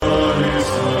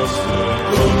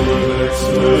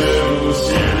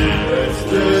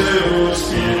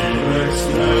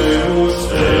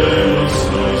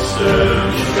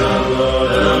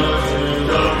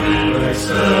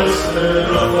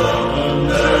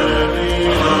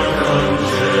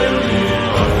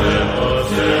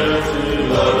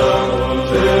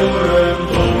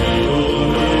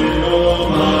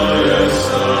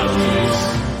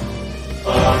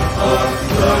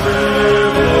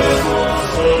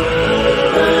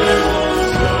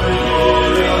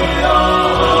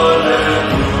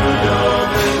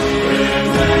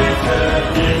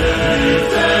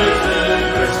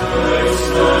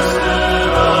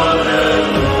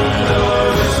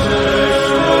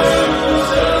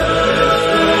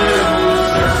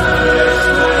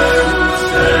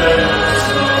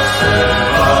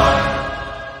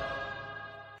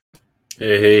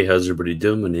Hey, how's everybody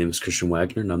doing? My name is Christian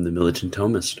Wagner, and I'm the Militant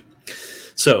Thomist.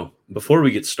 So, before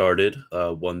we get started,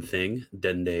 one thing,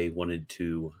 Dende wanted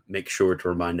to make sure to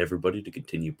remind everybody to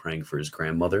continue praying for his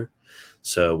grandmother.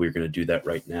 So, we're going to do that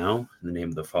right now. In the name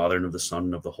of the Father, and of the Son,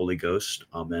 and of the Holy Ghost.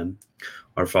 Amen.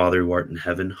 Our Father, who art in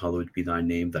heaven, hallowed be thy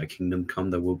name. Thy kingdom come,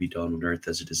 thy will be done on earth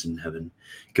as it is in heaven.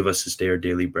 Give us this day our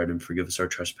daily bread, and forgive us our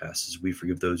trespasses. We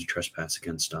forgive those who trespass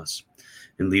against us.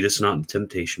 And lead us not into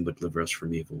temptation, but deliver us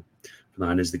from evil. For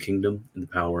thine is the kingdom, and the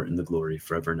power, and the glory,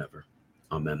 forever and ever.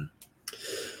 Amen.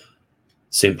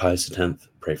 St. Pius X,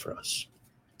 pray for us.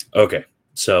 Okay,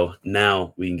 so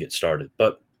now we can get started.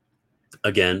 But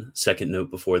again, second note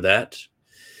before that,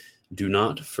 do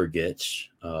not forget,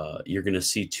 you're going to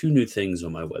see two new things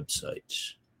on my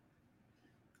website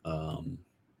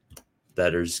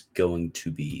that is going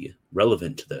to be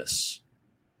relevant to this.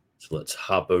 So let's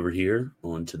hop over here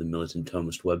onto the Militant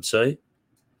Thomist website.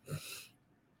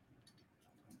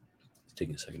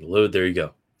 Taking a second to load. There you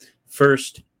go.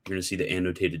 First, you're going to see the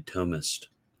Annotated Thomist.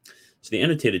 So the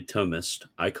Annotated Thomist,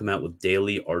 I come out with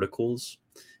daily articles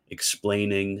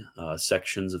explaining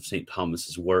sections of St.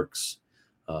 Thomas's works,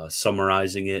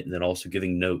 summarizing it, and then also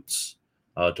giving notes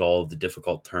to all of the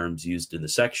difficult terms used in the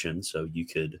section. So you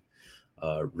could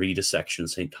read a section of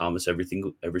St. Thomas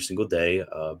every single day.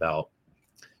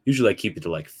 Usually I keep it to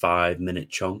like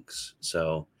 5-minute chunks.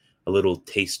 So a little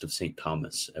taste of St.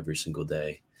 Thomas every single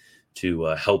day to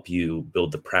help you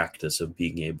build the practice of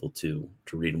being able to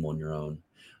read them on your own.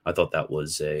 I thought that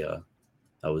was a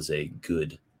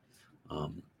good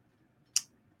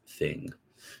thing.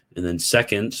 And then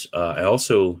second, I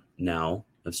also now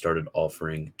have started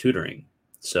offering tutoring.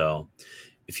 So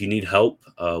if you need help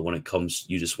when it comes,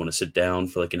 you just want to sit down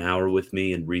for like an hour with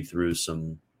me and read through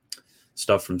some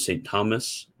stuff from St.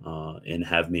 Thomas and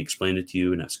have me explain it to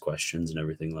you and ask questions and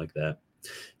everything like that,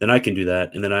 then I can do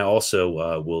that. And then I also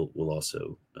will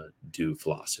also do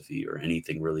philosophy or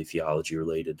anything really theology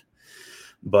related.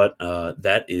 But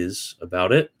that is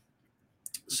about it.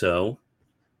 So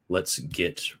let's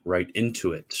get right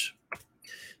into it.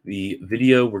 The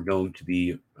video we're going to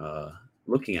be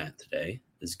looking at today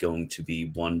is going to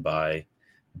be one by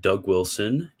Doug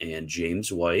Wilson and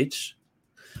James White.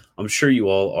 I'm sure you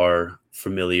all are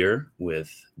familiar with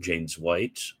James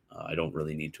White. I don't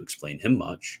really need to explain him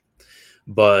much.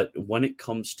 But when it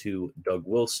comes to Doug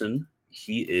Wilson,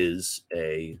 he is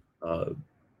a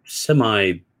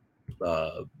famous,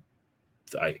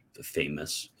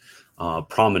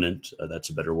 prominent, that's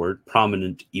a better word,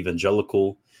 prominent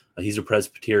evangelical. He's a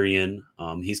Presbyterian.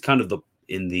 He's kind of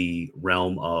in the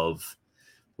realm of,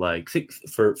 like, think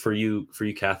for you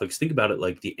Catholics, think about it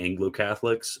like the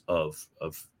Anglo-Catholics of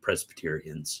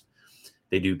Presbyterians.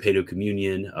 They do Paedo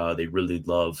Communion. They really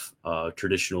love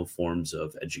traditional forms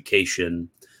of education.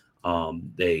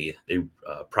 They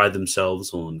pride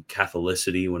themselves on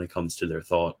Catholicity when it comes to their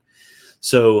thought.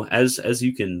 So as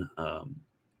you can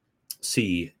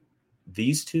see,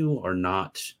 these two are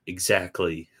not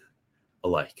exactly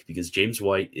alike, because James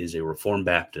White is a Reformed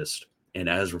Baptist, and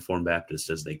as Reformed Baptist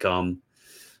as they come,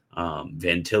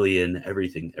 Van Tillian,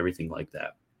 everything like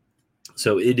that.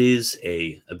 So it is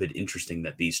a bit interesting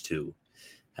that these two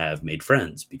have made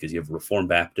friends, because you have Reformed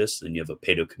Baptists and you have a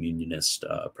Paedo Communionist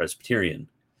Presbyterian.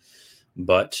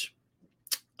 But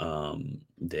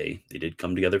they did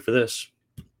come together for this.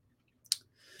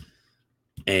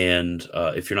 And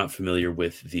if you're not familiar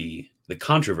with the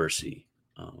controversy,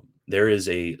 there is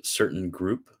a certain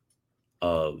group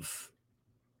of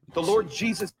the Lord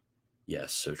Jesus.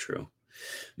 Yes, so true.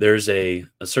 There's a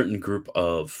certain group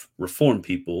of Reformed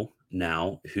people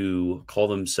now who call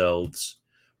themselves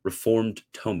Reformed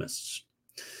Thomists.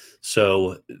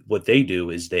 So what they do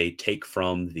is they take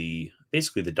from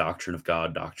basically the doctrine of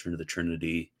God, doctrine of the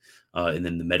Trinity, and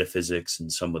then the metaphysics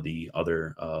and some of the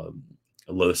other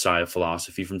loci of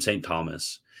philosophy from St.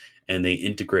 Thomas, and they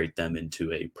integrate them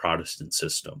into a Protestant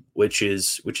system, which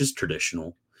is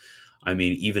traditional. I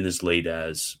mean, even as late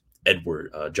as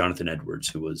Jonathan Edwards,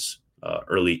 who was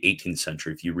early 18th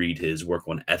century. If you read his work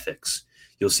on ethics,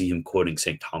 you'll see him quoting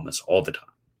St. Thomas all the time.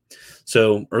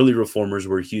 So early reformers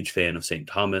were a huge fan of St.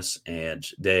 Thomas, and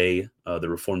the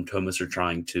Reformed Thomists, are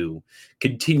trying to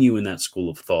continue in that school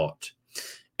of thought.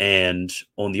 And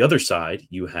on the other side,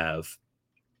 you have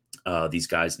these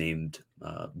guys named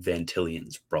Van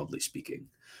Tillians, broadly speaking,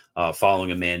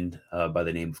 following a man by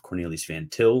the name of Cornelius Van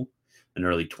Til, an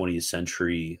early 20th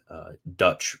century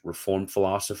Dutch Reformed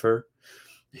philosopher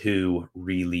who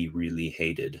really, really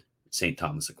hated St.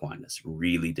 Thomas Aquinas,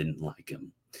 really didn't like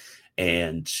him.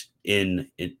 And in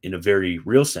a very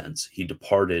real sense, he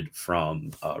departed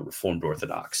from Reformed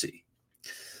orthodoxy.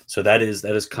 So that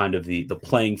is kind of the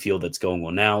playing field that's going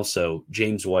on now. So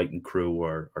James White and crew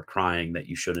are crying that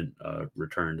you shouldn't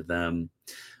return to them.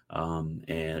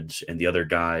 And the other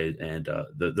guy and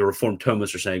the Reformed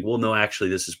Thomists are saying, well, no, actually,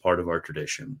 this is part of our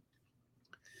tradition.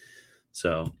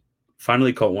 So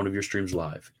finally caught one of your streams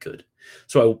live. Good.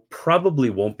 So I probably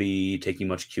won't be taking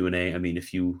much Q&A. I mean,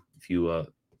 if you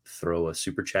throw a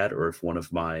super chat, or if one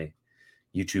of my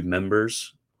YouTube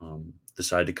members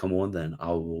decide to come on, then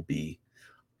I will be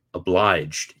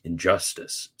obliged in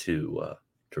justice to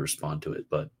respond to it.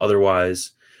 But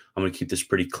otherwise, I'm going to keep this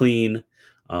pretty clean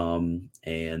and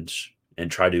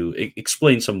try to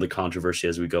explain some of the controversy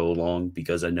as we go along,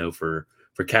 because I know for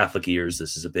Catholic ears,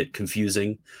 this is a bit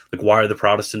confusing. Like, why are the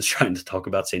Protestants trying to talk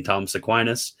about St. Thomas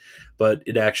Aquinas? But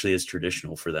it actually is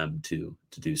traditional for them to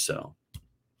do so.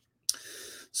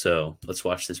 So let's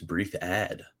watch this brief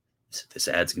ad. This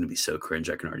ad's going to be so cringe.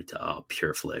 I can already tell. Oh,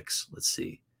 pure flicks. Let's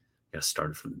see. Got to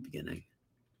start it from the beginning.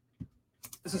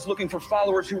 This is looking for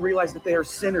followers who realize that they are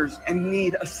sinners and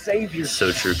need a savior.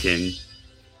 So true, King.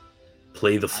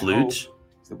 Play the flute.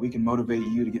 That we can motivate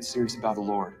you to get serious about the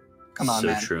Lord. Come on, so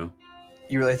man. True.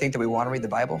 You really think that we want to read the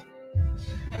Bible?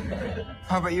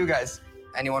 How about you guys?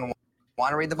 Anyone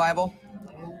want to read the Bible?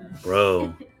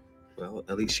 Bro, Well,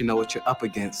 at least you know what you're up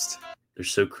against. they're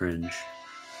so cringe.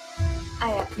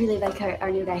 I really like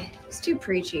our new guy. It's too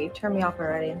preachy. Turn me off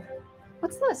already.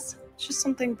 What's this? It's just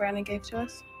something Brandon gave to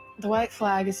us. The white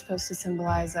flag is supposed to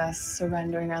symbolize us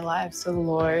surrendering our lives to the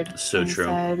Lord. So And true.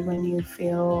 Said when you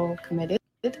feel committed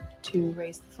to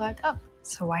raise the flag up.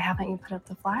 So why haven't you put up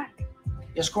the flag?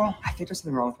 Yeah, Squirrel. I think there's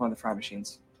something wrong with one of the fry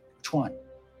machines. Which one?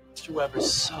 Mr.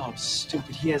 Weber's so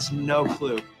stupid. He has no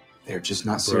clue. They're just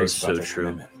not Bro, serious so about their true.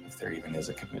 commitment, if there even is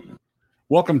a commitment.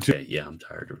 Welcome to Okay, yeah, I'm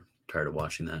tired of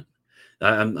watching that.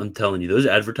 I'm telling you, those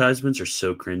advertisements are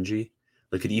so cringy.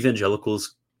 Like, could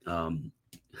evangelicals,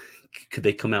 could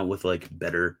they come out with like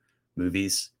better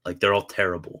movies? Like, they're all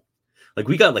terrible. Like,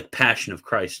 we got like Passion of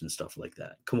Christ and stuff like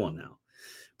that. Come on now,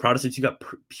 Protestants, you got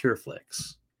pure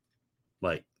flicks.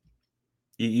 Like,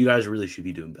 you guys really should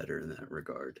be doing better in that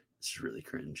regard. This is really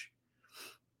cringe.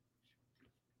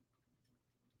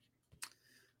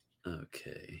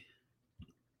 Okay,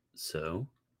 so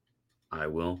I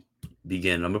will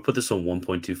begin. I'm gonna put this on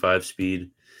 1.25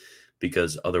 speed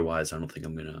because otherwise I don't think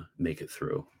I'm gonna make it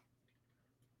through.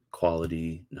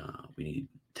 Quality, nah, we need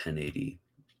 1080.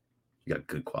 You got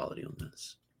good quality on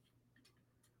this.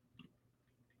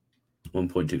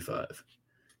 1.25.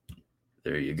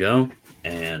 There you go.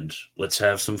 And let's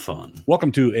have some fun.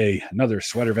 welcome to another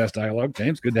Sweater Vest Dialogue.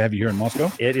 James, good to have you here in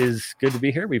Moscow. It is good to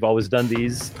be here. We've always done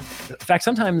these. In fact,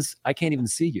 sometimes I can't even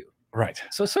see you. Right.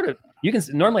 So sort of, you can,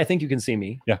 normally I think you can see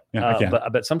me. Yeah, I can.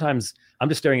 But sometimes I'm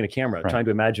just staring at a camera, Right. trying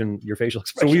to imagine your facial So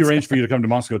expressions. we arranged for you to come to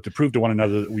Moscow to prove to one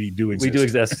another that we do exist. We do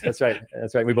exist. That's right.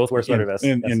 That's right. We both wear sweater vests.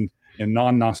 Yes. in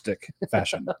non-Gnostic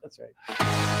fashion. That's right.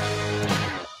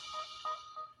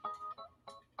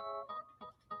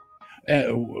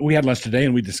 We had lunch today,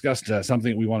 and we discussed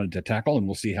something we wanted to tackle, and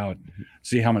we'll see how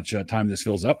much time this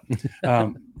fills up.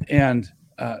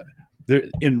 There,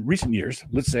 in recent years,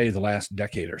 let's say the last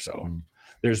decade or so,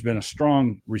 there's been a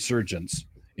strong resurgence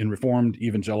in Reformed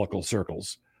evangelical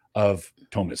circles of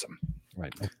Thomism.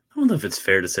 Right. I don't know if it's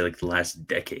fair to say like the last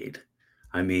decade.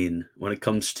 I mean, when it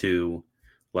comes to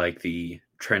like the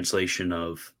translation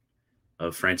of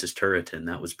Francis Turretin,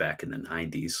 that was back in the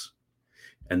 90s.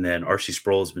 And then R.C.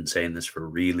 Sproul has been saying this for a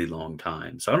really long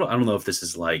time. So I don't know if this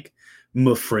is like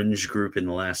a fringe group in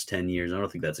the last 10 years. I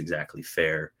don't think that's exactly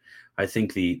fair. I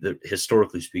think the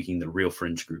historically speaking, the real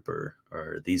fringe group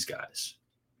are these guys.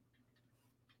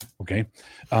 Okay,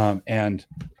 and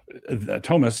the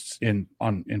Thomists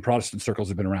in Protestant circles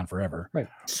have been around forever. Right.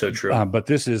 So true. But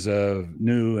this is a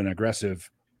new and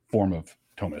aggressive form of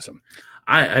Thomism.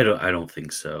 I don't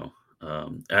think so.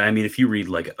 I mean, if you read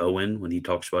like Owen when he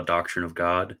talks about doctrine of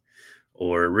God,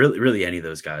 or really any of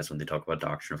those guys when they talk about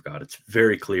doctrine of God, it's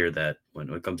very clear that when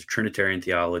it comes to Trinitarian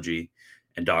theology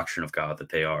and doctrine of God, that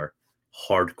they are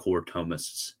hardcore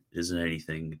Thomists. Isn't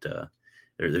anything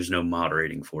there's no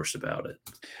moderating force about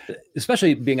it.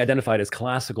 Especially being identified as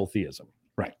classical theism.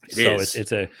 Right.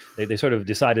 They sort of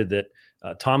decided that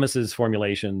Thomas's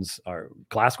formulations are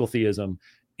classical theism,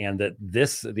 and that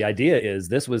the idea is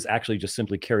this was actually just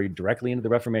simply carried directly into the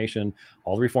Reformation.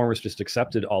 All the reformers just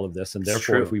accepted all of this, and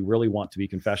therefore, if we really want to be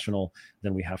confessional,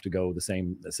 then we have to go the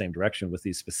same direction with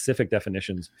these specific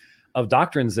definitions of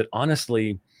doctrines that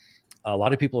honestly a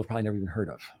lot of people have probably never even heard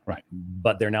of. Right.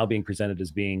 But they're now being presented as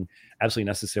being absolutely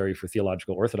necessary for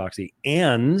theological orthodoxy.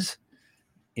 And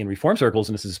in Reform circles,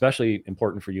 and this is especially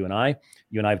important for you and I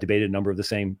have debated a number of the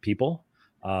same people.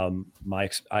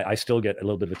 I still get a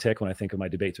little bit of a tick when I think of my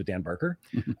debates with Dan Barker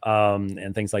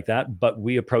and things like that. But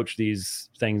we approach these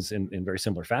things in very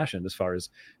similar fashion, as far as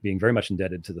being very much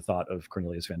indebted to the thought of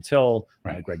Cornelius Van Til,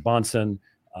 Greg Bahnsen,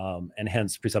 and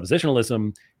hence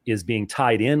presuppositionalism is being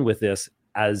tied in with this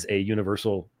as a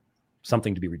universal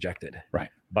something to be rejected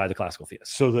by the classical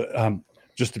theists. So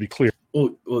just to be clear.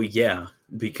 Well, yeah,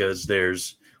 because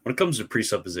when it comes to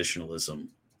presuppositionalism,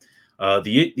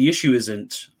 the issue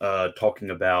isn't talking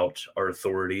about our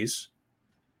authorities.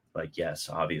 Like, yes,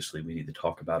 obviously we need to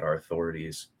talk about our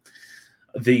authorities.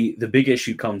 The big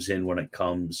issue comes in when it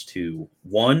comes to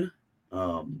one,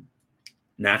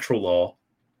 natural law,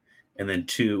 and then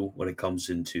two, when it comes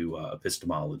into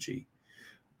epistemology.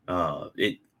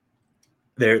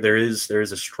 There is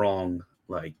a strong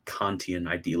like Kantian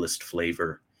idealist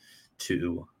flavor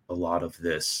to a lot of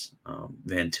this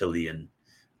Van Tillian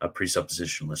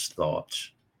presuppositionalist thought.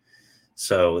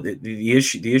 So the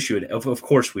issue, of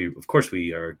course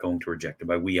we are going to reject it.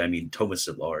 By we, I mean Thomists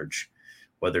at large,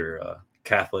 whether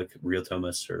Catholic, real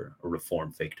Thomists, or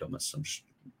Reformed fake Thomists.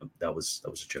 That was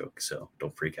a joke, so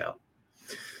don't freak out.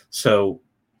 So,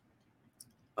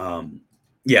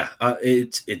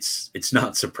 it's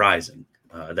not surprising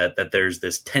that there's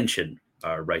this tension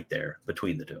right there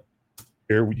between the two.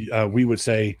 Here we would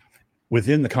say,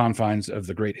 within the confines of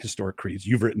the great historic creeds,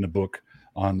 you've written a book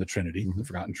on the Trinity, the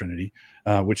Forgotten Trinity,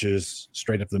 which is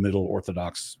straight up the middle,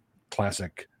 Orthodox,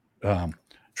 classic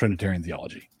Trinitarian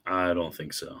theology. I don't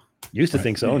think so. Used to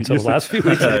think so until the last few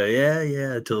weeks.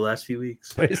 Until the last few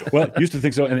weeks. Well, used to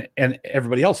think so, and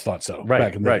everybody else thought so.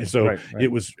 Back in the day. So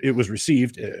it was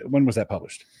received. When was that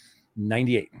published?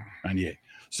 98.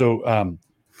 So,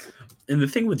 and the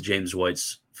thing with James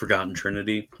White's Forgotten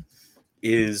Trinity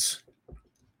is,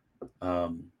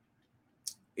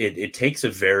 it takes a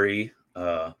very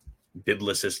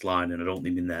biblicist line, and I don't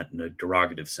mean that in a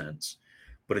derogative sense,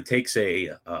 but it takes a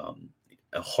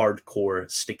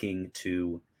hardcore sticking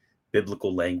to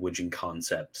biblical language and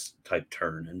concepts type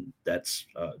turn, and that's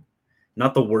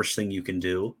not the worst thing you can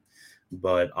do.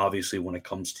 But obviously, when it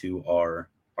comes to our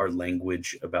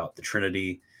language about the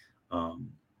Trinity,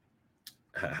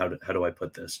 how do I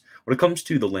put this? When it comes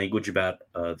to the language about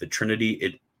the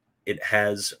Trinity, it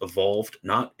has evolved,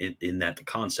 not in that the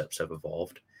concepts have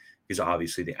evolved, because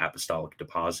obviously the apostolic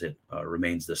deposit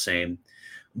remains the same,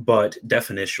 but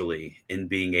definitionally in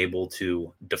being able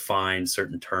to define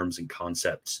certain terms and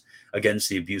concepts against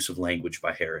the abuse of language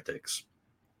by heretics,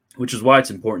 which is why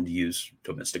it's important to use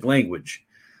Thomistic language.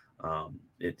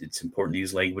 It's important to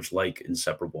use language like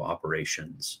inseparable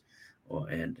operations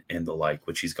and the like,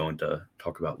 which he's going to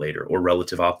talk about later, or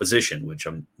relative opposition, which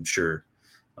I'm sure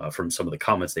from some of the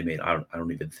comments they made, I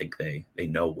don't even think they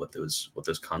know what those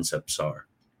concepts are.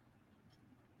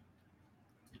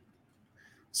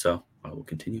 So I will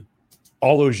continue.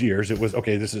 All those years, it was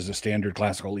okay. This is a standard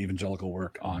classical evangelical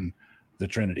work on the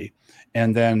Trinity,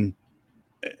 and then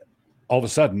all of a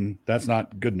sudden, that's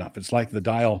not good enough. It's like the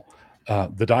dial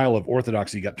of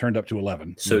orthodoxy got turned up to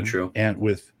 11. So true, and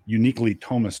with uniquely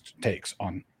Thomist takes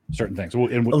on certain things. A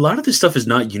lot of this stuff is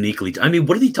not uniquely. I mean,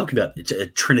 what are they talking about? It's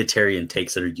Trinitarian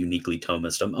takes that are uniquely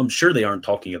Thomist. I'm sure they aren't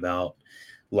talking about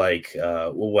like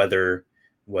whether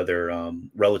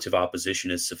relative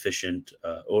opposition is sufficient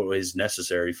or is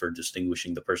necessary for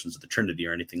distinguishing the persons of the Trinity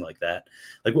or anything like that.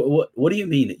 Like, what do you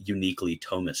mean uniquely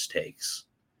Thomist takes?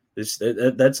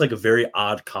 That's like a very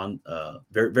odd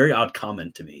very odd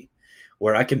comment to me,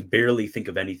 where I can barely think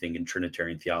of anything in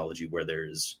Trinitarian theology where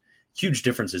there's huge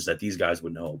differences that these guys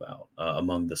would know about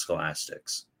among the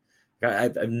scholastics. I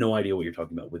have no idea what you're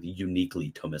talking about with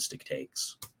uniquely Thomistic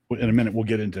takes. In a minute, we'll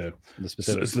get into the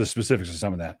specifics of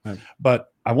some of that. Right.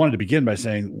 But I wanted to begin by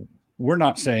saying, we're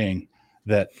not saying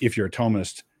that if you're a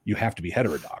Thomist, you have to be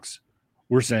heterodox.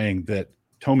 We're saying that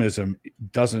Thomism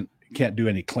can't do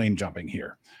any claim jumping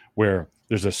here, where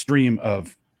there's a stream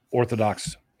of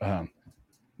Orthodox,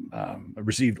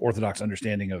 received Orthodox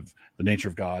understanding of the nature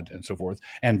of God and so forth,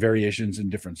 and variations and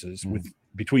differences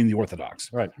between the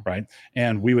Orthodox. Right.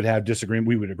 And we would have disagreement.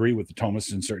 We would agree with the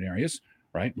Thomists in certain areas.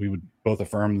 Right. We would both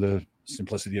affirm the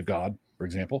simplicity of God, for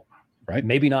example. Right.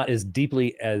 Maybe not as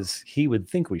deeply as he would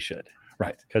think we should.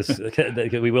 Right. Because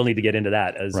we will need to get into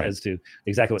that as to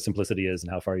exactly what simplicity is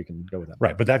and how far you can go with that.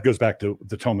 Right. But that goes back to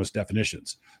the Thomist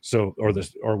definitions. So,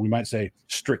 or we might say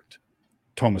strict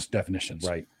Thomist definitions.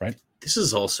 Right. This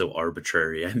is also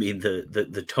arbitrary. I mean,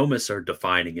 the Thomists are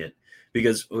defining it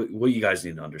because what you guys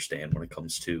need to understand when it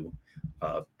comes to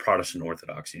Protestant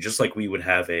Orthodoxy, just like we would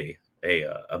have a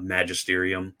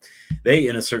magisterium, they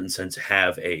in a certain sense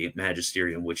have a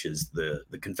magisterium, which is the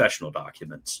confessional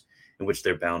documents in which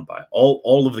they're bound by.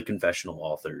 All of the confessional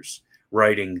authors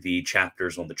writing the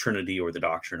chapters on the Trinity or the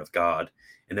doctrine of God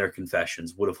in their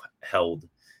confessions would have held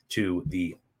to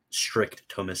the strict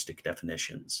Thomistic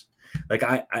definitions. Like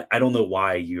I don't know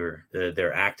why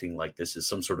they're acting like this is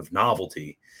some sort of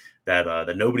novelty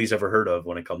that nobody's ever heard of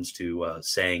when it comes to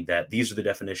saying that these are the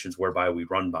definitions whereby we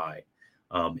run by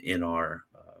in our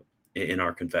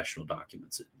confessional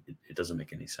documents. It doesn't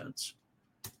make any sense.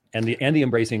 And the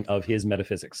embracing of his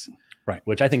metaphysics, right?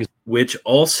 Which I think is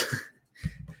also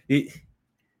you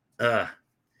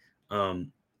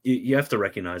have to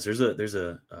recognize there's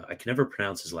a I can never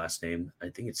pronounce his last name. I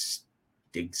think it's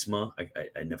Digsma.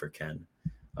 I never can.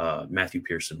 Matthew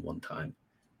Pearson one time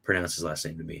pronounced his last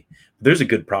name to me. There's a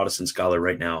good Protestant scholar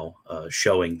right now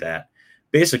showing that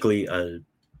basically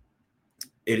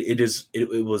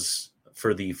it was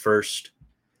for the first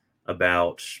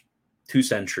about 2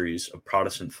 centuries of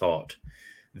Protestant thought,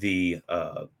 the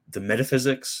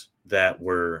metaphysics that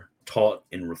were taught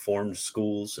in Reformed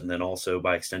schools and then also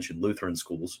by extension Lutheran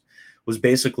schools was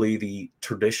basically the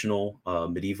traditional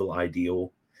medieval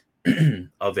ideal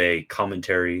of a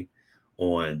commentary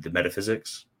on the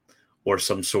metaphysics or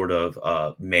some sort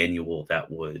of manual that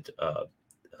would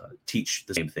teach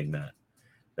the same thing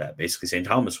that basically St.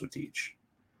 Thomas would teach.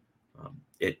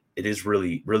 It is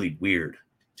really, really weird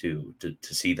to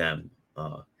see them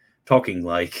talking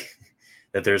like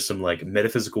that there's some like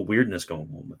metaphysical weirdness going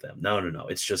on with them. No.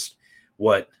 It's just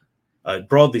what,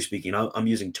 broadly speaking, I'm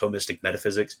using Thomistic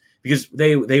metaphysics because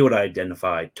they would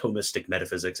identify Thomistic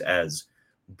metaphysics as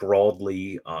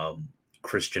broadly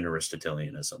Christian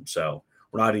Aristotelianism. So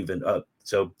we're not even to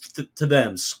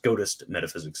them, Scotist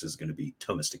metaphysics is going to be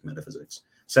Thomistic metaphysics.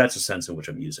 So that's the sense in which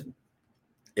I'm using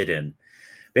it in.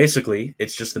 Basically,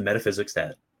 it's just the metaphysics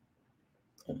that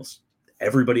almost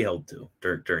everybody held to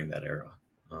during that era.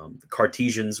 The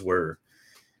Cartesians were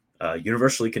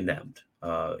universally condemned.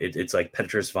 It's like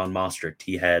Petrus von Maastricht.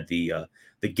 He had the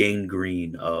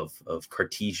gangrene of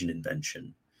Cartesian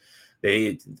invention.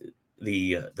 The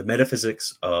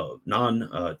metaphysics of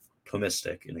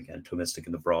non-Thomistic, and again Thomistic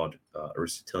in the broad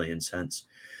Aristotelian sense,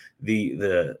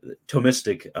 the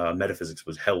Thomistic metaphysics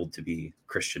was held to be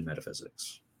Christian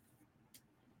metaphysics.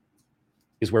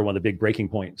 Is where one of the big breaking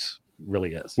points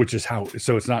really is. Which is how,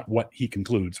 so it's not what he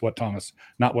concludes, Thomas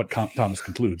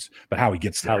concludes, but how he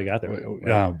gets there. How he got there.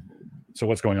 Right. So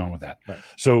what's going on with that? Right.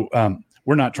 So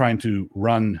we're not trying to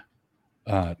run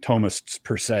Thomists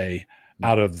per se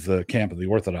out of the camp of the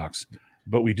Orthodox,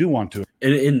 but we do want to.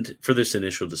 And for this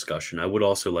initial discussion, I would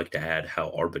also like to add how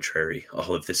arbitrary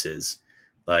all of this is.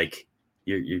 Like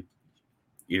you're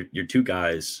 2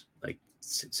 guys, like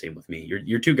same with me.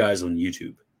 You're 2 guys on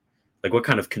YouTube. Like, what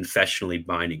kind of confessionally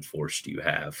binding force do you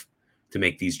have to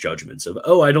make these judgments of,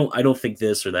 I don't think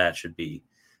this or that should be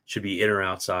in or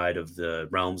outside of the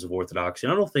realms of orthodoxy.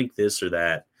 And I don't think this or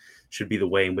that should be the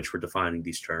way in which we're defining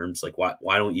these terms. Like,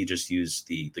 why don't you just use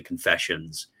the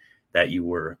confessions that you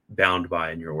were bound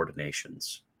by in your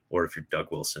ordinations, or if you're Doug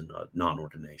Wilson,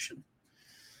 non-ordination?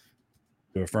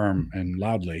 To affirm and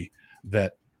loudly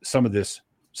that some of this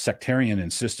sectarian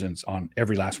insistence on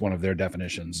every last one of their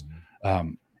definitions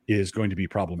is going to be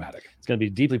problematic. It's going to be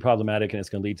deeply problematic, and it's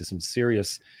going to lead to some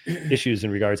serious issues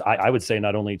in regards, I would say,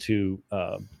 not only to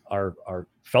our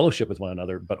fellowship with one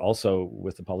another, but also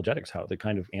with apologetics, how the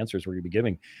kind of answers we're going to be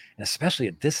giving. And especially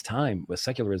at this time with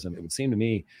secularism, it would seem to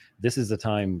me this is the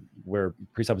time where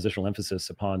presuppositional emphasis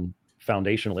upon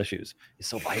foundational issues is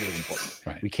so vitally important.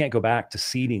 Right. We can't go back to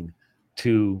ceding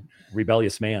to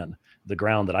rebellious man the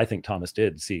ground that I think Thomas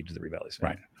did cede to the rebellious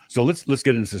man. Right. So let's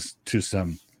get into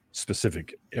some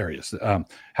specific areas.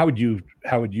 How would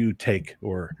you take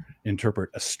or interpret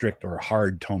a strict or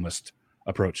hard Thomist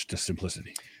approach to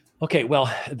simplicity? Okay, well,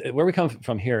 where we come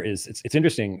from here is it's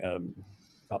interesting.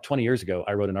 About 20 years ago,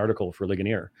 I wrote an article for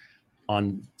Ligonier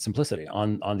on simplicity,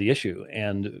 on the issue,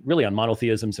 and really on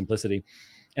monotheism, simplicity.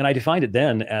 And I defined it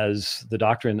then as the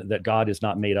doctrine that God is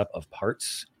not made up of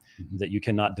parts, that you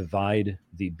cannot divide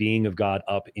the being of God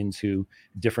up into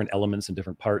different elements and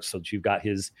different parts, so that you've got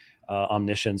his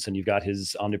omniscience and you've got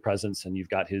his omnipresence and you've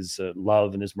got his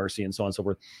love and his mercy and so on and so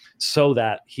forth, so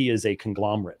that he is a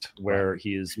conglomerate where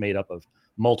he is made up of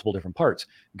multiple different parts.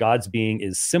 God's being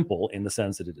is simple in the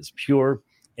sense that it is pure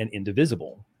and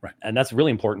indivisible. Right. And that's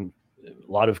really important.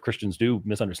 A lot of Christians do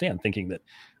misunderstand, thinking that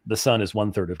the Son is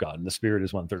 1/3 of God and the Spirit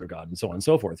is 1/3 of God and so on and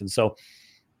so forth. And so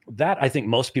that I think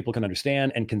most people can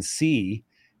understand and can see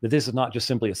that this is not just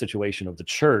simply a situation of the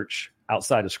church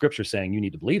outside of Scripture saying you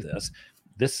need to believe this.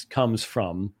 This comes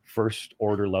from first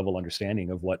order level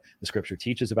understanding of what the Scripture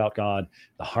teaches about God,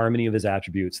 the harmony of his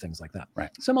attributes, things like that. Right.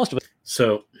 So most of it.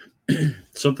 So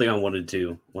something I wanted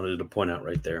to point out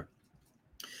right there.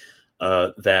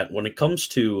 that when it comes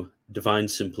to divine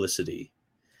simplicity,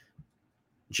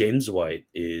 James White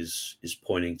is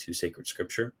pointing to sacred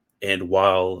scripture. And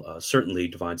while certainly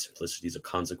divine simplicity is a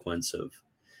consequence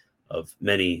of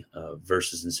many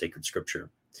verses in sacred scripture,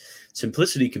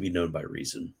 simplicity can be known by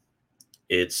reason.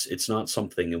 It's not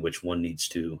something in which one needs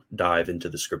to dive into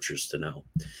the scriptures to know.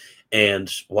 And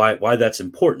why that's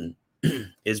important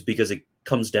is because it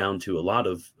comes down to a lot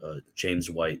of James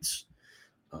White's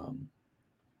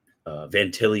Van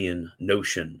Tillian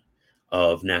notion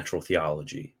of natural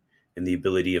theology and the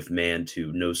ability of man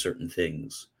to know certain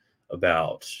things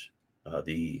about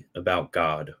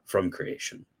God from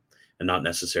creation, and not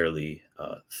necessarily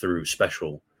through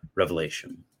special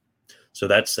revelation. So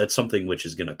that's something which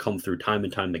is going to come through time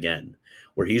and time again,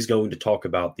 where he's going to talk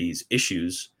about these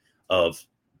issues of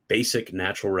basic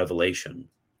natural revelation,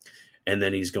 and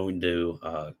then he's going to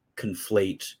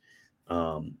conflate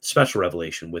special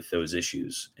revelation with those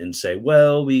issues and say,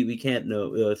 well, we can't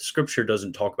know, scripture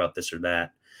doesn't talk about this or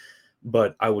that.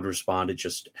 But I would respond, it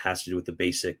just has to do with the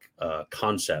basic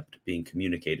concept being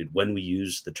communicated when we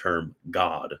use the term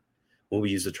God, when we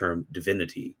use the term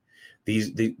divinity.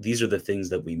 These are the things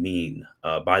that we mean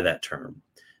by that term,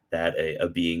 that a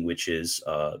being which is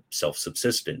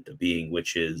self-subsistent, a being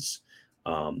which is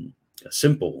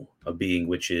simple, a being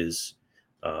which is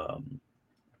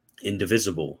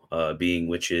indivisible, a being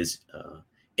which is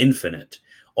infinite.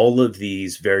 All of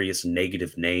these various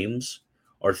negative names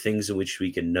are things in which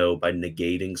we can know by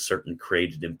negating certain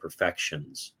created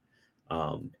imperfections,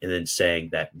 and then saying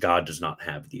that God does not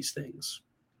have these things.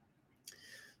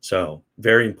 So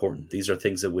very important. These are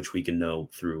things that which we can know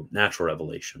through natural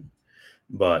revelation.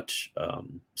 But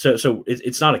so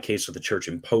it's not a case of the church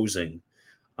imposing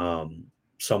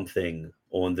something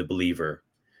on the believer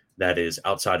that is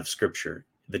outside of Scripture.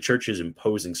 The church is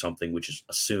imposing something which is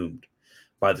assumed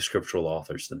by the scriptural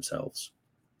authors themselves.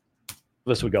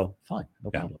 This would go fine,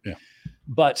 no problem. Yeah.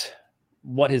 But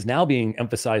what is now being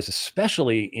emphasized,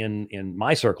 especially in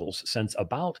my circles, since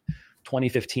about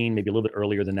 2015, maybe a little bit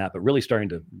earlier than that, but really starting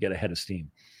to get ahead of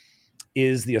steam,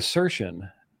 is the assertion,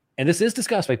 and this is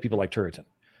discussed by people like Turretin.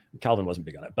 Calvin wasn't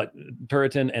big on it, but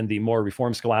Turretin and the more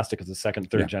Reformed scholastic of the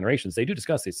second, third generations, they do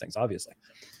discuss these things, obviously.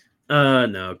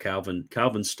 No,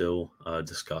 Calvin still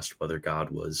discussed whether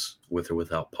God was with or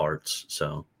without parts.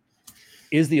 So,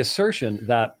 is the assertion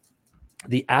that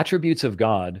the attributes of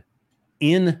God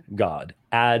in God,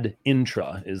 ad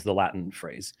intra is the Latin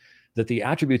phrase, that the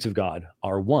attributes of God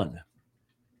are one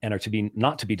and are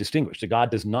not to be distinguished. That God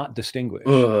does not distinguish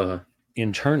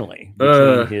internally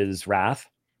between his wrath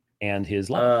and his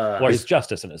love, or his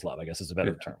justice and his love, I guess is a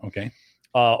better term. Okay.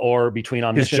 Or between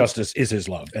omniscience. His justice is his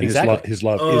love. And exactly. his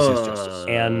love is his justice.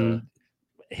 And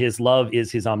his love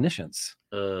is his omniscience.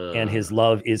 And his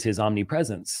love is his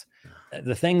omnipresence.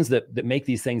 The things that make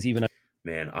these things even...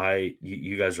 Man,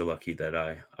 you guys are lucky that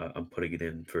I'm putting it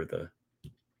in for the...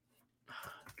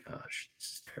 Gosh, this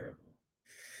is terrible.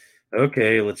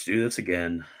 Okay, let's do this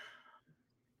again.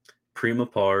 Prima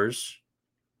pars.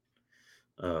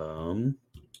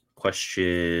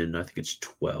 Question, I think it's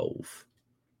 12.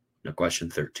 No, question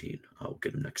 13. I'll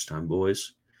get them next time,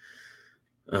 boys.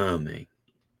 Man.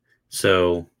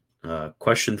 So,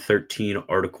 question 13,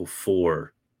 article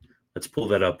 4. Let's pull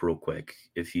that up real quick.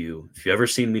 If you ever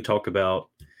seen me talk about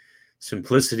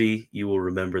simplicity, you will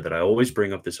remember that I always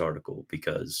bring up this article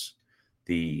because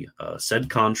the sed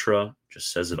contra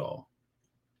just says it all.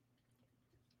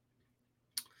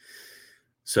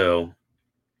 So,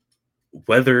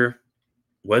 whether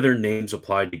names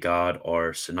applied to God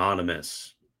are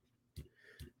synonymous.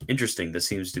 Interesting. This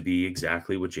seems to be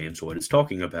exactly what James White is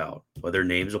talking about. Whether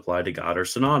names applied to God are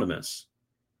synonymous.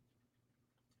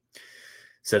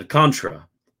 Sed contra,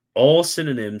 all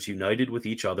synonyms united with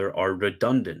each other are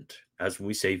redundant, as when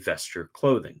we say vesture,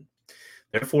 clothing.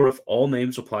 Therefore, if all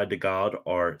names applied to God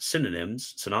are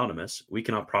synonymous, we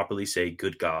cannot properly say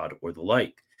good God or the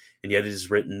like. And yet it is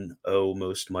written, O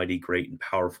most mighty, great, and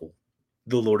powerful,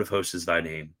 the Lord of hosts is thy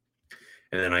name.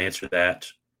 And then I answer that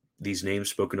these names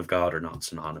spoken of God are not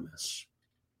synonymous.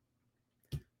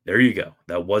 There you go.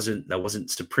 That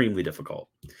wasn't supremely difficult.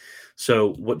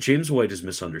 So what James White is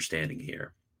misunderstanding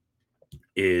here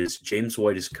is James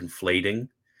White is conflating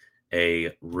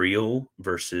a real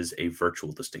versus a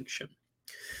virtual distinction.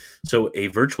 So a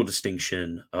virtual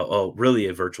distinction, really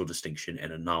a virtual distinction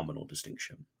and a nominal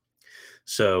distinction.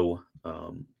 So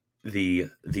the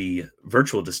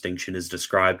virtual distinction is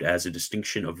described as a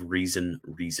distinction of reason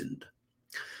reasoned.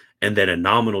 And then a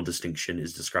nominal distinction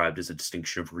is described as a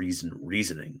distinction of reason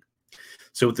reasoning.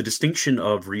 So with the distinction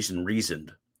of reason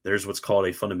reasoned, there's what's called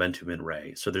a fundamentum in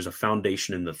re. So there's a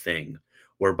foundation in the thing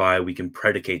whereby we can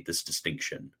predicate this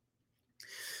distinction.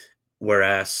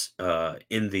 Whereas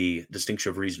in the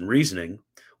distinction of reasoning,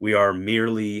 we are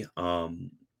merely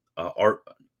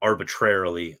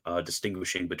arbitrarily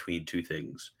distinguishing between two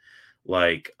things,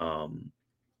 like can't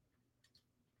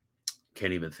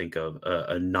even think of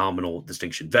a nominal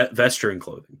distinction, vesture and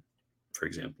clothing, for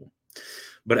example.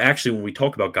 But actually, when we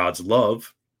talk about God's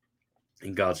love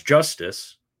and God's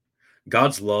justice,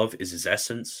 God's love is his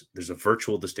essence. There's a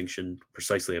virtual distinction,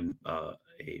 precisely a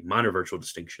minor virtual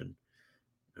distinction,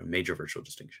 a major virtual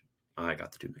distinction. I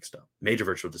got the two mixed up. Major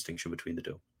virtual distinction between the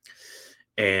two.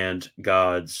 And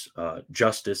God's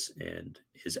justice and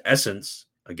his essence,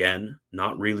 again,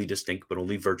 not really distinct, but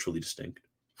only virtually distinct.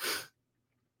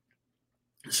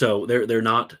 So they're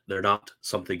not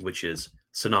something which is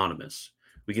synonymous.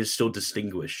 We can still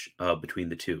distinguish between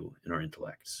the two in our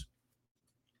intellects.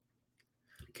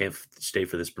 Can't stay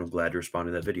for this, but I'm glad to respond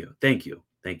to that video. Thank you.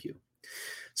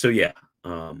 So yeah,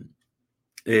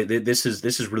 this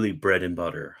is really bread and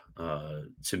butter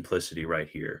simplicity right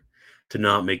here. To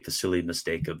not make the silly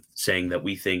mistake of saying that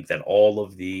we think that all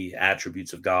of the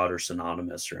attributes of God are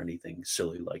synonymous or anything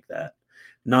silly like that.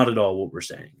 Not at all what we're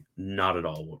saying. Not at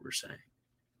all what we're saying.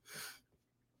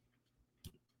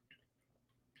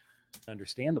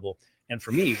 Understandable. And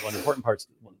for me, one of the important parts,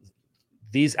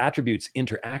 these attributes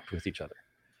interact with each other.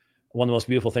 One of the most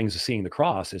beautiful things of seeing the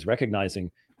cross is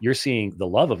recognizing you're seeing the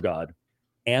love of God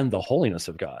and the holiness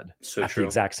of God at the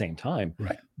exact same time.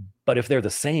 Right. But if they're the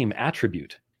same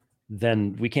attribute,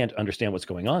 then we can't understand what's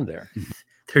going on there.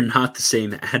 They're not the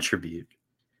same attribute.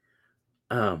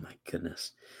 Oh my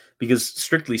goodness. Because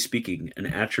strictly speaking, an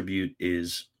attribute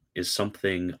is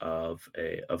something of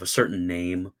a certain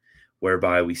name,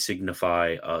 whereby we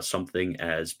signify something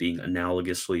as being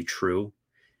analogously true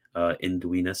in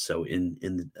Duinus, so in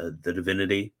the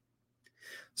divinity.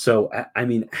 So I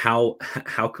mean, how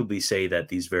could we say that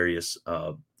these various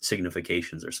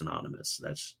significations are synonymous?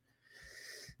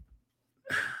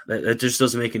 That just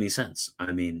doesn't make any sense.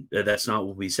 I mean, that's not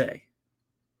what we say.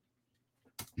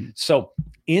 So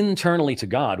internally to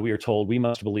God, we are told we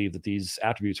must believe that these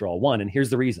attributes are all one. And here's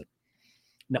the reason.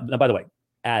 Now, by the way,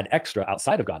 add extra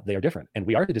outside of God, they are different. And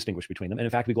we are to distinguish between them. And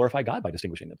in fact, we glorify God by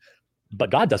distinguishing them. But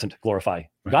God doesn't glorify.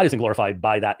 Right. God isn't glorified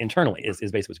by that internally, is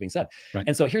basically what's being said. Right.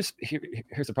 And so here's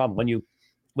the problem.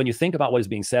 When you think about what is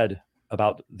being said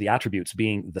about the attributes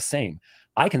being the same,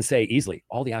 I can say easily,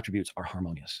 all the attributes are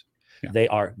harmonious. Yeah.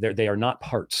 They are not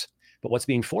parts. But what's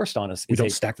being forced on us is we don't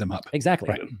stack them up. Exactly.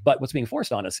 Right. But what's being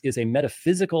forced on us is a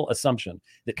metaphysical assumption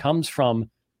that comes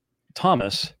from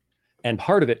Thomas, and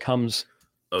part of it comes.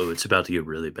 Oh, it's about to get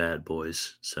really bad,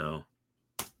 boys. So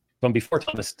from before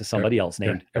Thomas to somebody else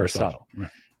named Aristotle. Right.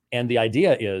 And the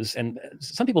idea is, and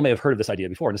some people may have heard of this idea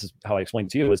before, and this is how I explained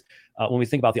it to you, is when we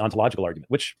think about the ontological argument,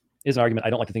 which is an argument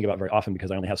I don't like to think about very often because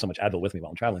I only have so much Advil with me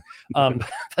while I'm traveling.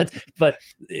 But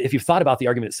if you've thought about the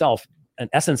argument itself, an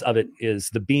essence of it is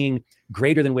the being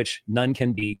greater than which none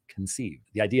can be conceived.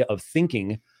 The idea of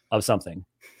thinking of something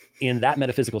in that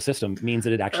metaphysical system means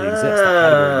that it actually exists.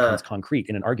 That category becomes concrete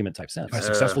in an argument type sense. I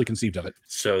successfully conceived of it.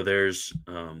 So there's,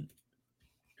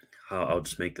 I'll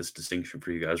just make this distinction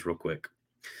for you guys real quick.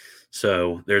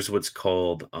 So there's what's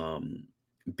called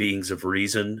beings of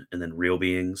reason and then real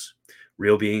beings.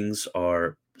 Real beings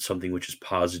are something which is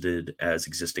posited as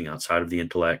existing outside of the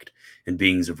intellect, and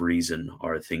beings of reason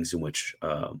are things in which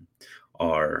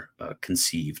are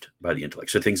conceived by the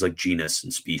intellect. So things like genus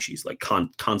and species, like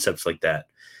concepts like that,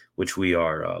 which we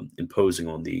are imposing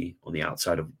on the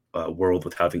outside of world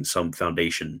with having some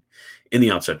foundation in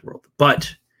the outside world.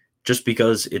 But just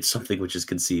because it's something which is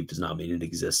conceived does not mean it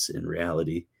exists in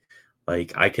reality.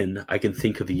 Like I can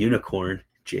think of a unicorn,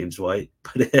 James White,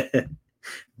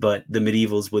 but the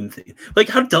medievals wouldn't think. Like,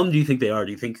 how dumb do you think they are?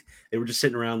 Do you think they were just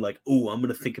sitting around like, oh, I'm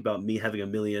going to think about me having $1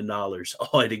 million.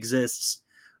 Oh, it exists.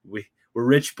 We're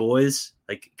rich, boys.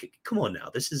 Like, come on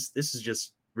now. This is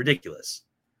just ridiculous.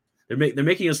 They're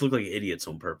making us look like idiots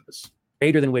on purpose.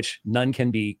 Greater than which none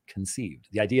can be conceived.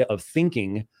 The idea of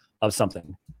thinking of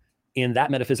something in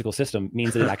that metaphysical system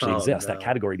means that it actually exists. No. That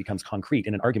category becomes concrete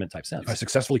in an argument type sense. If I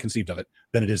successfully conceived of it,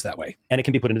 then it is that way. And it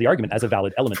can be put into the argument as a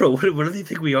valid element. Bro, what do they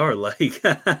think we are? Like,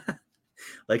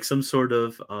 like some sort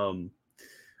of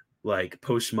like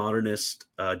postmodernist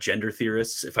gender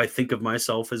theorists. If I think of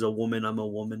myself as a woman, I'm a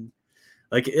woman.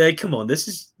 Like come on, this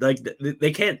is like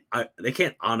they can't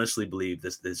honestly believe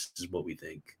this is what we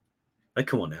think. Like,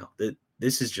 come on now.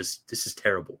 This is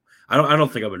terrible. I don't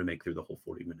think I'm going to make through the whole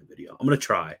 40-minute video. I'm going to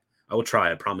try. I will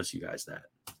try. I promise you guys that.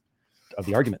 Of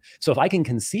the argument. So if I can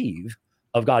conceive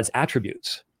of God's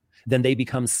attributes, then they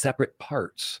become separate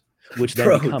parts which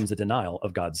then becomes a denial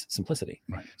of God's simplicity.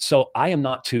 Right. So I am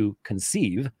not to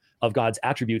conceive of God's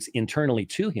attributes internally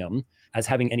to him as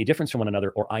having any difference from one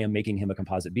another, or I am making him a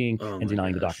composite being and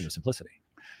denying the doctrine of simplicity.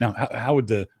 Now,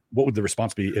 what would the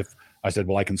response be if I said,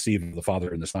 well, I conceive of the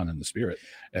Father and the Son and the Spirit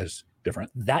as different?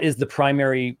 That is the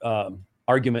primary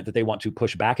argument that they want to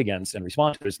push back against and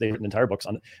respond to. They've written entire books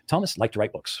on it. Thomas liked to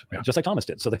write books, just like Thomas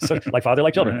did. So they sort of, like father,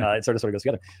 like children. It sort of goes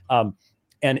together.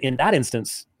 And in that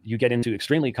instance, you get into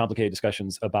extremely complicated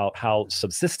discussions about how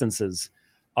subsistences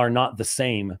are not the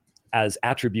same as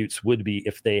attributes would be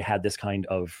if they had this kind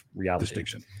of reality.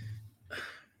 Distinction.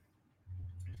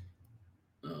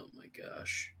 Oh my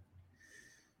gosh.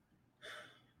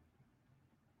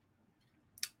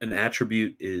 An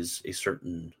attribute is a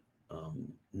certain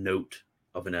note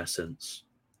of an essence.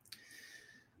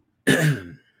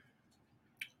 And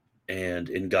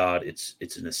in God, it's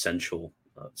an essential,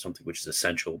 something which is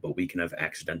essential, but we can have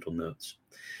accidental notes.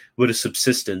 But a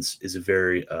subsistence is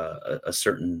a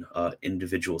certain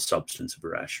individual substance of a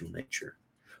rational nature,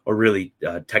 or really,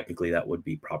 technically, that would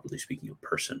be, properly speaking, a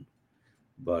person,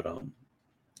 but a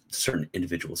certain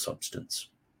individual substance.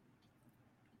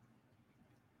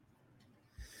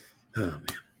 Oh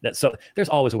man! So there's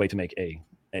always a way to make a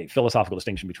philosophical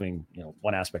distinction between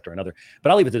one aspect or another,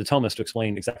 but I'll leave it to the Thomists to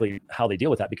explain exactly how they deal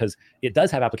with that, because it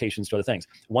does have applications to other things.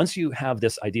 Once you have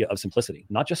this idea of simplicity,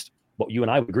 not just what you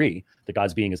and I would agree that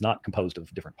God's being is not composed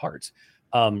of different parts.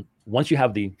 Once you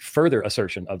have the further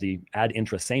assertion of the ad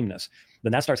intra sameness,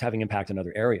 then that starts having impact in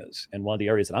other areas. And one of the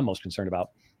areas that I'm most concerned about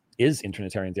is in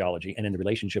Trinitarian theology and in the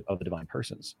relationship of the divine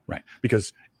persons. Right.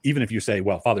 Because even if you say,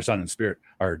 well, Father, Son, and Spirit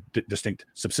are distinct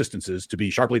subsistences to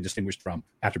be sharply distinguished from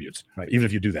attributes, right? Even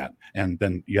if you do that, and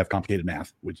then you have complicated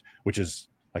math, which is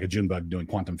like a June bug doing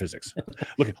quantum physics.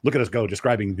 Look at us go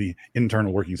describing the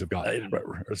internal workings of God.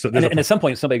 So and at some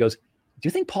point, somebody goes, "Do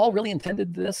you think Paul really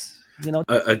intended this?"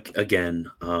 Again,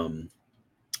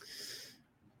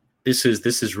 this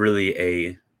is really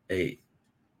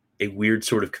a weird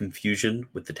sort of confusion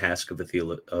with the task of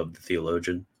the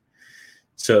theologian.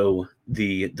 So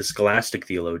the scholastic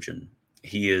theologian,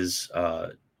 he is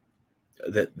that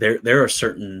there are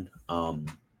certain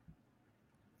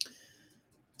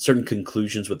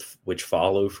conclusions which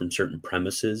follow from certain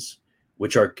premises,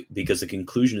 which are because the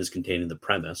conclusion is contained in the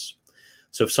premise.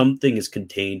 So if something is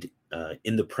contained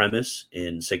in the premise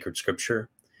in sacred scripture,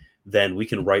 then we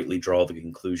can rightly draw the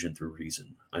conclusion through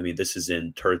reason. I mean, this is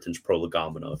in Turretin's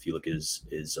Prolegomena. If you look at his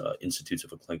Institutes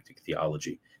of Eclectic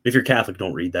Theology. If you're Catholic,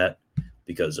 don't read that,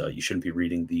 because you shouldn't be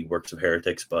reading the works of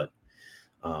heretics. But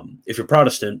if you're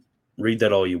Protestant, read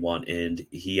that all you want. And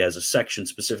he has a section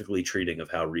specifically treating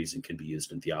of how reason can be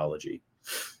used in theology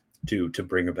to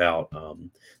bring about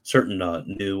certain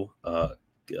new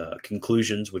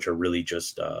conclusions, which are really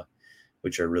just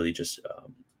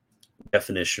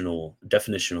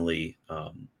definitionally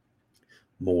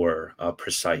more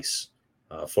precise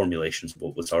formulations of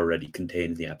what was already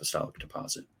contained in the apostolic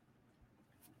deposit.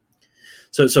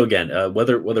 So again,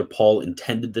 whether Paul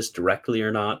intended this directly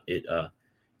or not, it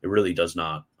really does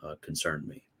not concern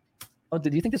me. Oh, do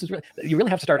you think this is really? You really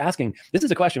have to start asking. This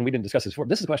is a question we didn't discuss this before.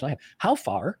 This is a question I have. How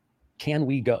far can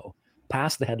we go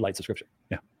past the headlights of Scripture?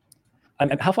 Yeah.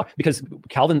 And how far? Because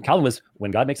Calvin was,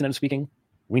 when God makes an end of speaking,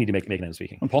 we need to make an end of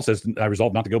speaking. And Paul says, I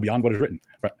resolve not to go beyond what is written.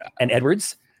 Right. And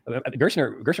Edwards,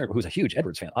 Gershner, who's a huge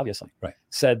Edwards fan, obviously, right,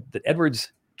 said that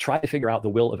Edwards tried to figure out the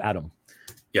will of Adam.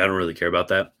 Yeah, I don't really care about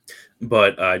that.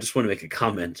 But I just want to make a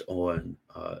comment on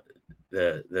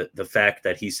the fact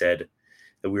that he said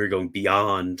that we were going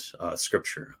beyond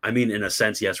Scripture. I mean, in a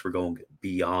sense, yes, we're going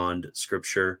beyond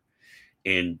Scripture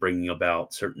in bringing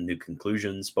about certain new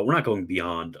conclusions, but we're not going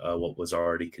beyond what was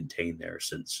already contained there,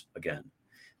 since, again,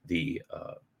 the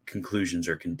conclusions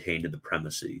are contained in the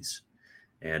premises.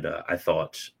 And I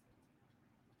thought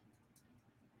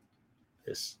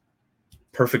this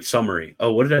perfect summary.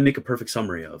 Oh, what did I make a perfect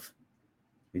summary of?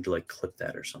 I need to clip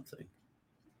that or something.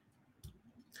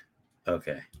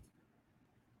 Okay.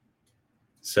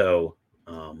 So,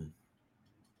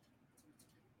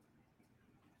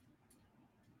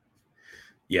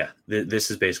 yeah, this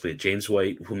is basically it. James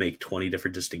White will make 20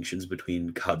 different distinctions between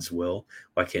God's will.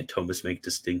 Why can't Thomas make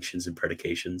distinctions and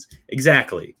predications?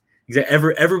 Exactly.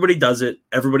 Everybody does it.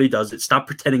 Everybody does it. Stop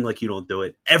pretending like you don't do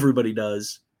it. Everybody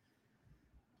does.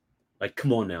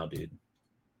 Come on now, dude.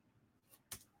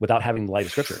 Without having the light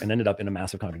of Scripture, and ended up in a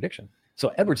massive contradiction.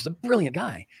 So Edwards is a brilliant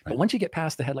guy, but once you get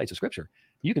past the headlights of Scripture,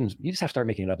 you just have to start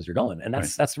making it up as you're going, and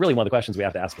that's really one of the questions we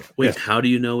have to ask here. Wait, how do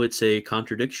you know it's a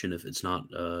contradiction if it's not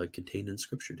contained in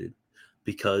Scripture, dude?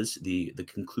 because the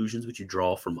conclusions which you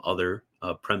draw from other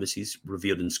premises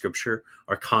revealed in Scripture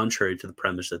are contrary to the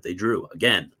premise that they drew.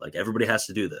 Again, like everybody has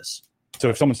to do this. So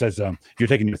if someone says, if you're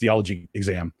taking your theology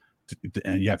exam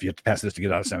and you have to pass this to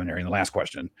get out of seminary, and the last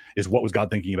question is, what was God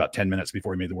thinking about 10 minutes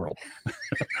before he made the world?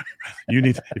 You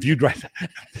need, if you write,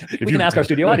 we can ask our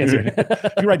studio audience here.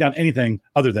 If you write down anything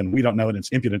other than we don't know and it's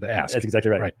impudent to ask, That's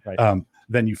exactly right. Right.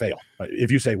 Then you fail.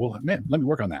 If you say, well, man, let me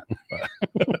work on that.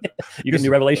 You get new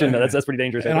revelation. That's pretty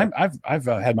dangerous. And I've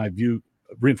had my view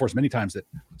reinforced many times that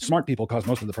smart people cause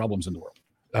most of the problems in the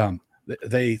world.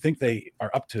 They think they are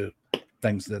up to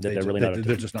things that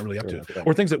they're just not really up to, right.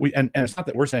 or things that and it's not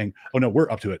that we're saying, oh no, we're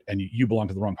up to it and you belong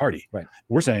to the wrong party. Right.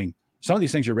 We're saying some of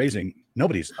these things you're raising,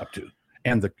 nobody's up to.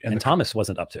 And Thomas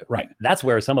wasn't up to. Right. That's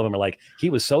where some of them are like, he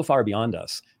was so far beyond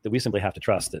us that we simply have to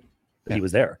trust that he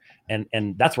was there.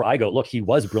 And that's where I go, look, he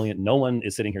was brilliant. No one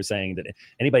is sitting here saying that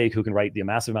anybody who can write the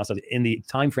massive amounts of in the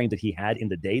time frame that he had in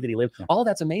the day that he lived, all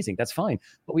that's amazing. That's fine.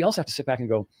 But we also have to sit back and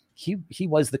go, he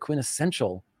was the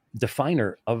quintessential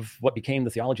definer of what became the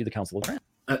theology of the Council of Trent.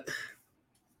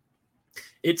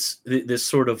 It's this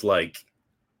sort of like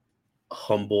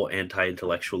humble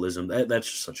anti-intellectualism.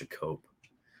 That's just such a cope.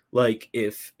 Like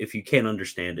if you can't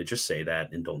understand it, just say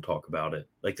that and don't talk about it.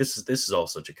 Like this is all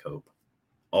such a cope,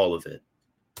 all of it.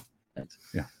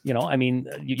 Yeah. You know, I mean,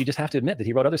 you just have to admit that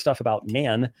he wrote other stuff about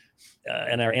man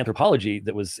and our anthropology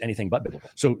that was anything but biblical.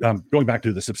 So going back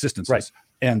to the subsistences right.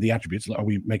 and the attributes,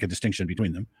 we make a distinction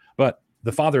between them. But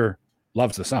the Father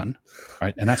loves the Son,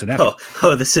 right? And that's an attribute.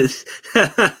 Oh, this is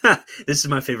this is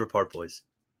my favorite part, boys.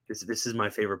 This is my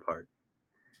favorite part.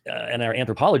 And our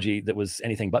anthropology that was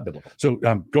anything but biblical. So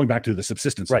going back to the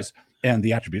subsistences right. and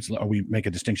the attributes, we make a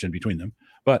distinction between them.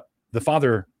 But the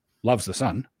Father loves the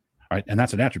Son, right? And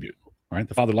that's an attribute, right?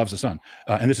 The Father loves the Son.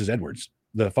 And this is Edwards.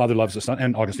 The Father loves the Son,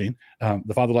 and Augustine.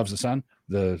 The Father loves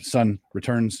the Son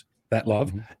returns that love,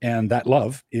 mm-hmm. and that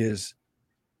love is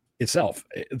itself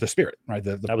the Spirit, right?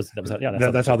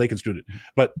 That's how they construed it.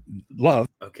 But love.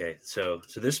 Okay, so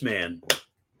this man,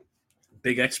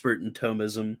 big expert in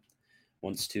Thomism,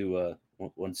 wants to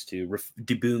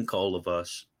debunk all of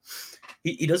us.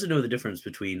 He doesn't know the difference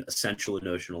between essential and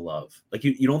notional love. Like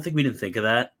you don't think we didn't think of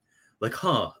that? Like,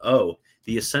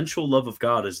 the essential love of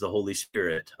God is the Holy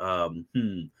Spirit. What are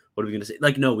we going to say?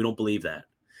 Like, no, we don't believe that.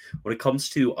 When it comes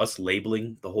to us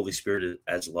labeling the Holy Spirit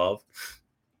as love,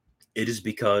 it is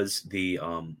because the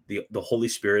Holy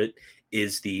Spirit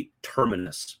is the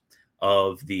terminus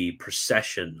of the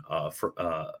procession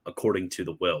according to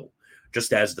the will.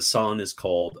 Just as the Son is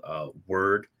called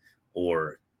word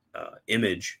or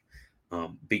image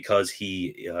because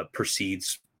he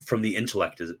proceeds from the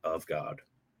intellect of God.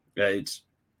 It's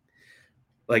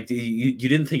like you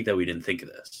didn't think that we didn't think of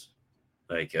this.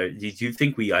 Like, do you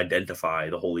think we identify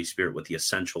the Holy Spirit with the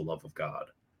essential love of God?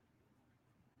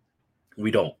 We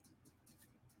don't.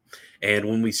 And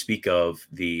when we speak of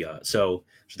the so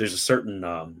there's a certain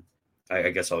I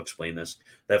guess I'll explain this,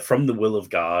 that from the will of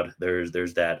God there's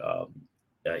that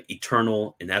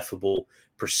eternal, ineffable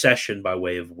procession by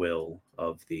way of will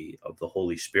of the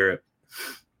Holy Spirit.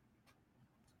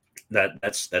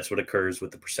 That's what occurs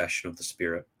with the procession of the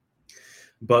Spirit.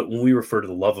 But when we refer to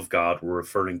the love of God, we're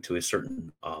referring to a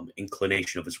certain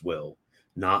inclination of His will,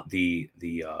 not the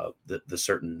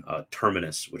certain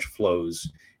terminus which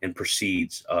flows and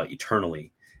proceeds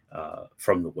eternally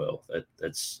from the will.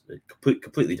 That's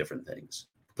completely different things.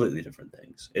 Completely different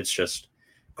things. It's just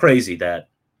crazy that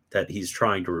he's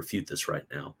trying to refute this right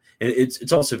now. And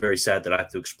it's also very sad that I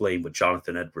have to explain what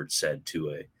Jonathan Edwards said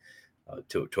to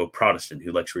a Protestant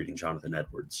who likes reading Jonathan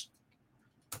Edwards.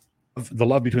 The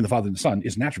love between the Father and the Son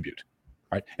is an attribute,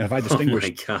 right? And if I distinguish, oh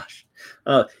my gosh,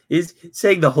 is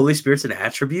saying the Holy Spirit's an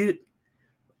attribute?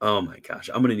 Oh my gosh,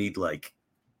 I'm gonna need like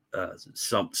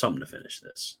something to finish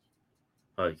this.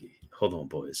 Hold on,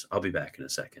 boys. I'll be back in a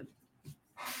second.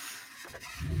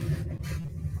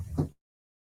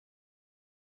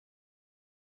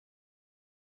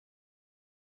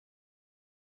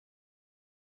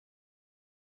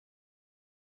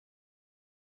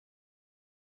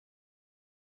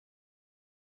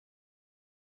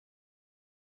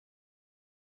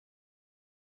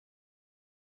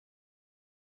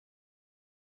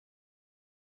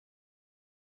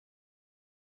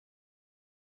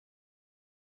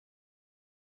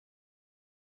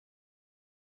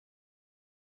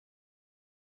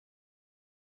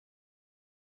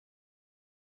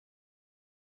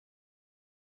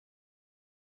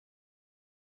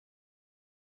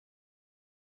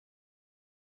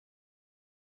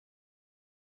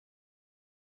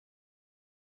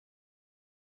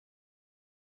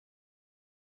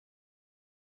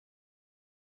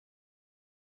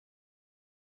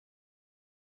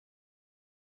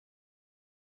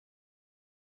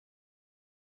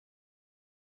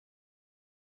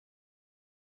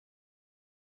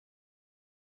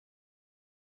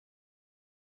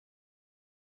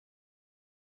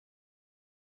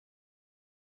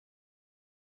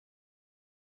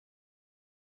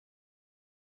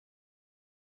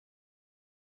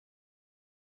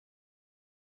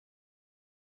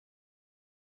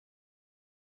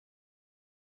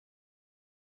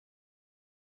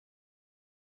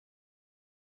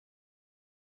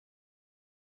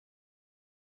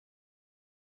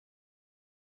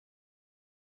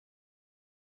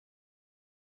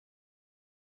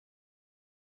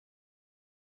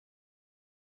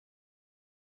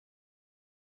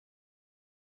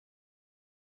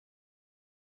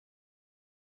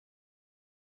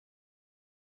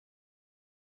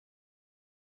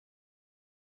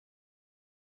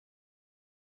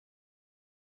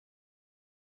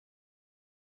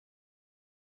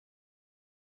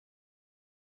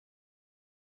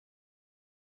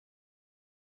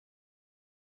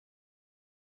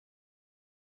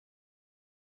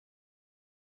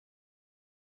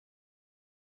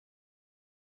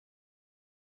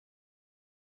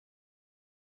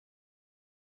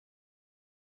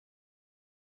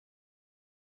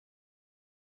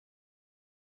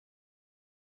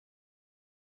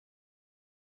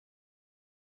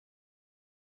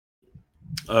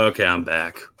 Okay, I'm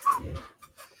back.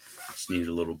 Just needed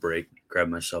a little break. Grab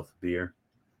myself a beer.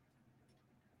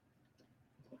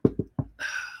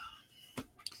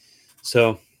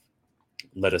 So,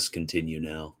 let us continue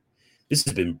now. This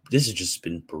has just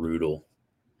been brutal.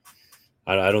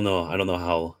 I don't know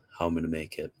how I'm gonna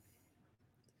make it.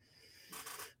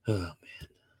 Oh man.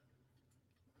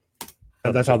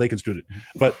 That's how they construed it.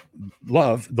 But the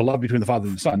love between the Father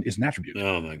and the Son is an attribute.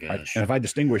 Oh my Right? gosh. And if I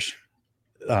distinguish,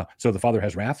 so the Father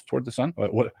has wrath toward the Son.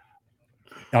 What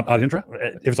ad intra?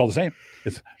 If it's all the same,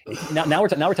 it's Now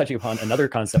we're touching upon another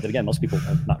concept that again most people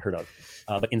have not heard of,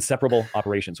 but inseparable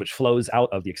operations, which flows out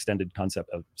of the extended concept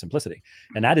of simplicity,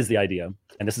 and that is the idea.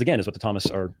 And this is again is what the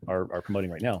Thomists are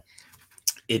promoting right now.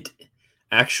 It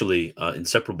actually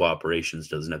inseparable operations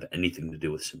doesn't have anything to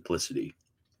do with simplicity.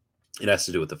 It has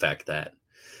to do with the fact that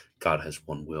God has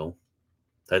one will.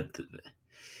 That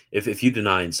if you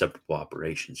deny inseparable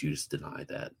operations, you just deny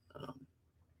that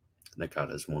that God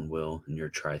has one will, and you're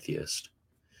a tritheist.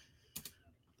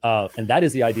 And that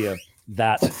is the idea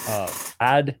that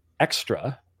ad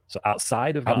extra, so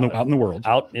outside of God, out in the world,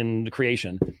 out in the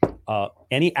creation,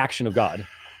 any action of God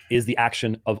is the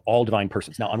action of all divine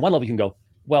persons. Now, on one level, you can go,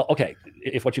 well, okay,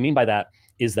 if what you mean by that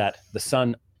is that the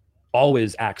Son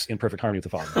always acts in perfect harmony with the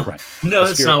Father, right? No, The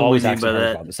that's Spirit not what we always mean acts by in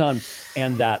harmony that. with the Son,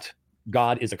 and that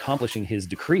God is accomplishing His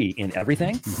decree in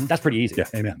everything. That's pretty easy. yeah,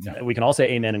 amen. Yeah. We can all say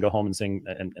amen and go home and sing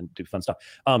and do fun stuff.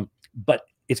 But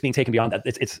it's being taken beyond that.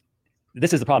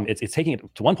 This is the problem. It's taking it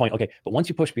to one point. Okay, but once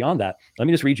you push beyond that, let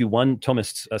me just read you one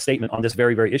Thomist statement on this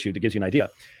very, very issue that gives you an idea.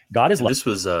 God is And love. this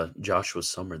was Joshua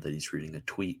Summer that he's reading a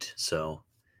tweet. So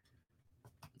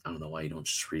I don't know why you don't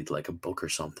just read like a book or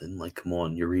something. Like, come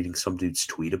on, you're reading some dude's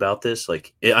tweet about this.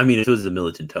 Like, I mean, if it was the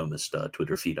Militant Thomist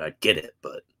Twitter feed, I'd get it.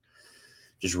 But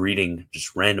just reading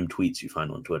just random tweets you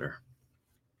find on Twitter.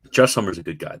 Josh Summer's a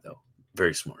good guy, though.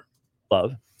 Very smart.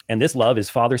 Love, and this love is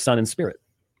Father, Son, and Spirit.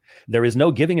 There is no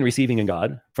giving and receiving in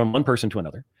God from one person to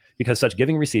another, because such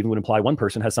giving and receiving would imply one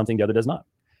person has something the other does not.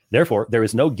 Therefore, there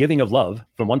is no giving of love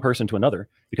from one person to another,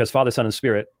 because Father, Son, and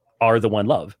Spirit are the one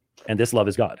love, and this love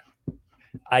is God.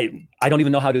 I don't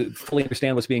even know how to fully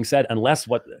understand what's being said unless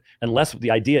the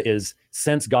idea is,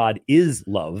 since God is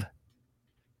love,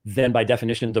 then by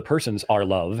definition the persons are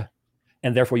love,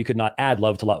 and therefore you could not add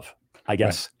love to love, I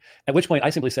guess. Right. At which point I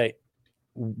simply say,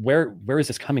 where is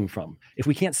this coming from? If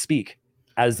we can't speak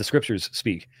as the scriptures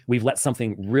speak, we've let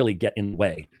something really get in the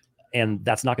way, and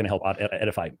that's not going to help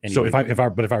edify anyone. So if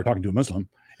I were talking to a Muslim,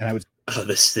 and I would,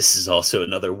 this is also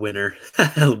another winner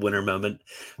moment.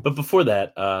 But before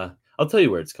that, I'll tell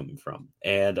you where it's coming from,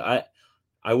 and I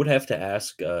would have to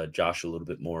ask Josh a little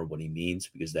bit more what he means,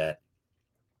 because that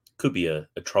could be a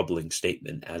troubling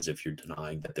statement, as if you're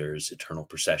denying that there's eternal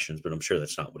processions, but I'm sure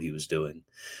that's not what he was doing.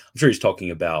 I'm sure he's talking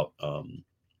about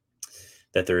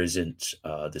that there isn't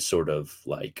this sort of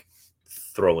like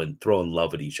throwing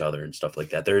love at each other and stuff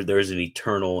like that. There is an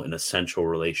eternal and essential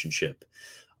relationship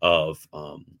of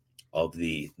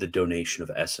the donation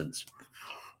of essence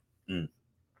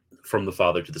from the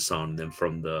Father to the Son, and then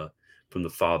from the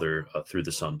Father through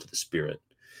the Son to the Spirit.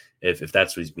 If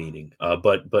that's what he's meaning.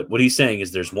 But what he's saying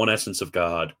is there's one essence of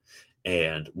God,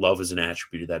 and love is an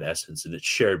attribute of that essence, and it's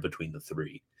shared between the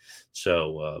three.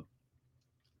 So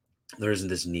there isn't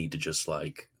this need to just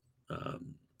like,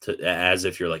 as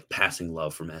if you're like passing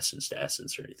love from essence to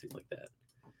essence or anything like that.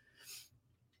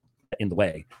 In the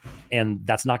way, and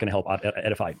that's not going to help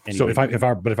edify anyone. So if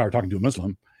I were talking to a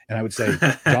Muslim, and I would say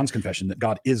John's confession that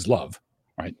God is love,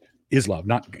 right? Is love,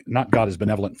 not God is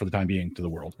benevolent for the time being to the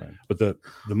world, right. But the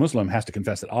Muslim has to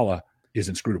confess that Allah is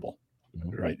inscrutable,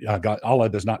 right? Allah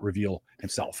does not reveal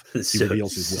himself; he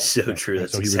reveals His will. So right? true.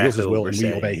 So He reveals His will, and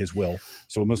we obey His will.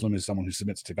 So a Muslim is someone who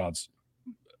submits to God's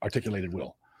articulated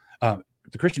will.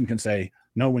 The Christian can say,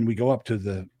 no, when we go up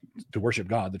to worship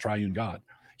God, the triune God,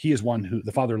 He is one who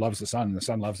the Father loves the Son, and the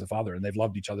Son loves the Father, and they've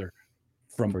loved each other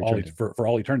for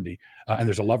all eternity. And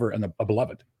there's a lover and a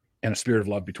beloved, and a spirit of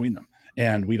love between them.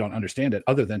 And we don't understand it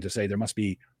other than to say there must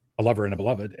be a lover and a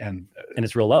beloved, and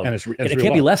it's real love. And it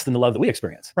can't be less than the love that we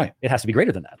experience. Right. It has to be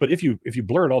greater than that. But if you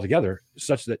blur it all together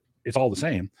such that it's all the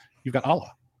same, you've got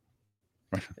Allah.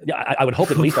 Right. Yeah, I would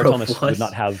hope at least our Thomists would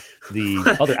not have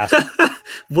the other aspect.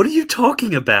 What are you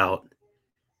talking about?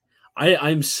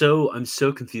 I'm so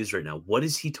confused right now. What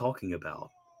is he talking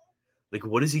about? Like,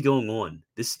 what is he going on?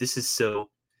 This is so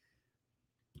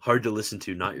hard to listen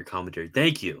to. Not your commentary.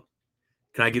 Thank you.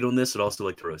 Can I get on this? I'd also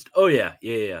like to roast. Oh yeah.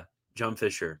 John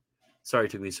Fisher. Sorry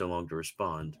it took me so long to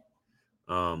respond.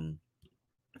 I'm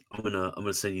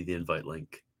gonna send you the invite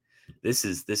link. This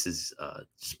is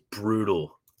just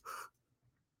brutal.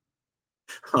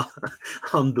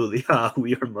 Alhamdulillah,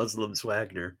 we are Muslims,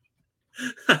 Wagner.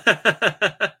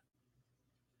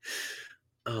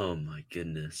 Oh my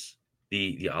goodness.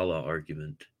 The Allah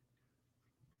argument.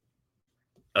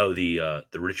 Oh, the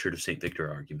Richard of St. Victor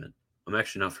argument. I'm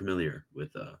actually not familiar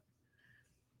with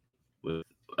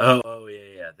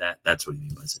that's what he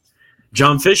means by it.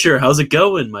 John Fisher, how's it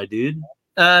going, my dude?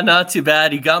 Not too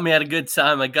bad. You got me at a good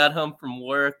time. I got home from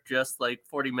work just like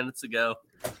 40 minutes ago.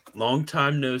 Long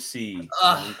time no see.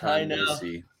 I know.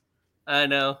 I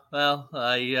know. Well,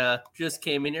 I just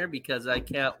came in here because I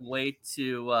can't wait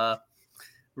to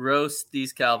roast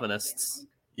these Calvinists.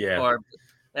 Yeah.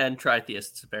 And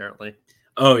tritheists, apparently.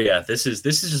 Oh yeah, this is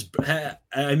just.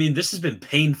 I mean, this has been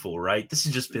painful, right? This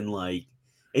has just been like,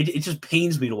 it just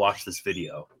pains me to watch this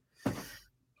video.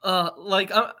 I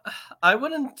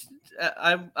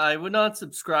would not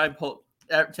subscribe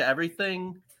to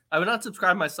everything. I would not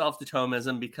subscribe myself to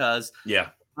Thomism because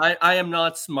I am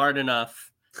not smart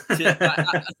enough.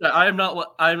 I'm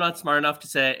not smart enough to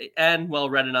say and well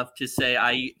read enough to say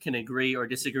I can agree or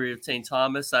disagree with St.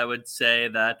 Thomas. I would say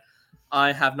that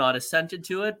I have not assented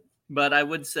to it, but I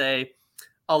would say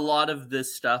a lot of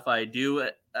this stuff I do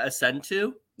assent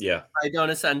to. Yeah, I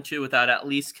don't assent to without at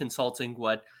least consulting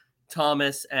what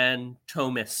Thomas and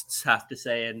Thomists have to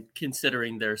say and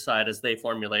considering their side as they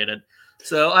formulate it.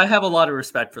 So I have a lot of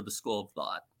respect for the school of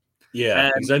thought.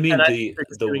 Yeah, because I mean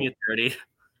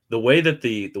the way that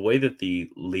the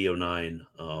Leonine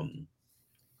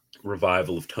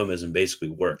revival of Thomism basically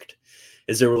worked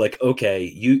is they were like,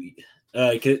 okay,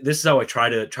 this is how I try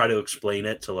to explain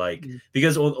it to like,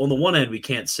 because on the one hand we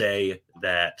can't say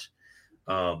that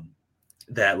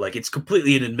that like it's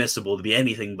completely inadmissible to be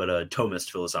anything but a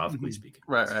Thomist philosophically speaking.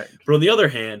 Right. But on the other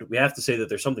hand, we have to say that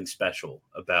there's something special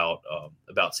about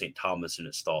St. Thomas and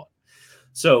his thought.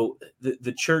 So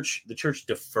the church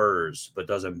defers but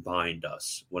doesn't bind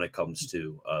us when it comes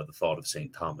to the thought of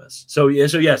St. Thomas. So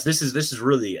yes, this is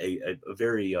really a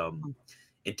very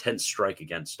intense strike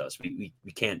against us. We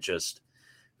can't just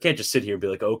sit here and be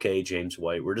like, okay, James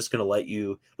White, we're just gonna let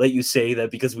you say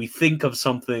that because we think of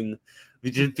something.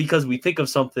 Because we think of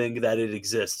something that it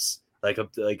exists, like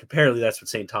apparently that's what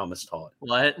St. Thomas taught.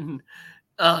 What?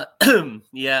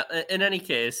 Yeah. In any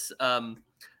case,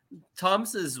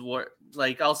 Thomas's work.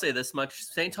 Like I'll say this much: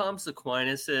 St. Thomas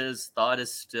Aquinas' thought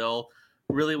is still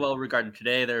really well regarded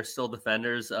today. There are still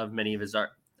defenders of many,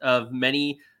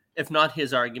 if not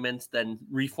his arguments, then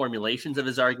reformulations of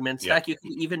his arguments. Yeah. Heck, you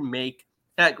can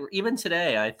even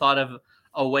today. I thought of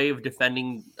a way of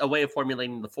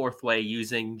formulating the fourth way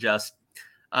using just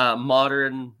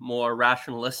modern, more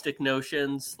rationalistic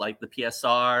notions like the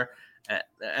PSR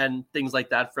and things like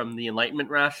that from the Enlightenment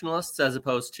rationalists, as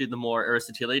opposed to the more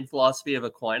Aristotelian philosophy of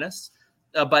Aquinas.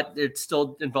 But it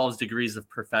still involves degrees of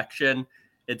perfection.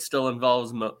 It still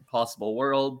involves possible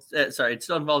worlds. It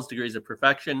still involves degrees of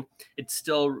perfection. It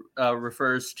still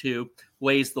refers to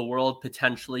ways the world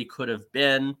potentially could have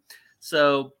been.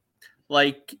 So,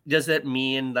 like, does it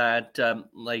mean that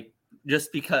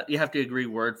just because you have to agree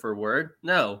word for word?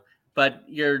 No, but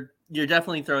you're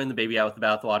definitely throwing the baby out with the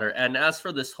bathwater. And as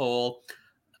for this whole,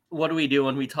 what do we do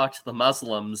when we talk to the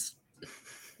Muslims?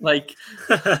 Like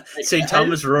St.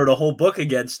 Thomas wrote a whole book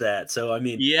against that. So I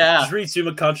mean, just read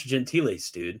Summa Contra Gentiles,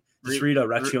 dude. Just read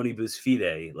Rationibus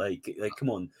Fide. Like, come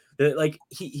on. Like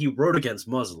he wrote against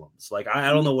Muslims. Like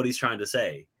I don't know what he's trying to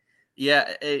say.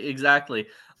 Yeah, exactly.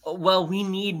 Well, we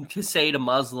need to say to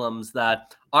Muslims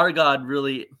that our God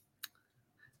really.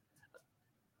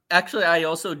 Actually,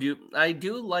 I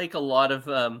do like a lot of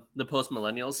the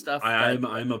post-millennial stuff. I'm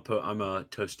a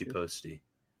toasty posty.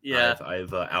 Yeah,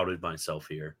 I've outed myself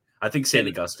here. I think St.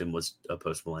 Augustine was a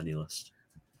post-millennialist.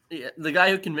 Yeah, the guy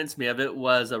who convinced me of it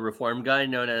was a reform guy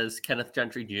known as Kenneth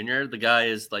Gentry Jr. The guy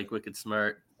is like wicked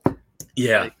smart.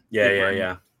 Yeah.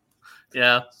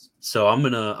 So I'm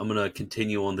gonna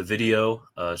continue on the video,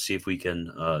 see if we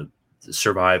can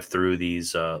survive through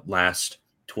these last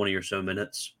 20 or so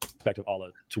minutes. Perspective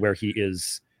Allah to where he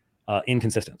is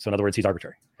inconsistent. So in other words, he's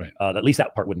arbitrary. Right. At least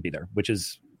that part wouldn't be there, which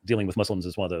is dealing with Muslims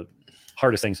is one of the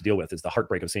hardest things to deal with, is the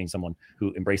heartbreak of seeing someone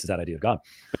who embraces that idea of God.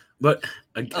 But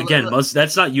again,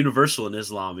 that's not universal in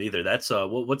Islam either. That's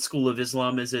what school of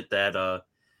Islam is it that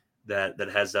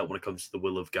has that when it comes to the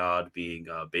will of God being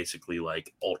basically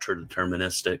like ultra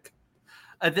deterministic?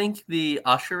 I think the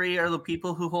Ash'ari are the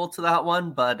people who hold to that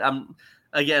one, but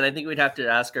again, I think we'd have to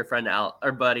ask our friend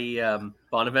our buddy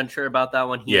Bonaventure about that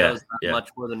one. He knows that much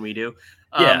more than we do.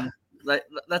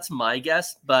 That's my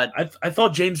guess. But I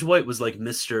thought James White was like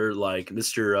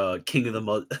Mr. King of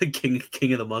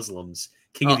the Muslims,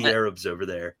 King of the Arabs over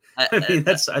there. I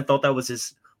thought that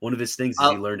was One of his things is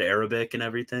he learned Arabic and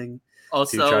everything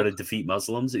Also, to try to defeat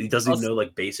Muslims. He doesn't even also- know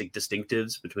like basic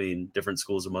distinctives between different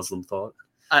schools of Muslim thought.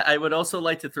 I would also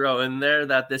like to throw in there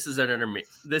that this is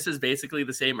this is basically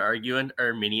the same argument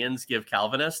Arminians give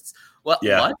Calvinists. What?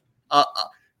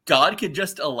 God could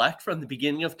just elect from the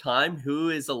beginning of time who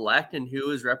is elect and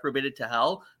who is reprobated to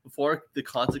hell before the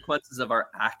consequences of our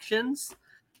actions.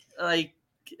 Like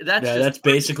that's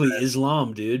basically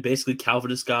Islam, dude. Basically,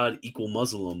 Calvinist God equal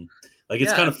Muslim. Like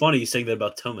it's kind of funny you saying that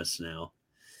about Thomas now.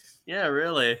 Yeah,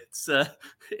 really. It's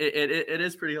it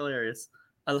is pretty hilarious.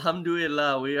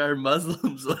 Alhamdulillah, we are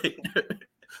Muslims. Like,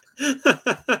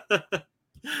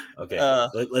 okay,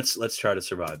 let's try to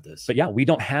survive this. But yeah, we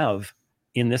don't have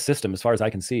in this system, as far as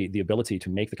I can see, the ability to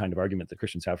make the kind of argument that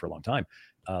Christians have for a long time,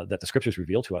 that the scriptures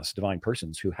reveal to us divine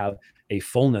persons who have a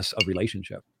fullness of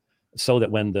relationship, so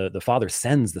that when the Father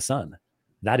sends the Son,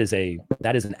 that is an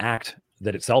act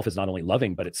that itself is not only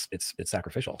loving, but it's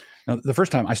sacrificial. Now, the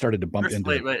first time I started to bump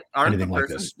into anything like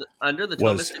this under the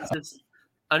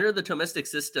Thomistic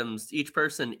systems, each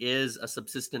person is a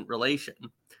subsistent relation.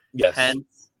 Yes.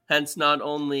 Hence, not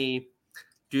only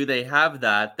do they have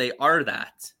that, they are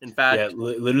that. In fact, yeah,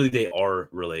 literally, they are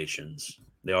relations.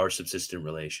 They are subsistent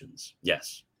relations.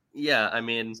 Yes. Yeah, I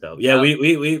mean, so yeah,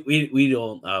 we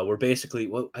don't. We're basically.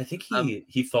 Well, I think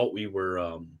he thought we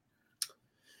were.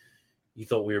 He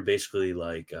thought we were basically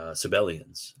like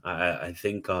Sabellians. I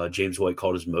think James White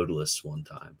called us modalists one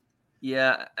time.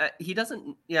 Yeah, he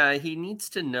doesn't. Yeah, he needs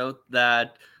to note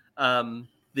that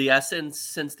the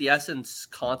essence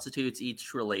constitutes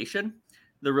each relation,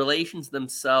 the relations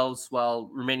themselves, while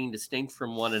remaining distinct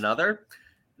from one another,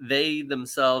 they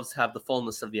themselves have the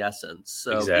fullness of the essence.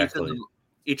 So exactly.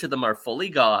 each of them are fully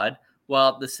God,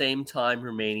 while at the same time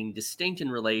remaining distinct in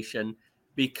relation,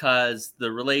 because the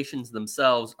relations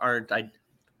themselves aren't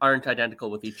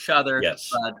identical with each other, yes,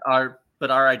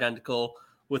 but are identical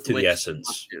with the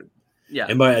essence. Yeah,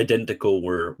 and by identical,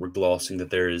 we're glossing that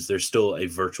there's still a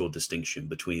virtual distinction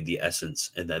between the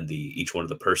essence and then each one of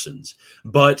the persons.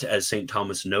 But as St.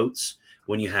 Thomas notes,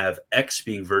 when you have X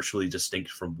being virtually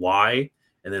distinct from Y,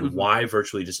 and then Y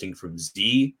virtually distinct from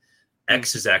Z,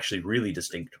 X is actually really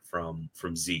distinct from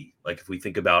Z. Like if we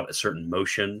think about a certain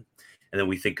motion, and then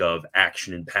we think of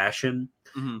action and passion,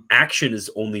 action is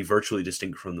only virtually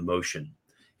distinct from the motion.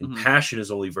 And passion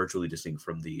is only virtually distinct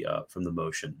from the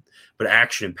motion, but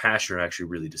action and passion are actually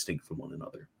really distinct from one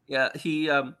another. Yeah, he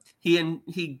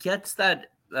gets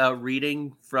that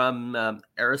reading from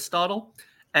Aristotle,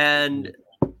 and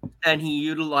he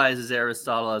utilizes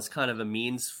Aristotle as kind of a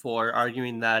means for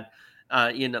arguing that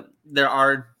there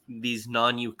are these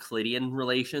non-Euclidean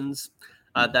relations.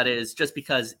 That is, just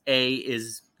because A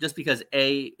is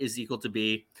equal to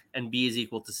B and B is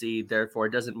equal to C, therefore it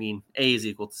doesn't mean A is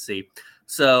equal to C.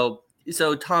 So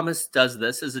Thomas does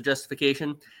this as a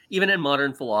justification. Even in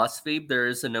modern philosophy, there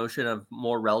is a notion of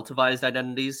more relativized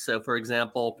identities. So, for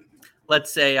example,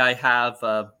 let's say I have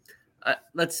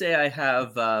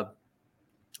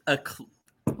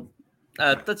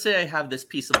this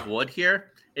piece of wood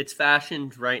here. It's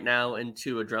fashioned right now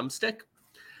into a drumstick,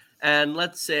 and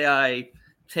let's say I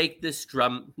take this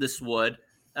wood,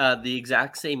 the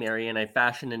exact same area, and I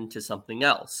fashion into something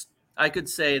else. I could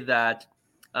say that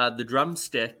the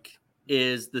drumstick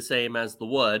is the same as the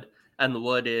wood, and the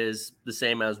wood is the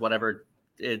same as whatever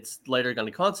it's later going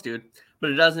to constitute.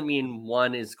 But it doesn't mean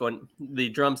the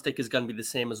drumstick is going to be the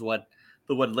same as what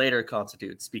the wood later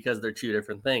constitutes, because they're two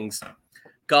different things.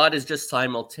 God is just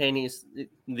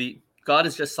simultaneously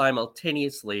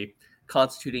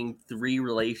constituting three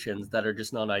relations that are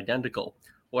just not identical.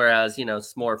 Whereas,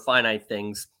 more finite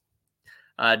things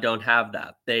don't have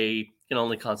that. They can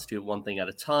only constitute one thing at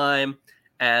a time,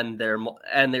 and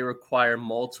they require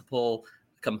multiple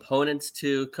components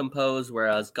to compose.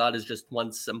 Whereas God is just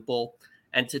one simple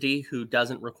entity who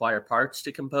doesn't require parts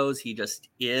to compose. He just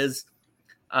is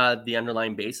the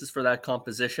underlying basis for that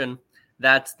composition.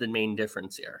 That's the main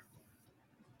difference here.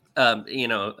 I'm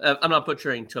not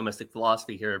butchering Thomistic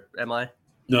philosophy here, am I?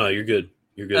 No, you're good.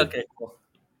 You're good. Okay, cool.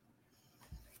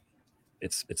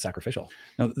 It's sacrificial.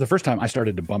 Now, the first time I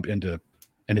started to bump into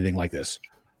anything like this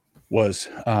was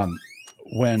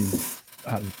when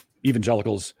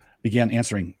evangelicals began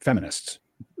answering feminists.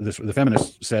 The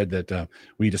feminists said that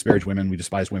we disparage women, we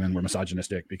despise women, we're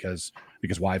misogynistic because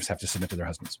wives have to submit to their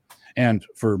husbands. And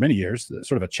for many years,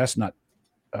 sort of a chestnut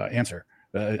answer,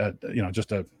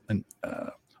 just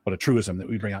what a truism that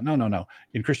we bring out. No.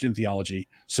 In Christian theology,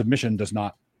 submission does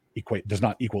not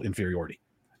equal inferiority,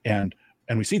 and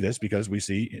we see this because we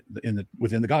see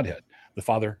within the Godhead, the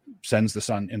Father sends the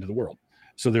Son into the world.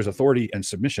 So there's authority and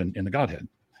submission in the Godhead.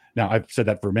 Now, I've said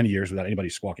that for many years without anybody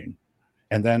squawking.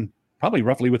 And then probably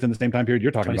roughly within the same time period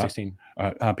you're talking about,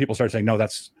 2016. People started saying, no,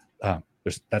 that's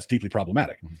deeply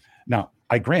problematic. Now,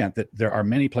 I grant that there are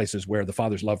many places where the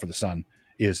Father's love for the Son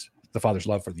is the Father's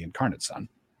love for the incarnate Son,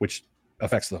 which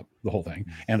affects the whole thing.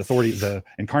 And authority, the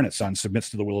incarnate Son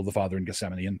submits to the will of the Father in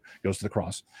Gethsemane and goes to the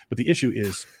cross. But the issue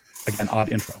is, again,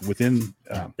 odd intro within.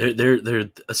 They're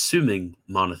assuming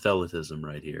monothelitism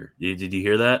right here. Did you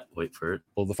hear that? Wait for it.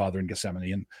 Will of the Father in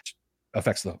Gethsemane and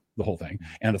affects the whole thing.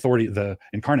 And authority, the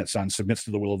incarnate Son submits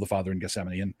to the will of the Father in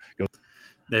Gethsemane and goes.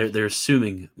 They're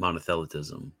assuming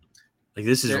monothelitism. Like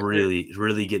this is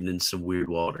really getting in some weird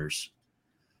waters.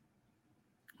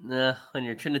 When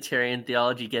your Trinitarian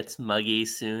theology gets muggy,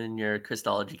 soon your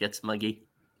Christology gets muggy.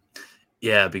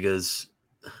 Yeah, because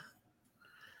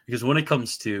when it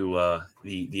comes to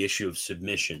the issue of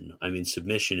submission, I mean,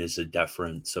 submission is a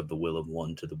deference of the will of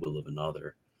one to the will of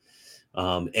another,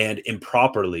 and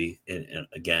improperly, and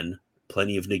again,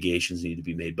 plenty of negations need to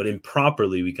be made, but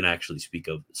improperly, we can actually speak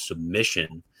of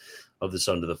submission of the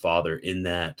Son to the Father in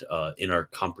that in our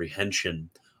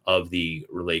comprehension of the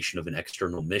relation of an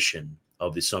external mission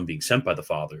of the Son being sent by the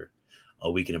Father,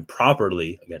 we can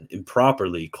improperly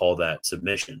call that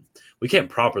submission. We can't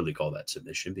properly call that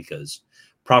submission because,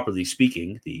 properly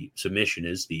speaking, the submission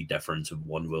is the deference of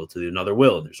one will to another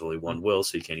will, and there's only one will,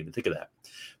 so you can't even think of that.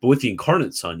 But with the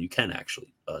incarnate Son, you can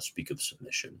actually speak of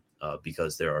submission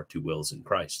because there are two wills in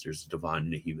Christ. There's a divine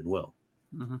and a human will.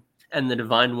 Mm-hmm. And the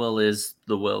divine will is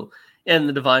the will. And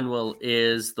the divine will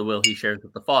is the will he shares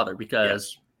with the Father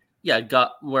because,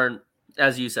 God,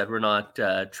 as you said, we're not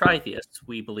tritheists.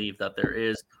 We believe that there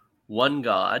is one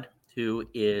God who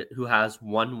has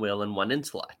one will and one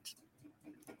intellect.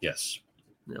 Yes.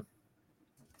 Yeah.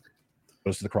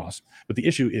 Goes to the cross. But the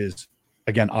issue is,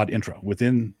 again, odd intro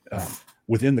within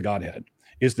the Godhead.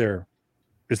 Is the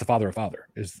Father a Father?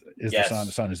 Is the Son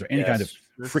a Son? Is there any kind of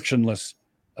frictionless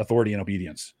authority and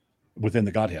obedience within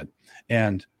the Godhead?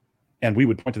 And we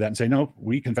would point to that and say, no,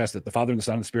 we confess that the Father and the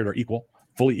Son and the Spirit are equal,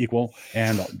 fully equal,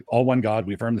 and all one God.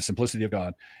 We affirm the simplicity of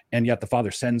God, and yet the Father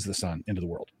sends the Son into the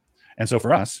world. And so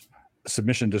for us,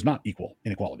 submission does not equal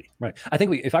inequality. Right. I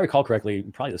think if I recall correctly,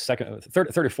 probably the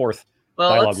third or fourth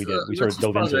dialogue we did, we sort of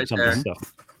dove into some of this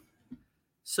stuff.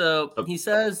 So he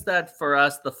says that for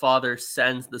us, the Father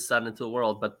sends the Son into the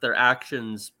world, but their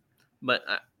actions, but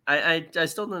I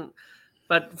still don't.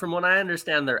 But from what I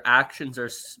understand, their actions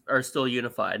are still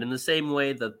unified in the same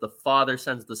way that the Father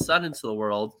sends the Son into the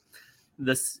world.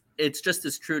 It's just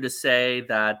as true to say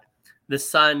that the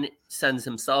Son sends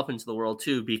himself into the world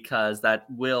too, because the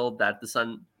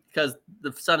Son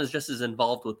is just as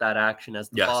involved with that action as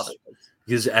the Father is.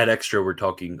 Because at Extra, we're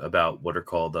talking about what are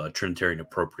called Trinitarian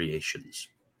appropriations.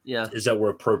 Yeah, is that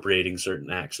we're appropriating certain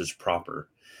acts as proper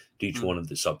to each one of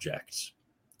the subjects.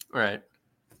 Right.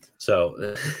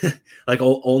 So, like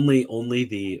only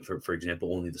for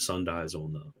example, only the Son dies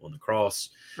on the cross,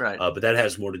 right? But that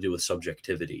has more to do with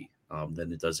subjectivity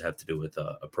than it does have to do with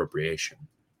appropriation.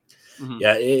 Mm-hmm.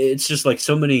 Yeah, it's just like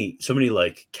so many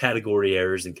like category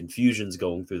errors and confusions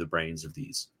going through the brains of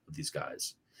these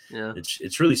guys. Yeah,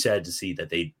 it's really sad to see that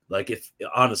they like if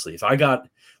I got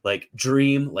like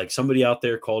somebody out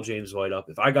there call James White up,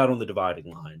 if I got on the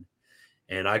dividing line.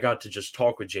 And I got to just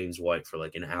talk with James White for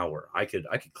like an hour. I could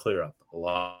clear up a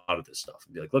lot of this stuff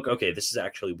and be like, look, okay, this is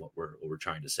actually what we're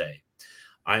trying to say.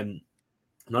 I'm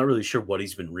not really sure what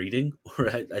he's been reading, or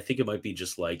I think it might be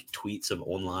just like tweets of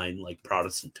online like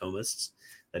Protestant Thomists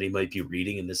that he might be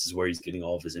reading, and this is where he's getting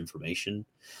all of his information.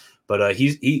 But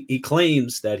he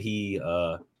claims that he's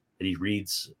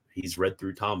read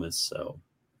through Thomas, so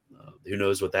who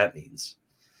knows what that means.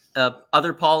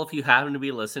 Other Paul, if you happen to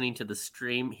be listening to the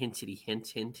stream, hint.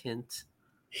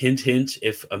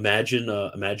 If imagine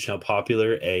how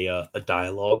popular a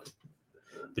dialogue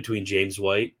between James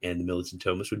White and the Militant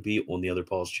Thomists would be on the Other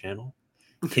Paul's channel.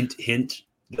 Hint,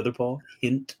 the Other Paul.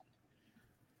 Hint.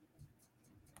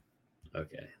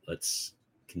 Okay, let's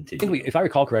continue. I think if I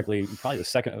recall correctly, probably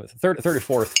the third or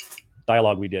fourth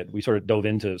dialogue we did, we sort of dove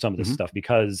into some of this stuff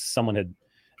because someone had.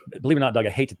 Believe it or not, Doug,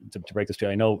 I hate to break this to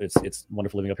you. I know it's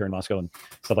wonderful living up here in Moscow and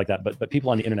stuff like that, but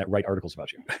people on the internet write articles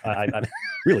about you. I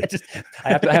really I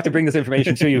have to bring this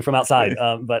information to you from outside.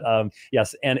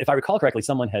 Yes, and if I recall correctly,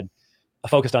 someone had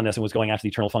focused on this and was going after the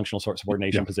eternal functional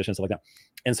subordination position, stuff like that.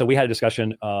 And so we had a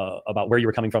discussion about where you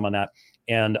were coming from on that.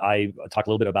 And I talked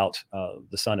a little bit about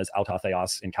the Son as auta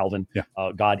theos in Calvin,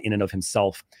 God in and of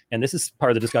himself. And this is part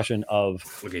of the discussion of...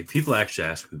 Okay, people actually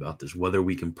ask me about this, whether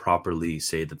we can properly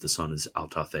say that the Son is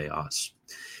auta theos.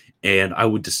 And I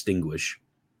would distinguish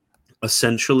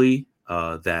essentially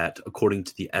that according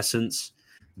to the essence,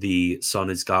 the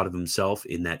Son is God of himself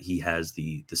in that he has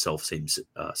the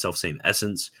self-same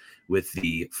essence with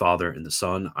the Father and the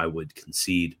Son, I would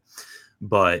concede.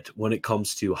 But when it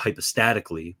comes to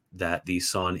hypostatically, that the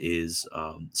Son is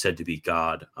said to be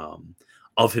God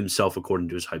of himself according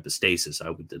to his hypostasis,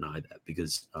 I would deny that,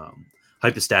 because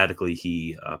hypostatically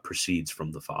he proceeds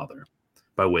from the Father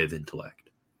by way of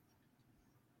intellect.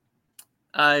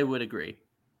 I would agree.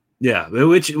 Yeah,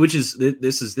 which is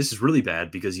this is really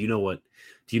bad, because do you know what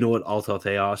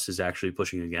Altotheos is actually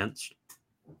pushing against?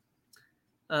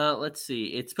 Let's see.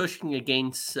 It's pushing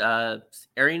against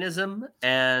Arianism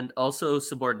and also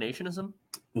subordinationism.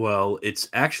 Well, it's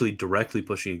actually directly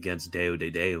pushing against Deo de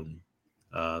Deum,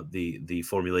 the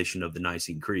formulation of the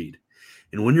Nicene Creed.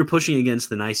 And when you're pushing against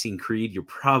the Nicene Creed, you're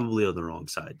probably on the wrong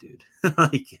side, dude.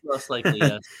 Most likely,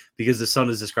 yes. Because the Son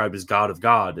is described as God of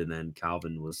God, and then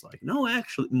Calvin was like, "No,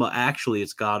 actually,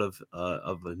 it's God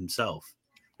of himself."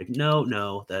 Like,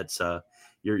 no, that's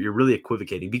you're really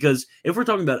equivocating, because if we're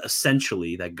talking about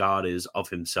essentially that God is of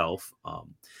himself,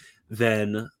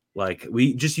 then like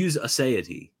we just use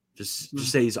aseity, just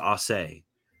say he's ase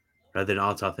rather than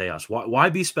altotheos. Why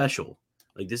be special?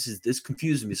 Like this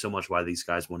confuses me so much, why these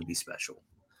guys want to be special.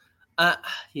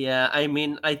 Yeah, I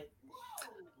mean,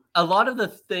 a lot of the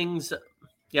things,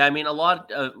 yeah, I mean, a lot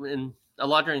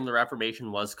during the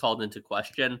Reformation was called into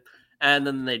question, and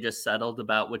then they just settled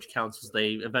about which councils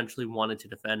they eventually wanted to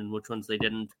defend and which ones they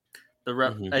didn't.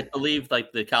 I believe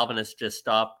like the Calvinists just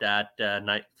stopped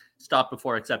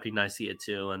before accepting Nicaea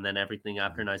II, and then everything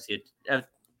after Nicaea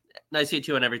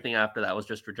II and everything after that was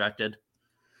just rejected.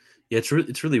 Yeah,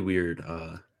 it's really weird.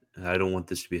 I don't want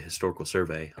this to be a historical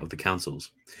survey of the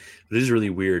councils, but it is really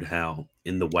weird how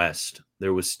in the West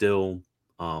there was still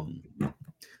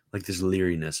like this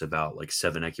leeriness about like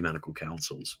 7 ecumenical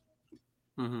councils.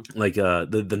 Mm-hmm. Like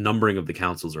the numbering of the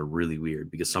councils are really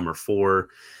weird, because some are 4,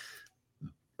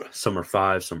 some are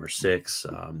 5, some are 6.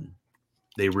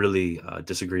 They really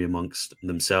disagree amongst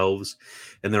themselves,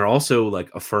 and they're also like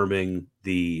affirming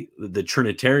the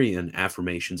Trinitarian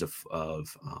affirmations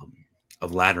of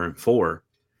Lateran 4.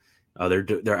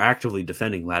 They're actively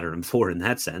defending Lateran 4 in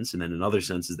that sense, and then in other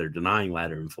senses they're denying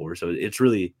Lateran 4. So it's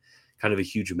really kind of a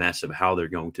huge mess of how they're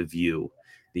going to view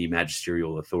the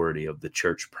magisterial authority of the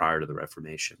church prior to the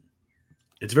Reformation.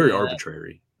 It's very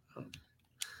arbitrary.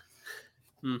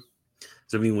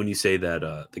 So I mean, when you say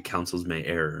that the councils may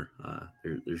err,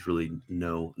 there's really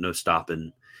no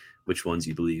stopping which ones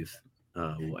you believe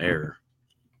will err.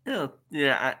 Yeah,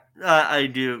 I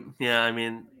do. Yeah, I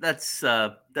mean, that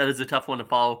is a tough one to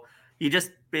follow. You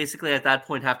just basically at that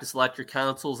point have to select your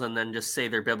councils and then just say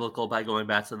they're biblical by going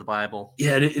back to the Bible.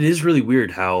 Yeah, it is really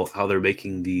weird how they're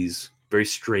making these very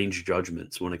strange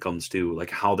judgments when it comes to like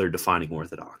how they're defining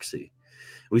orthodoxy.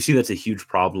 We see that's a huge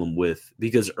problem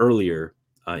because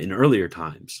in earlier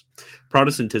times,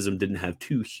 Protestantism didn't have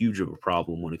too huge of a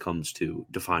problem when it comes to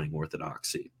defining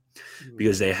orthodoxy,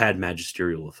 because they had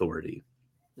magisterial authority.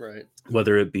 Right.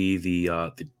 Whether it be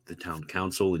the town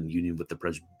council in union with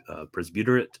the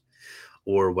presbyterate,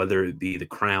 or whether it be the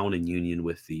crown in union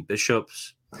with the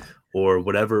bishops, or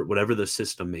whatever the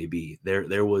system may be,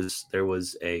 there was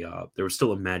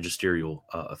still a magisterial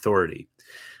authority.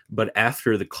 But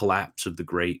after the collapse of the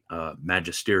great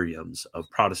magisteriums of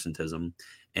Protestantism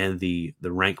and the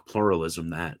rank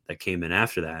pluralism that came in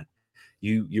after that,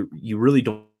 you really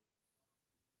don't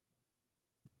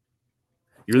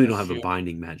have a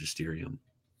binding magisterium.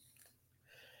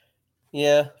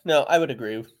 Yeah, no, I would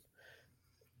agree.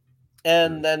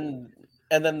 And then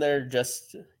they're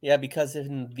just, because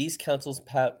in these councils,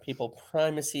 papal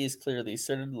primacy is clearly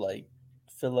asserted, like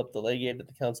Philip the legate at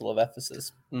the Council of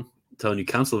Ephesus. I'm telling you,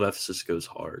 Council of Ephesus goes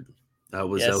hard. That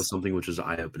was something which was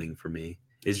eye-opening for me.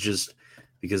 It's just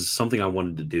because something I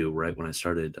wanted to do right when I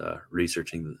started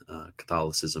researching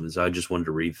Catholicism is I just wanted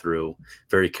to read through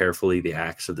very carefully the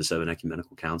acts of the 7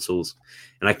 ecumenical councils,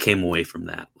 and I came away from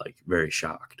that like very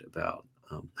shocked about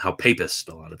how papist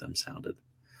a lot of them sounded.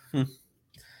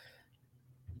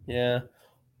 Yeah.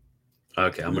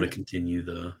 Okay, I'm going to continue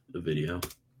the video.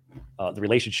 The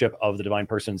relationship of the divine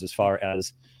persons, as far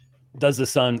as does the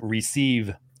Son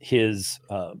receive his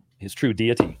true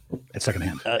deity at second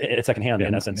hand,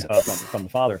 in essence, from the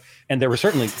Father. And there were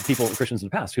certainly people, Christians in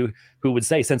the past, who would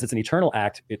say, since it's an eternal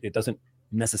act, it doesn't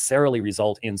necessarily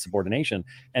result in subordination.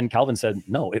 And Calvin said,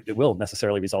 no, it will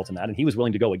necessarily result in that. And he was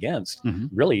willing to go against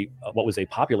really what was a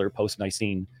popular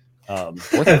post-Nicene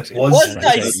orthodoxy. Was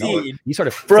Nicene? He sort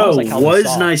of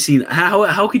Nicene.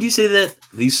 How could you say that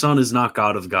the Son is not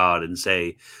God of God and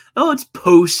say, oh, it's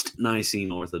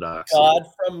post-Nicene orthodoxy? God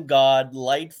from God,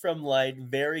 light from light,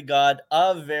 very God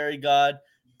of very God,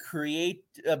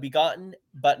 begotten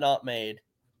but not made,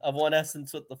 of one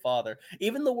essence with the Father.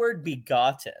 Even the word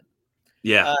begotten,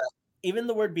 Yeah. Even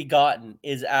the word begotten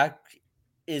is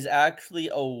actually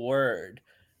a word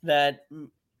that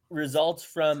results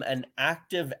from an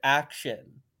active action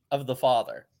of the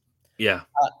Father. Yeah.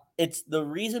 It's the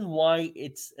reason why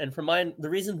the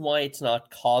reason why it's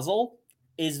not causal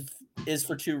is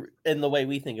for two, in the way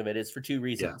we think of it, is for two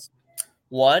reasons. Yeah.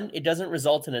 One, it doesn't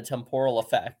result in a temporal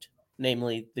effect,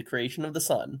 namely the creation of the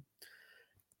Son.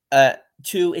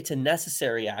 Two, it's a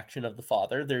necessary action of the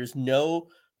Father. There's no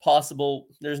possible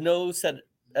state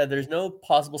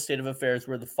of affairs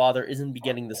where the Father isn't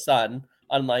begetting the Son,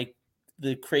 unlike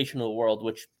the creation of the world,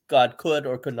 which God could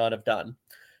or could not have done.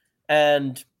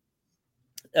 And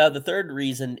the third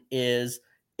reason is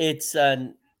it's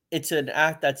an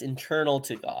act that's internal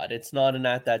to God. It's not an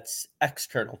act that's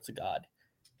external to God.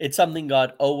 It's something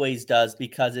God always does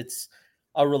because it's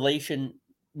an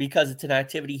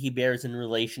activity he bears in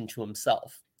relation to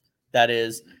himself. That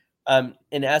is,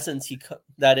 in essence, he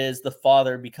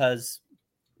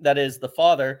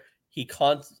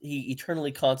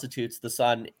eternally constitutes the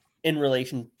Son in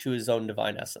relation to his own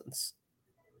divine essence.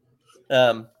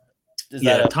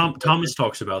 Thomas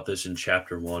talks about this in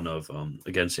chapter 1 of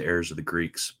Against the Errors of the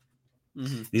Greeks.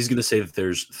 Mm-hmm. He's going to say that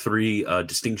there's three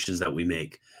distinctions that we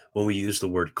make when we use the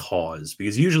word cause,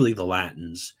 because usually the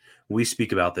Latins, when we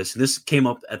speak about this, and this came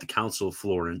up at the Council of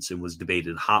Florence and was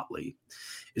debated hotly,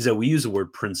 is that we use the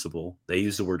word principle. They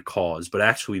use the word cause, but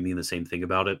actually we mean the same thing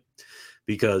about it.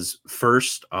 Because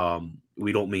first,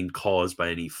 we don't mean cause by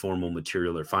any formal,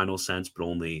 material, or final sense, but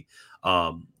only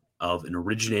of an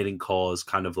originating cause,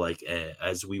 kind of like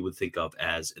as we would think of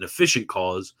as an efficient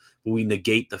cause. But we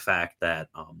negate the fact that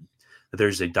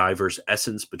there's a diverse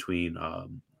essence between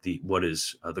what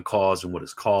is the cause and what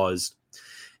is caused,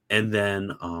 and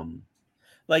then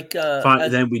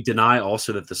then we deny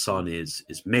also that the Son is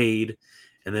made,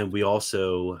 and then we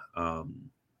also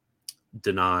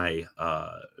deny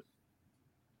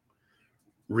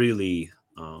really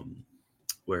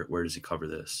where does he cover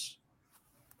this?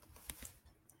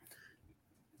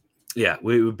 Yeah,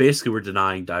 we're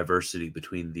denying diversity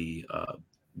between the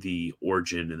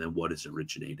origin and then what is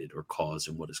originated or caused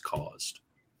and what is caused.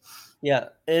 Yeah,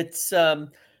 it's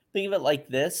think of it like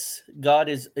this: God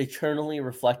is eternally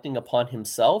reflecting upon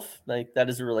himself. Like that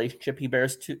is a relationship he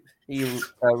bears to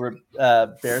himself.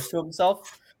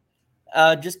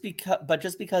 Just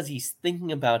because he's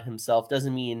thinking about himself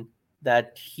doesn't mean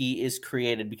that he is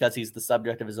created because he's the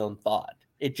subject of his own thought.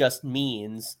 It just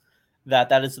means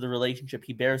that is the relationship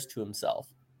he bears to himself.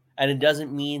 And it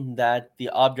doesn't mean that the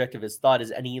object of his thought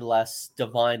is any less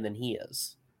divine than he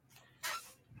is.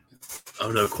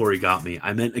 Oh no, Corey got me.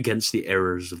 I meant against the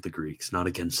errors of the Greeks, not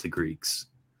against the Greeks.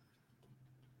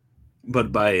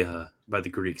 But by the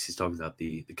Greeks, he's talking about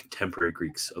the contemporary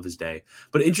Greeks of his day.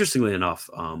 But interestingly enough,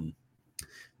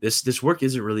 this work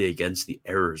isn't really against the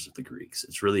errors of the Greeks.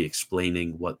 It's really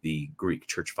explaining what the Greek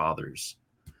fathers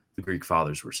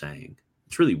were saying.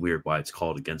 It's really weird why it's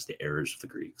called Against the Errors of the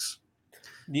Greeks.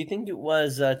 Do you think it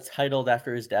was titled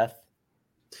after his death?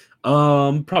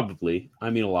 Probably. I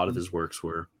mean, a lot of his works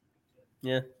were.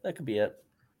 Yeah, that could be it.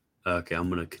 Okay, I'm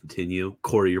going to continue.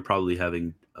 Corey, you're probably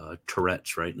having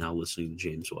Tourette's right now listening to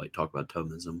James White talk about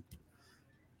Thomism.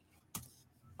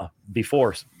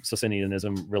 Before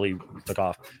Socinianism really took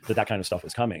off, that kind of stuff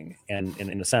was coming, and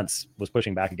in a sense was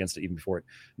pushing back against it even before it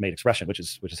made expression, which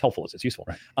is helpful. It's useful.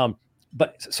 Right.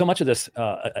 But so much of this,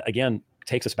 again,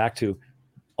 takes us back to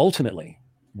ultimately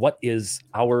what is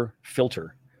our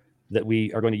filter that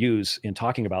we are going to use in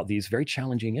talking about these very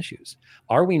challenging issues.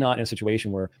 Are we not in a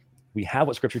situation where we have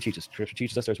what Scripture teaches? Scripture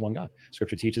teaches us there's one God.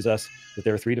 Scripture teaches us that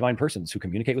there are three divine persons who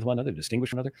communicate with one another,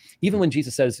 distinguish one another. Even when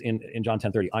Jesus says in John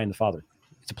 10:30, I and the Father,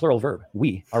 it's a plural verb.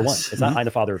 We are one. It's not I and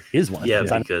the Father is one. Yeah,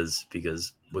 because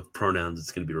with pronouns,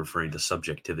 it's going to be referring to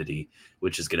subjectivity,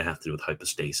 which is going to have to do with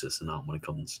hypostasis and not when it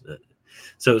comes to it.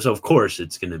 So of course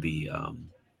it's going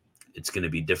to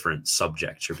be different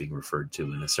subjects are being referred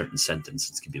to in a certain sentence.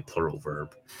 It's going to be a plural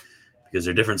verb because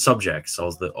they're different subjects,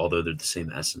 although they're the same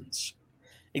essence.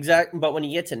 Exactly. But when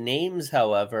you get to names,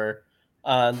 however,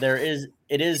 it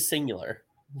is singular.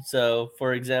 So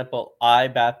for example,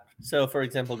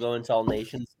 go into all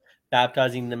nations,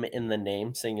 baptizing them in the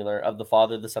name singular of the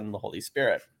Father, the Son, and the Holy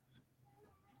Spirit.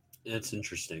 That's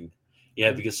interesting.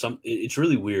 Yeah, because it's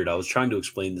really weird. I was trying to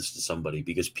explain this to somebody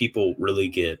because people really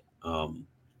get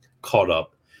caught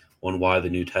up on why the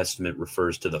New Testament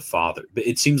refers to the Father. But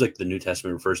it seems like the New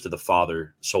Testament refers to the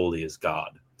Father solely as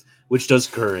God, which does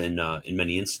occur in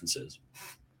many instances.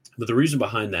 But the reason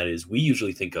behind that is we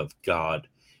usually think of God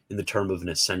in the term of an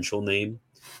essential name,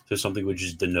 So something which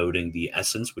is denoting the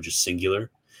essence, which is singular.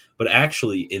 But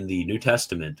actually, in the New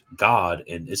Testament, God,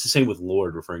 and it's the same with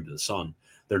Lord referring to the Son,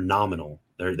 they're nominal.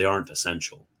 They aren't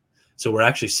essential. So we're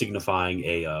actually signifying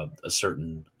a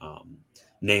certain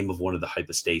name of one of the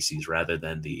hypostases rather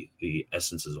than the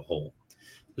essence as a whole.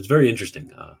 It's very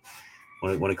interesting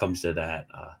when it comes to that.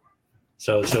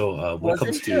 So when it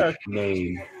comes to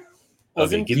name,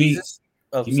 okay, give me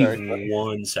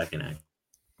 1 second.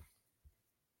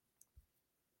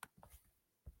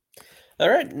 All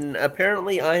right, and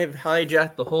apparently I have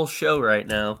hijacked the whole show right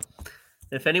now.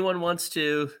 If anyone wants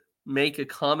to make a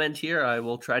comment here, I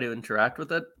will try to interact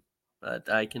with it, but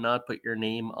I cannot put your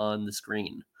name on the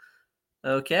screen.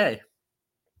 Okay.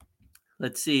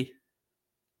 Let's see.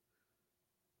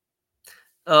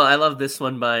 Oh, I love this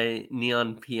one by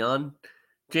Neon Peon.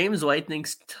 James White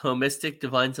thinks Thomistic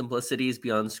divine simplicity is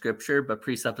beyond scripture, but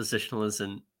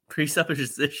presuppositionalism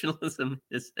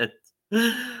is it.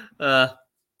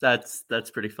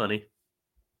 That's pretty funny.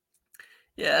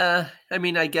 Yeah, I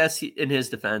mean, I guess in his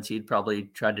defense, he'd probably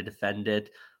try to defend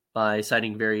it by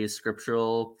citing various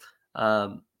scriptural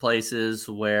places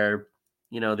where,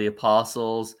 the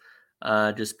apostles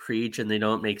just preach and they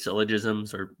don't make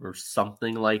syllogisms or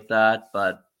something like that.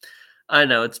 But I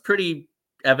know it's pretty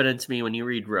evident to me when you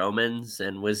read Romans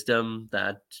and Wisdom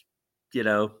that,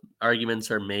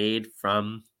 arguments are made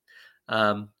from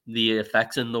the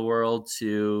effects in the world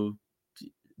to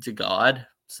God.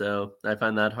 So I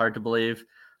find that hard to believe.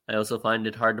 I also find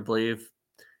it hard to believe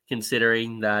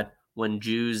considering that when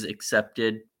Jews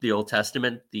accepted the Old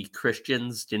Testament, the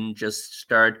Christians didn't just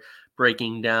start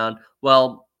breaking down,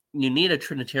 well, you need a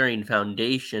Trinitarian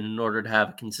foundation in order to have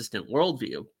a consistent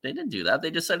worldview. They didn't do that.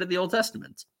 They just cited the Old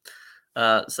Testament.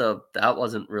 So that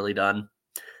wasn't really done.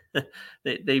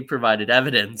 They provided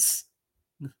evidence.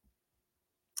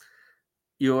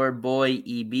 Your boy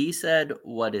EB said,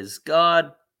 "What is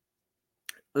God?"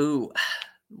 Ooh,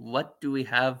 what do we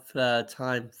have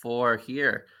time for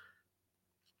here?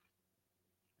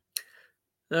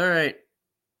 All right.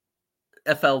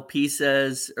 FLP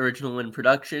says, Original Win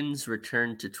Productions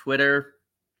returned to Twitter.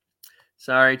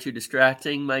 Sorry, too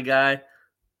distracting, my guy.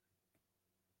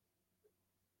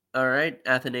 All right.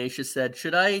 Athanasius said,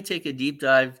 should I take a deep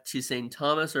dive to St.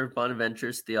 Thomas or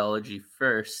Bonaventure's theology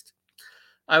first?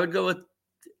 I would go with,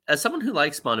 as someone who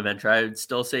likes Bonaventure, I would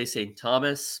still say St.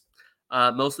 Thomas.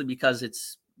 Mostly because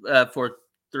it's for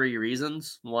three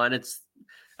reasons. One, it's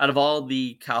out of all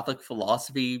the Catholic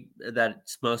philosophy that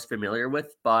it's most familiar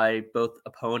with by both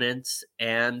opponents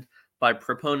and by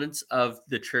proponents of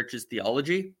the church's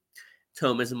theology,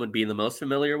 Thomism would be the most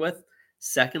familiar with.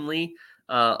 Secondly,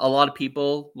 a lot of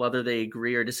people, whether they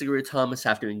agree or disagree with Thomas,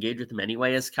 have to engage with him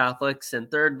anyway as Catholics. And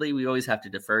thirdly, we always have to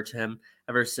defer to him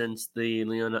ever since the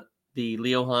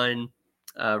Leohine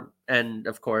and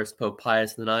of course Pope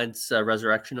Pius IX's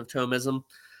resurrection of Thomism.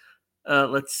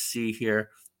 Let's see here.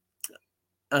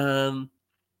 So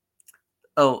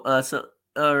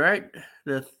all right.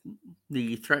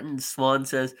 The threatened swan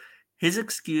says his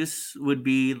excuse would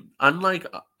be, unlike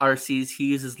RC's, he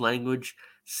uses language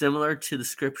similar to the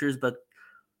scriptures, but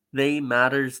they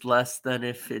matters less than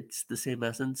if it's the same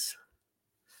essence.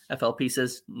 FLP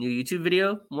says new YouTube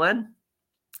video when?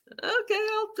 Okay,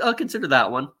 I'll consider that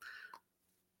one.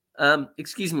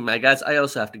 Excuse me, my guys. I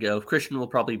also have to go. Christian will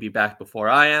probably be back before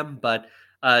I am, but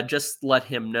just let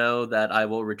him know that I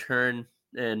will return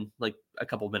in like a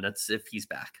couple minutes if he's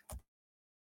back.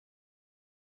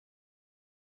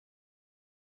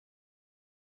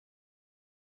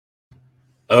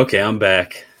 Okay, I'm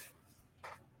back.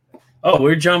 Oh,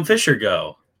 where'd John Fisher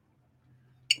go?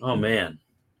 Oh, man.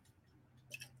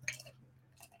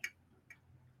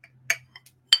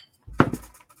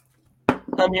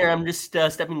 I'm here. I'm just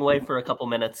stepping away for a couple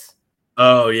minutes.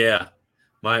 Oh, yeah.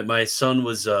 My son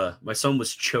was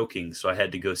choking, so I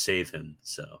had to go save him.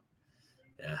 So,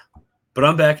 yeah. But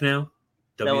I'm back now.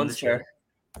 No one's here.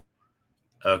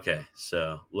 Okay,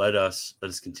 so let us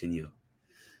continue.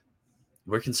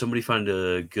 Where can somebody find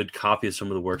a good copy of some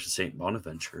of the works of St.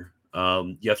 Bonaventure?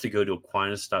 You have to go to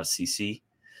Aquinas.cc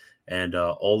and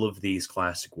all of these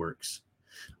classic works.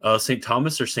 St.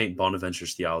 Thomas or St.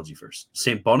 Bonaventure's theology first?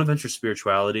 St. Bonaventure's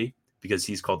spirituality, because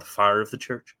he's called the fire of the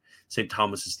church. St.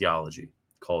 Thomas's theology,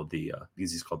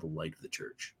 because he's called the light of the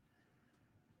church.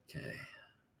 Okay.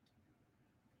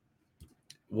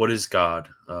 What is God?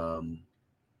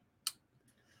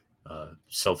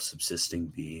 Self-subsisting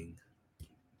being.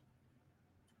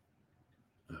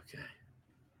 Okay.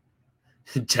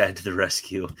 Dad to the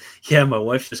rescue. Yeah, my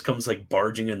wife just comes like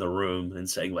barging in the room and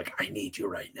saying like, I need you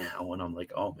right now. And I'm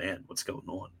like, oh man, what's going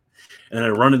on? And then I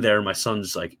run in there and my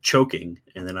son's like choking.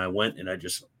 And then I went and I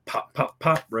just pop, pop,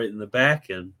 pop right in the back,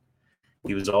 and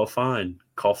he was all fine.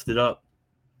 Coughed it up.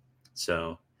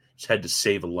 So just had to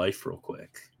save a life real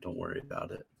quick. Don't worry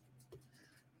about it.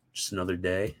 Just another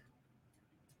day.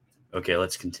 Okay,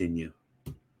 let's continue.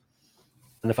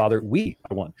 And the Father, we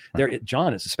are one. There,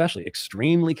 John is especially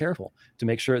extremely careful to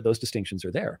make sure those distinctions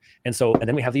are there. And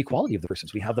then we have the equality of the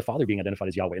persons. We have the Father being identified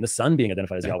as Yahweh, and the Son being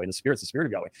identified as Yahweh, and the Spirit's the Spirit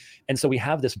of Yahweh. And so we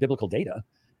have this biblical data,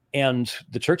 and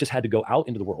the church has had to go out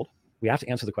into the world. We have to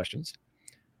answer the questions.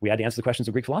 We had to answer the questions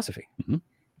of Greek philosophy. Mm-hmm.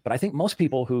 But I think most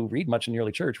people who read much in the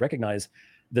early church recognize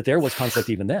that there was conflict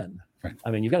even then. Right.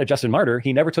 I mean, you've got a Justin Martyr.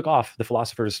 He never took off the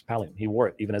philosopher's pallium. He wore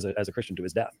it even as a Christian to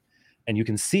his death. And you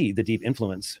can see the deep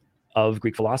influence of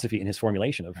Greek philosophy in his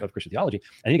formulation of Christian theology.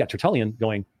 And you got Tertullian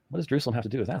going, what does Jerusalem have to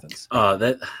do with Athens?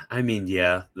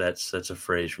 That's a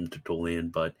phrase from Tertullian,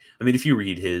 but I mean, if you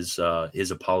read his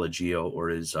Apologia or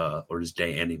his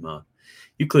De Anima,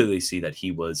 you clearly see that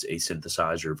he was a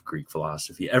synthesizer of Greek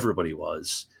philosophy. Everybody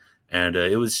was, and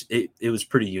it was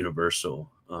pretty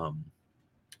universal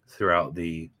throughout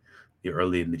the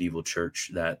early and medieval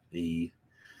church that the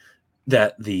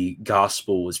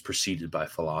gospel was preceded by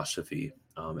philosophy.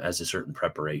 As a certain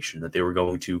preparation, that they were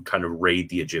going to kind of raid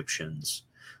the Egyptians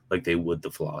like they would the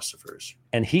philosophers.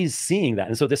 And he's seeing that.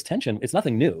 And so this tension, it's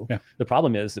nothing new. Yeah. The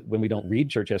problem is that when we don't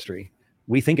read church history,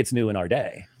 we think it's new in our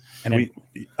day. And we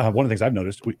one of the things I've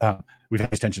noticed, we've had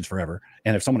these tensions forever.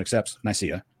 And if someone accepts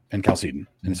Nicaea and Chalcedon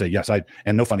and say, yes,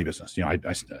 and no funny business, I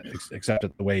accept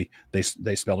it the way they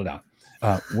spelled it out.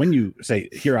 When you say,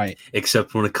 here I...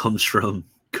 Except when it comes from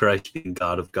Christ being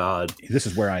God of God. This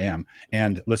is where I am.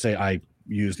 And let's say I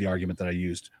use the argument that I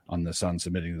used on the Son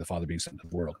submitting to the Father being sent to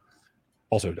the world.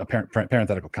 Also, a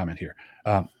parenthetical comment here.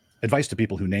 Advice to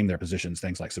people who name their positions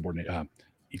things like subordinate,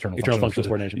 eternal functional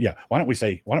subordination. Yeah. Why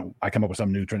don't I come up with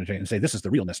some new Trinitarian and say this is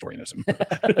the real Nestorianism?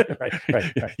 right.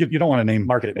 You don't want to name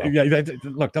market it. Well. Yeah.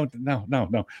 Look, no.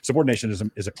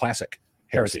 Subordinationism is a classic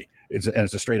heresy. It's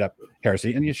a straight up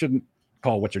heresy, and you shouldn't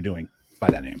call what you're doing by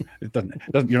that name. It doesn't.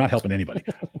 You're not helping anybody.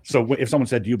 So if someone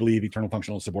said, "Do you believe eternal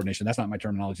functional subordination?" That's not my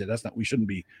terminology. That's not. We shouldn't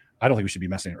be. I don't think we should be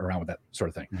messing around with that sort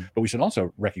of thing. Mm-hmm. But we should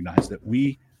also recognize that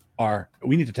we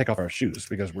need to take off our shoes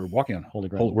because we're walking on holy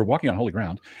ground. We're walking on holy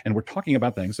ground, and we're talking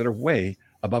about things that are way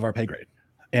above our pay grade.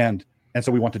 And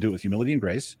so we want to do it with humility and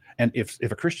grace. And if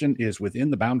a Christian is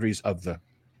within the boundaries of the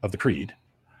creed,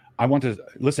 I want to.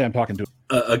 Let's say I'm talking to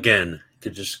again,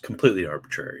 just completely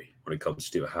arbitrary when it comes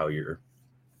to how you're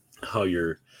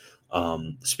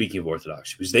speaking of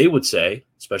orthodoxy, because they would say,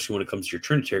 especially when it comes to your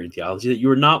Trinitarian theology, that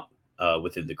you are not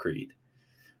within the creed,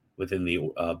 within the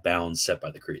bounds set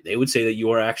by the creed. They would say that you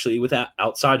are actually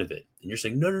outside of it, and you're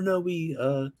saying, no, we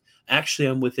actually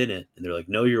I'm within it, and they're like,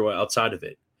 no, you're outside of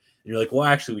it, and you're like, well,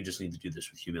 actually, we just need to do this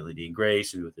with humility and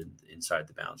grace, and inside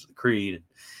the bounds of the creed, and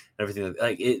everything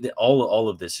like all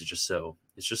of this is just so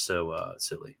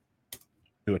silly.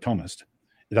 To a Thomist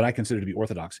that I consider to be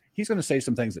orthodox, he's going to say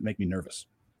some things that make me nervous,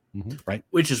 right?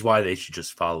 Which is why they should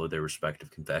just follow their respective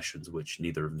confessions, which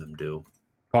neither of them do.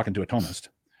 Talking to a Thomist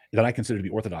that I consider to be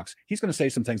orthodox, he's going to say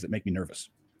some things that make me nervous,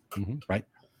 right?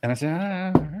 And I say,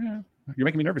 you're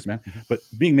making me nervous, man. But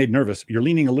being made nervous, you're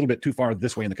leaning a little bit too far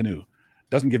this way in the canoe,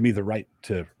 doesn't give me the right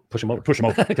to push him over.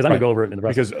 Because I'm going to go over it in the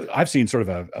rest. Because I've seen sort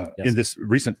of in this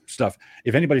recent stuff,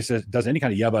 if anybody does any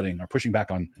kind of yeah-butting or pushing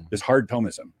back on this hard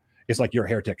Thomism, it's like you're a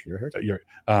heretic.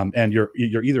 And you're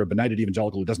either a benighted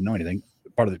evangelical who doesn't know anything,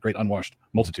 part of the great unwashed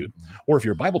multitude, or if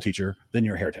you're a Bible teacher, then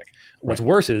you're a heretic. What's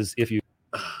worse is if you.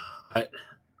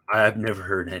 I've never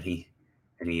heard any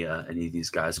of these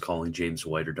guys calling James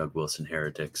White or Doug Wilson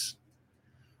heretics.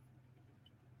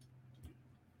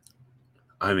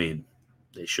 I mean,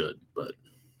 they should, but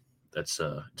that's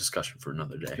a discussion for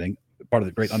another day. Part of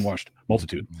the great unwashed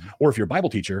multitude, or if you're a Bible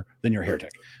teacher, then you're a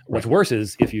heretic. What's worse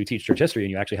is if you teach church history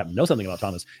and you actually happen to know something about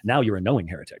Thomas, now you're a knowing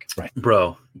heretic. Right,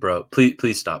 bro,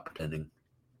 please stop pretending.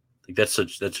 Like that's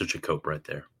such a cope right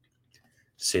there.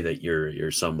 Say that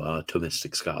you're some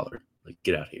Thomistic scholar. Like,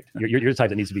 get out of here. You're the type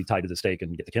that needs to be tied to the stake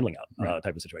and get the kindling out,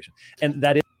 type of situation. And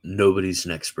that is nobody's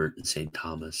an expert in St.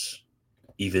 Thomas.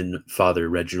 Even Father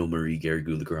Reginald Marie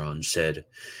Garrigou-Lagrange said,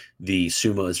 the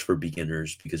Summa is for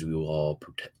beginners because we will all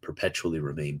perpetually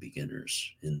remain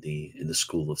beginners in the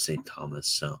school of St. Thomas.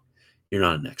 So you're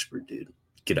not an expert, dude.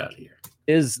 Get out of here.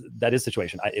 That is the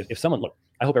situation. If someone, look,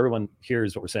 I hope everyone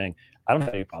hears what we're saying. I don't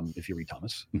have any problem if you read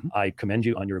Thomas. I commend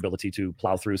you on your ability to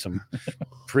plow through some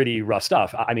pretty rough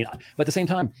stuff. I mean, but at the same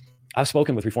time, I've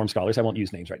spoken with Reformed scholars, I won't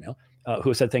use names right now, who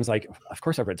have said things like, of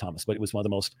course I've read Thomas, but it was one of the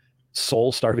most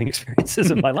soul-starving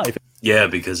experiences of my life. Yeah,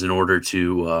 because in order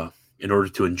to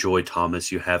enjoy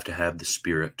Thomas, you have to have the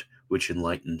Spirit, which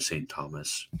enlightened St.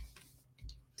 Thomas.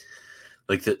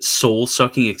 Like the soul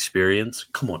sucking experience.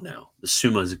 Come on now. The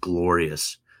Summa is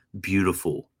glorious,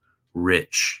 beautiful,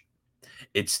 rich.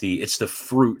 It's the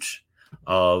fruit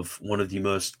of one of the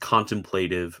most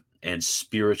contemplative and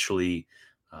spiritually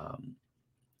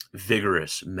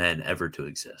vigorous men ever to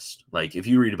exist. Like if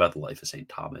you read about the life of St.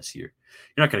 Thomas, you're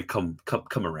not going to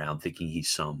come around thinking he's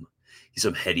some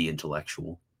heady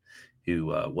intellectual who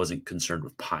wasn't concerned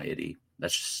with piety.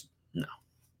 That's just no.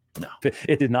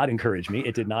 It did not encourage me.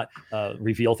 It did not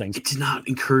reveal things. It did not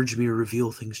encourage me or reveal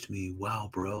things to me. Wow,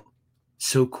 bro.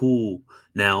 So cool.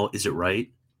 Now, is it right?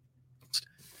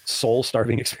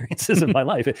 Soul-starving experiences in my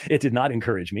life. It did not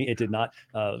encourage me. It did not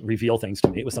reveal things to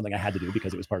me. It was something I had to do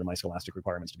because it was part of my scholastic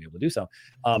requirements to be able to do so.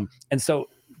 And so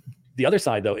the other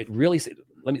side, though, it really,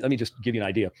 let me just give you an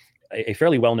idea. A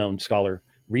fairly well-known scholar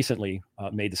recently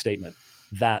made the statement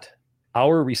that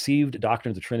our received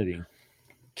doctrine of the Trinity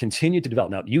continued to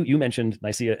develop. Now, you mentioned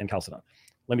Nicaea and Chalcedon.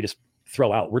 Let me just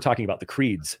throw out, we're talking about the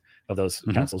creeds of those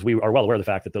councils. We are well aware of the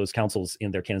fact that those councils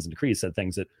in their canons and decrees said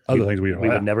things that we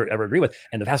would never ever agree with.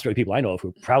 And the vast majority of people I know of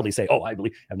who proudly say, oh, I've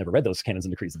never read those canons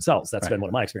and decrees themselves. That's been one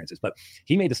of my experiences. But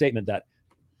he made the statement that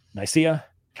Nicaea,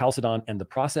 Chalcedon, and the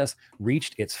process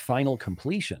reached its final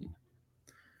completion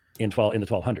in the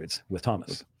 1200s with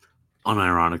Thomas.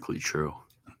 Unironically true.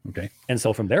 Okay. And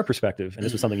so from their perspective, and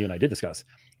this was something you and I did discuss,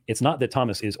 it's not that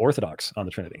Thomas is orthodox on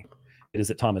the Trinity. It is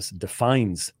that Thomas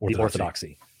defines the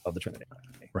orthodoxy of the Trinity.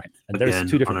 Right. And there's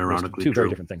two very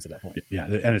different things at that point. Yeah.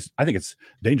 And I think it's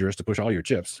dangerous to push all your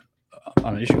chips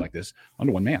on an issue like this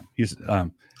onto one man. He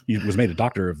was made a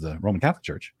doctor of the Roman Catholic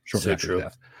Church shortly after his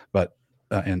death, but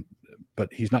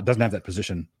doesn't have that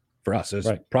position for us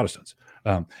as Protestants.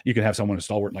 You can have someone a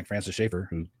stalwart like Francis Schaeffer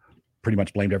who pretty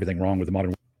much blamed everything wrong with the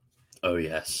modern. Oh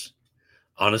yes.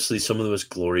 Honestly, some of the most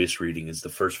glorious reading is the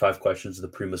first 5 questions of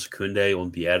the Prima Secundae on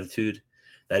Beatitude.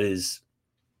 That is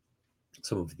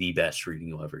some of the best reading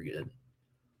you'll ever get.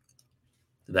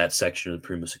 That section of the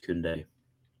Prima Secundae.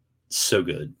 So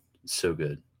good. So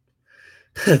good.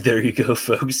 There you go,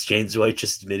 folks. James White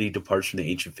just admitted he departs from the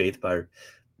ancient faith by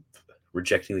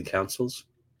rejecting the councils.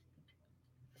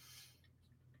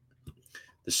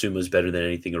 The Summa is better than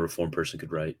anything a reformed person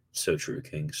could write. So true,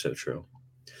 King. So true.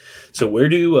 So where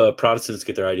do Protestants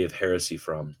get their idea of heresy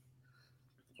from?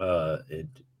 That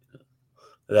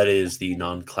is the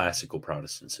non-classical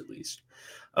Protestants, at least.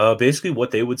 Basically, what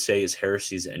they would say is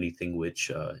heresy is anything which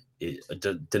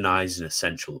denies an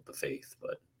essential of the faith.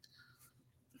 But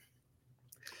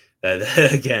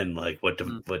again, like what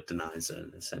denies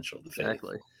an essential of the faith?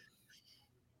 Exactly.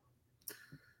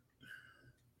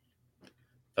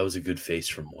 That was a good face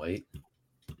from White.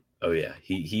 Oh yeah,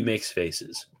 he makes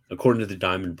faces. According to the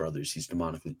Diamond Brothers, he's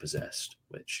demonically possessed,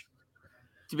 which...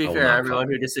 To be fair, everyone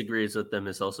who disagrees with them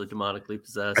is also demonically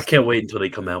possessed. I can't wait until they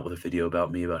come out with a video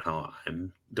about me about how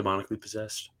I'm demonically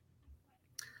possessed.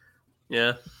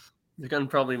 Yeah. They're going to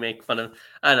probably make fun of...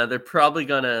 I don't know. They're probably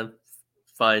going to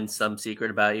find some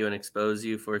secret about you and expose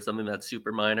you for something that's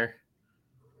super minor.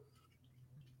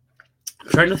 I'm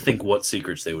trying to think what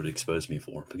secrets they would expose me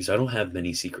for, because I don't have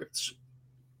many secrets.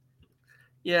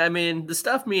 Yeah, I mean, the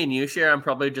stuff me and you share, I'm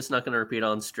probably just not going to repeat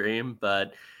on stream,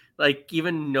 but like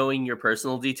even knowing your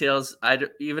personal details,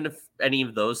 even if any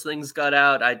of those things got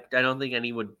out, I don't think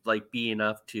any would like be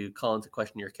enough to call into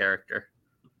question your character.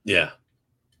 Yeah.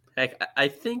 Heck, I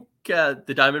think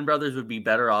the Diamond Brothers would be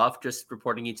better off just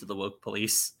reporting you to the woke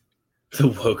police. The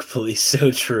woke police, so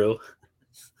true.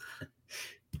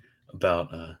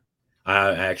 About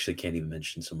I actually can't even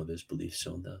mention some of his beliefs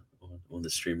on the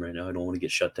stream right now. I don't want to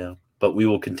get shut down, but we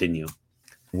will continue.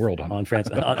 World on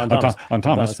Francis on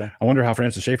Thomas. I wonder how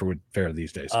Francis Schaeffer would fare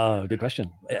these days. Good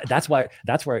question. That's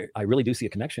where I really do see a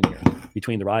connection here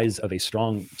between the rise of a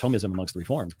strong Thomism amongst the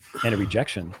Reformed and a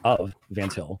rejection of Van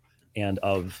Til and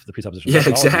of the presupposition. Yeah,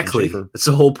 exactly. That's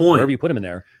the whole point. Wherever you put him in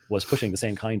there was pushing the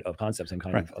same kind of concepts and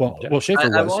kind of. Well, Schaeffer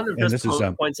was. I wanted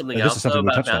to point something else we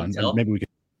about touched Van on. Til. Maybe we could.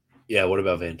 Yeah. What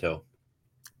about Van Til?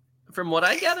 From what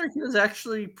I gathered, he was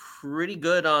actually pretty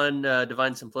good on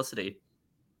divine simplicity.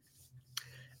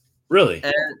 Really?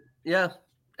 And, yeah.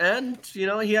 And,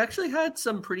 he actually had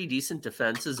some pretty decent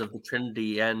defenses of the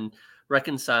Trinity and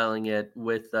reconciling it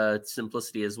with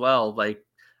simplicity as well. Like,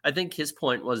 I think his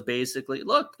point was basically,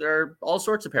 look, there are all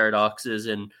sorts of paradoxes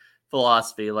in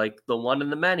philosophy, like the one and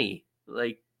the many.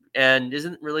 And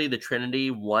isn't really the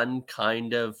Trinity one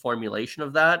kind of formulation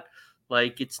of that?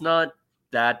 Like, it's not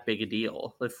that big a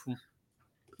deal.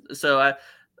 So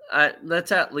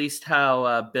that's at least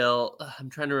how Bill, I'm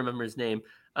trying to remember his name.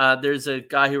 There's a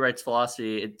guy who writes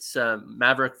philosophy. It's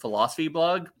Maverick Philosophy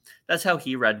Blog. That's how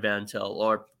he read Van Til,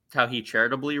 or how he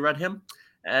charitably read him.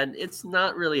 and it's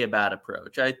not really a bad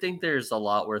approach. I think there's a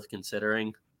lot worth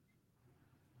considering.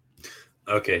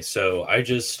 Okay, so I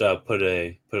just put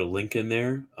a link in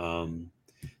there.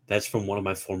 That's from one of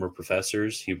my former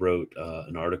professors. He wrote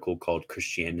an article called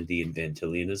 "Christianity and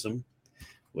Vantillianism,"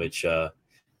 which,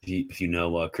 if you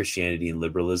know Christianity and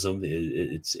liberalism,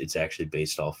 it's actually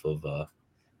based off of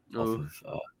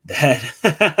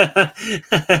that.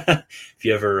 If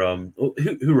you ever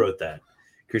who wrote that?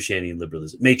 Christianity and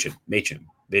liberalism. Machen,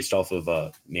 based off of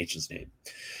Machen's name,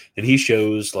 and he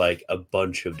shows like a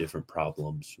bunch of different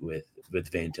problems with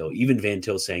Van Til. Even Van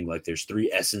Til saying like there's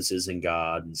three essences in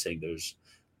God, and saying there's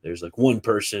like one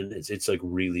person. It's like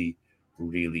really,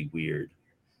 really weird.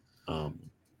 I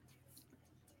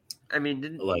mean,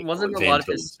 didn't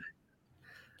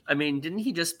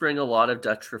he just bring a lot of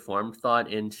Dutch Reformed thought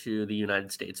into the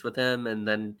United States with him, and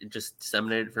then it just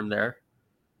disseminated from there?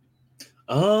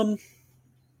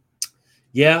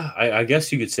 Yeah, I guess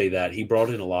you could say that. He brought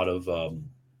in a lot of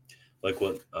like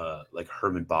what like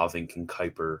Herman Bavinck and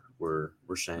Kuyper were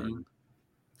saying. Mm-hmm.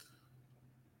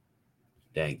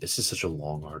 Dang, this is such a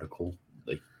long article,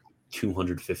 like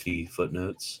 250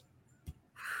 footnotes.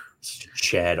 It's a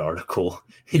Chad article.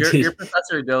 Your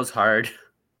professor goes hard.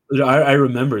 I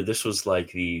remember this was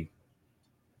like my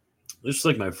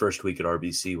first week at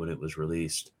RBC when it was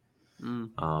released.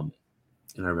 And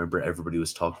I remember everybody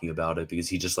was talking about it because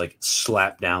he just like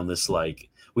slapped down this, like,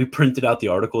 we printed out the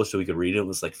article so we could read it. It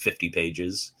was like 50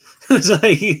 pages. It was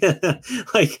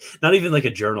like not even like a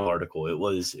journal article. It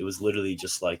was literally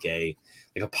just like a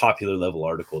popular level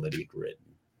article that he'd written.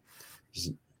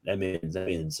 That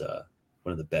means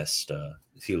one of the best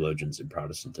theologians in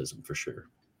Protestantism for sure.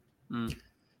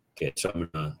 Okay, so I'm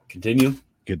gonna continue.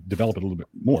 Could develop it a little bit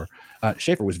more.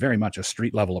 Schaeffer was very much a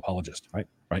street level apologist, right?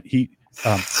 He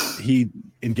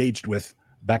engaged with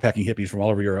backpacking hippies from all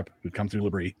over Europe who'd come through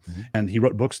L'Abri, and he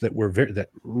wrote books that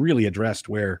really addressed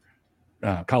where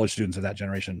college students of that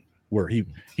generation were. He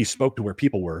spoke to where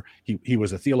people were. He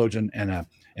was a theologian and a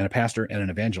pastor and an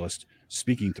evangelist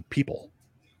speaking to people,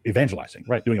 evangelizing,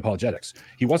 right? Doing apologetics.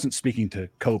 He wasn't speaking to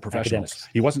co-professionals. Academics.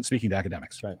 He wasn't speaking to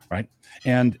academics, right?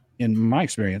 And in my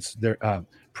experience,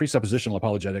 presuppositional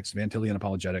apologetics, Van Tillian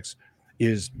apologetics,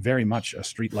 is very much a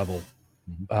street level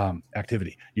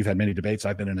activity. You've had many debates.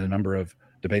 I've been in a number of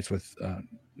debates with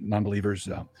non-believers,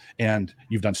 and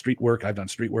you've done street work. I've done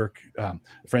street work.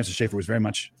 Francis Schaeffer was very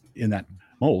much in that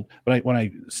mold. But when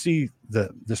I see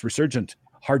this resurgent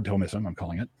hard Thomism, I'm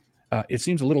calling it, it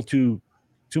seems a little too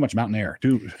much mountain air.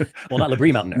 Well, not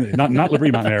L'Abri mountain air. not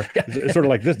L'Abri mountain air. It's sort of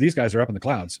like this. These guys are up in the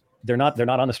clouds. They're not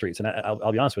on the streets. And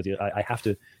I'll be honest with you, I have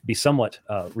to be somewhat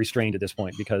restrained at this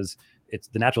point, because it's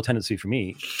the natural tendency for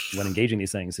me when engaging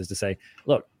these things is to say,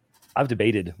 look, I've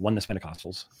debated Oneness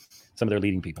Pentecostals, some of their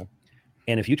leading people.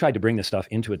 And if you tried to bring this stuff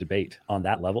into a debate on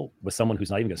that level with someone who's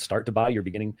not even going to start to buy your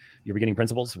beginning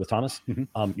principles with Thomas,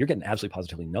 you're getting absolutely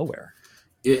positively nowhere.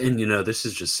 And this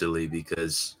is just silly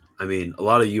because, I mean, a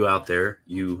lot of you out there,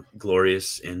 you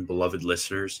glorious and beloved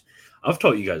listeners, I've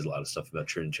taught you guys a lot of stuff about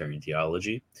Trinitarian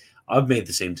theology. I've made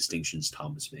the same distinctions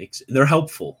Thomas makes, and they're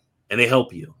helpful, and they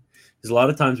help you. Because a lot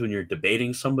of times when you're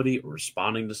debating somebody or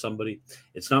responding to somebody,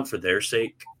 it's not for their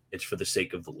sake, it's for the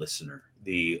sake of the listener,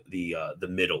 the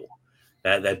middle,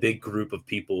 that big group of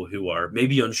people who are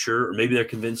maybe unsure, or maybe they're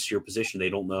convinced to your position, they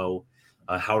don't know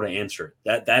how to answer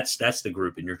it. That's the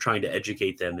group, and you're trying to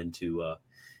educate them into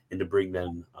and to bring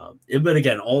them. But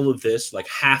again, all of this, like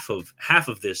half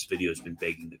of this video has been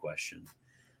begging the question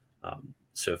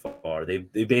so far.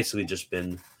 They've basically just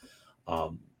been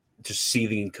just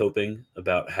seething and coping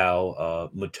about how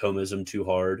Thomism too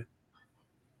hard.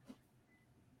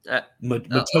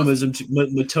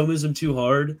 Thomism too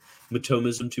hard,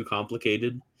 Thomism too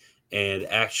complicated, and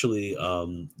actually,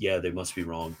 they must be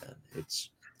wrong. Then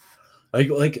it's like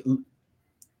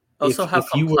also if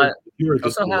you were a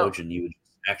good theologian, you would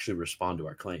actually respond to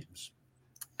our claims.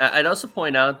 I'd also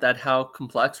point out that how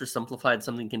complex or simplified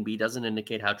something can be doesn't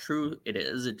indicate how true it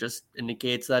is. It just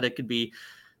indicates that it could be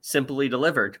simply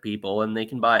delivered to people and they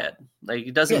can buy it. Like,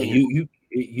 it doesn't. Yeah,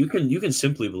 you can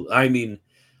simply. I mean,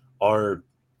 our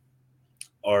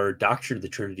doctrine of the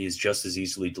Trinity is just as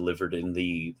easily delivered in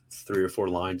the 3 or 4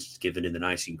 lines given in the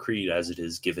Nicene Creed as it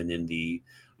is given in the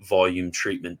volume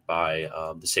treatment by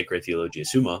the Sacra Theologia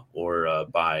Summa or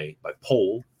by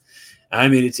Pohl. I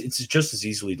mean, it's just as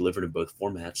easily delivered in both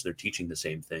formats. They're teaching the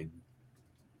same thing.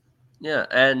 Yeah,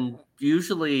 and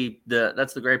usually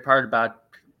that's the great part about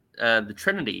the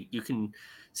Trinity. You can,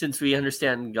 since we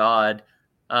understand God,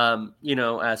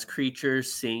 as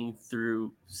creatures,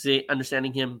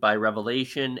 understanding Him by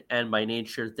revelation and by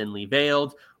nature thinly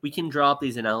veiled, we can draw up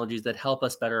these analogies that help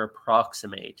us better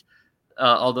approximate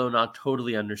although not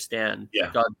totally understand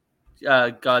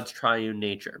God's triune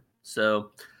nature.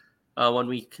 So when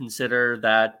we consider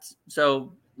that,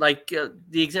 so like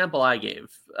the example I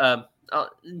gave,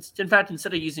 in fact,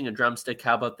 instead of using a drumstick,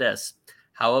 how about this?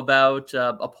 How about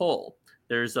a pole?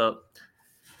 There's a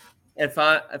if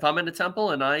I'm in a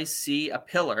temple and I see a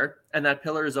pillar, and that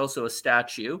pillar is also a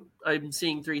statue, I'm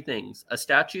seeing three things: a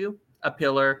statue, a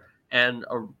pillar, and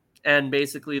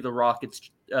basically the rock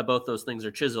it's both those things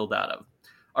are chiseled out of.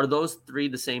 Are those three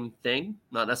the same thing?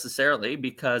 Not necessarily,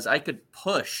 because I could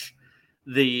push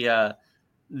I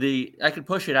could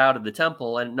push it out of the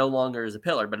temple and it no longer is a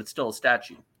pillar, but it's still a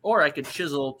statue. Or I could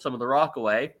chisel some of the rock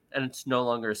away and it's no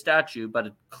longer a statue, but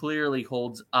it clearly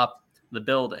holds up the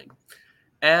building.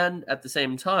 And at the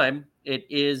same time, it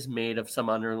is made of some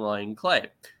underlying clay.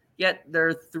 Yet there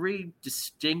are three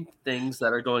distinct things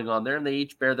that are going on there, and they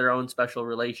each bear their own special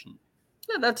relation.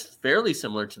 Yeah, that's fairly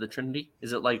similar to the Trinity.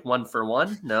 Is it like one for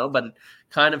one? No, but it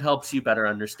kind of helps you better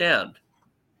understand.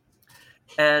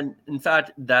 And in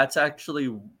fact, that's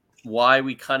actually why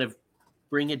we kind of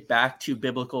bring it back to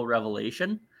biblical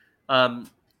revelation.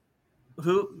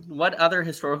 What other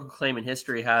historical claim in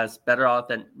history has better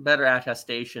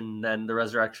attestation than the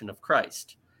resurrection of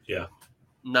Christ? Yeah.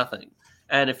 Nothing.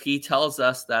 And if he tells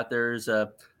us that there's an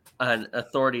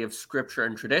authority of scripture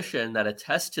and tradition that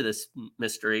attests to this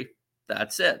mystery,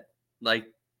 that's it. Like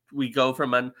we go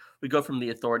from the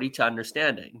authority to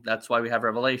understanding. That's why we have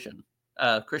revelation.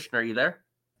 Christian, are you there?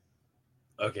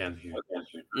 Okay, I'm here.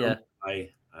 Yeah. I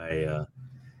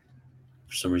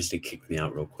for some reason it kicked me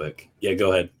out real quick. Yeah,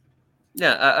 go ahead.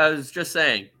 Yeah, I was just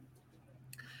saying.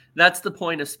 That's the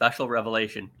point of special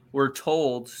revelation. We're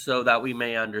told so that we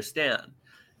may understand.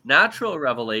 Natural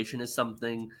revelation is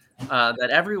something that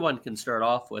everyone can start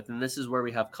off with, and this is where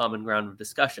we have common ground of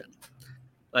discussion.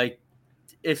 Like,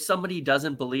 if somebody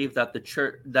doesn't believe that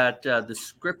the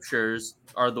scriptures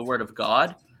are the word of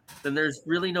God, then there's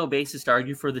really no basis to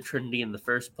argue for the Trinity in the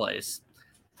first place.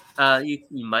 You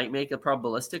might make a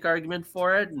probabilistic argument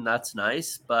for it, and that's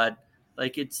nice, but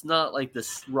like it's not like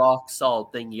this rock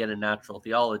solid thing you get in natural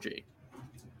theology.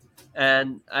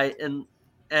 And I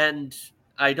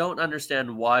don't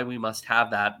understand why we must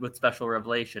have that with special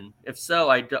revelation. If so,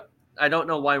 I don't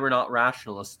know why we're not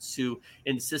rationalists who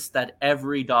insist that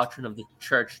every doctrine of the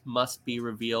church must be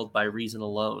revealed by reason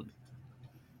alone.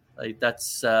 Like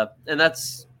that's a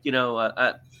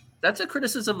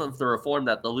criticism of the Reformed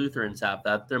that the Lutherans have,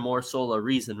 that they're more sola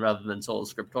reason rather than sola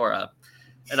scriptura.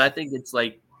 And I think it's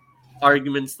like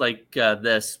arguments like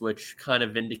this which kind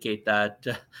of vindicate that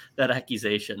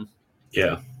accusation.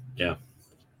 Yeah.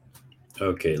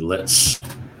 Okay, let's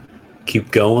keep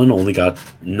going. Only got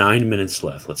 9 minutes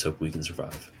left. Let's hope we can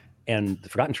survive. And the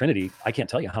Forgotten Trinity, I can't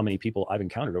tell you how many people I've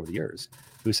encountered over the years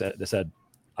who said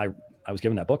I was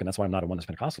given that book, and that's why I'm not a Oneness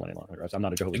Pentecostal anymore. I'm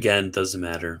not a Jehovah's. Again, doesn't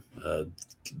matter.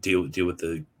 Deal with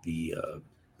the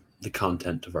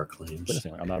content of our claims.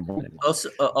 I'm not a Mormon anymore.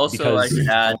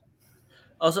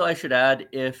 Also, I should add,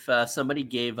 if somebody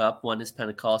gave up Oneness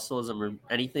Pentecostalism or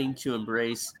anything to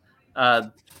embrace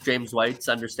James White's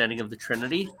understanding of the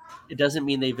Trinity, it doesn't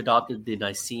mean they've adopted the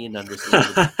Nicene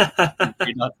understanding.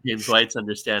 They adopted James White's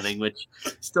understanding, which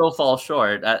still falls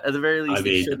short. At the very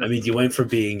least, I mean, you went from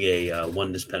being a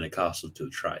Oneness Pentecostal to a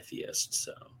tritheist,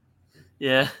 so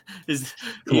yeah,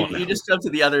 you just jumped to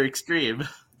the other extreme.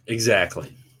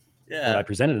 Exactly. Yeah. What I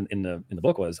presented in the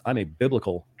book was I'm a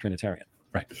biblical Trinitarian.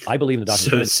 Right. I believe in the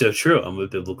doctrine. So true. I'm a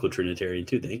biblical Trinitarian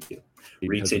too. Thank you.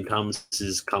 Read St.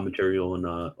 Thomas's commentary on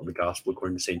the Gospel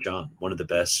according to St. John. One of the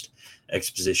best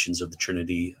expositions of the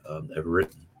Trinity ever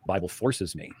written. The Bible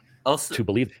forces me also to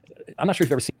believe. I'm not sure if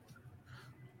you've ever seen.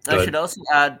 I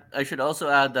should also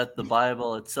add that the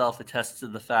Bible itself attests to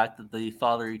the fact that the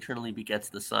Father eternally begets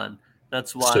the Son.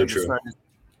 That's why so the true. Son is.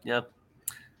 Yeah.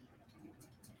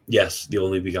 Yes, the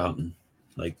only begotten.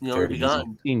 Like the only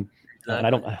begotten. And I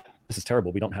don't. This is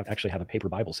terrible. We don't actually have a paper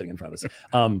Bible sitting in front of us.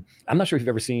 I'm not sure if you've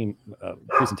ever seen a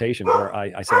presentation where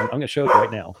I say, I'm going to show you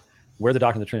right now where the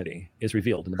doctrine of the Trinity is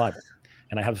revealed in the Bible.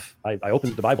 And I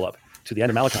opened the Bible up to the end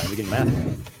of Malachi, the beginning of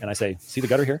Matthew, and I say, see the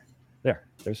gutter here?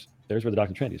 There's where the doctrine of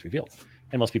the Trinity is revealed.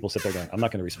 And most people sit there going, I'm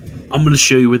not going to research it. I'm going to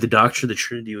show you where the doctrine of the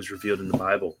Trinity was revealed in the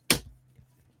Bible.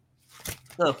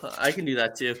 Oh, I can do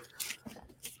that too.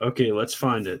 Okay, let's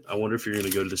find it. I wonder if you're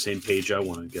going to go to the same page I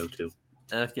want to go to.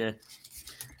 Okay.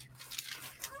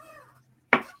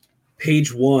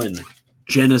 Page 1,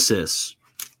 Genesis.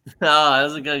 Oh, I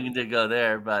wasn't going to go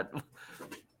there, but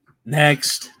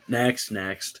next.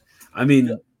 I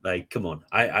mean, like, come on.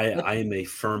 I am a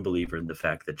firm believer in the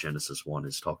fact that Genesis 1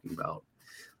 is talking about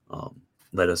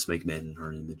let us make man in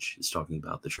our image. It's talking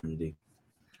about the Trinity.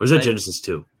 Or is that Genesis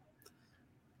 2?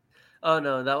 Oh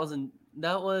no, that wasn't.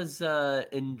 That was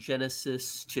in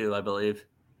Genesis 2, I believe.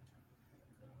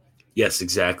 Yes,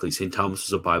 exactly. St. Thomas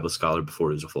was a Bible scholar before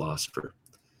he was a philosopher.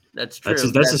 That's true.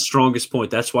 That's his strongest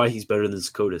point. That's why he's better than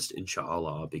Scotus,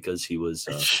 inshallah, because he was.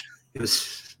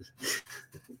 Because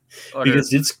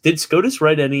did Scotus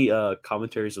write any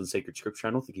commentaries on sacred scripture?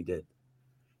 I don't think he did.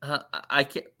 I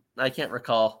can't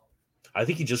recall. I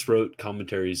think he just wrote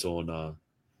commentaries on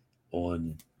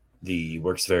the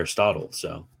works of Aristotle.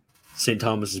 So St.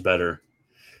 Thomas is better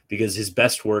because his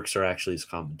best works are actually his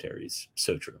commentaries.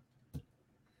 So true.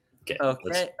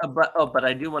 Okay, but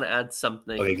I do want to add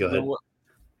something. Okay, go ahead.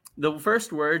 The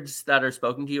first words that are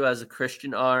spoken to you as a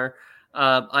Christian are,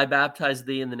 I baptize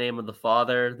thee in the name of the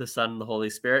Father, the Son, and the Holy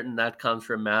Spirit. And that comes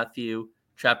from Matthew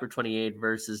chapter 28,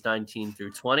 verses 19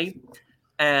 through 20.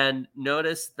 And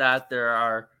notice that there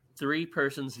are 3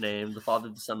 persons named, the Father,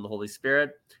 the Son, and the Holy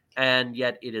Spirit. And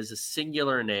yet it is a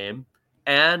singular name.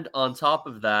 And on top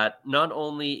of that, not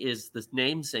only is the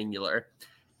name singular,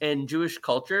 in Jewish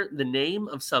culture, the name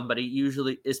of somebody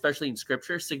usually, especially in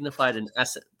scripture, signified an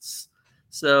essence.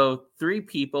 So 3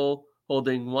 people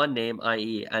holding one name,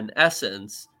 i.e. an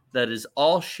essence that is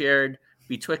all shared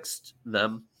betwixt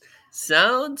them,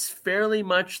 sounds fairly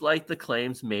much like the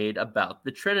claims made about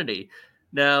the Trinity.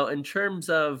 Now, in terms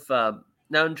of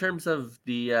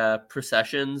the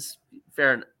processions,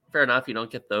 fair enough, you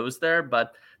don't get those there,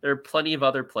 but there are plenty of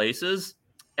other places,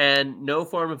 and no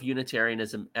form of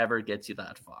Unitarianism ever gets you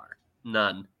that far.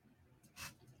 None.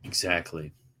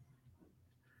 Exactly.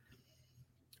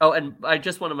 Oh, and I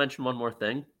just want to mention one more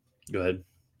thing. Go ahead.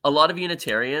 A lot of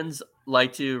Unitarians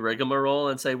like to rigmarole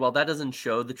and say, well, that doesn't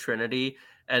show the Trinity,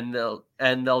 and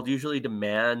they'll usually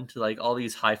demand like all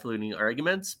these highfalutin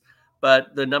arguments.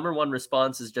 But the number one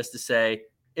response is just to say,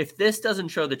 if this doesn't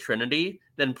show the Trinity,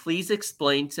 then please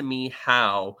explain to me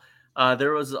how.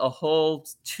 There was a whole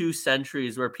 2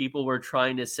 centuries where people were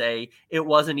trying to say it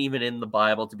wasn't even in the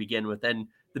Bible to begin with, and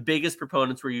the biggest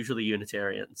proponents were usually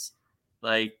Unitarians.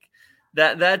 Like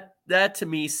that to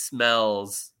me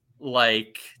smells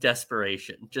like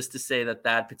desperation, just to say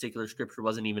that particular scripture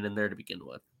wasn't even in there to begin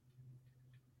with.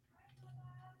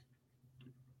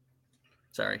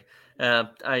 Sorry,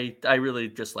 I really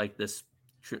just like this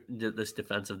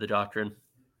defense of the doctrine.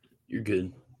 You're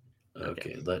good.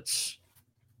 Okay, let's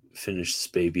finish this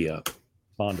baby up.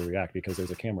 Bond to react because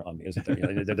there's a camera on me, isn't there?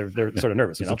 You know, they're sort of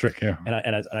nervous. It's a trick, yeah.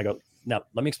 And I go, now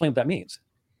let me explain what that means.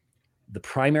 The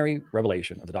primary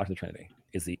revelation of the doctrine of the Trinity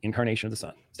is the incarnation of the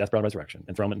Son, his death, burial, and resurrection,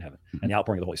 enthronement in heaven, and the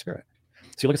outpouring of the Holy Spirit.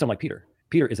 So you look at someone like Peter.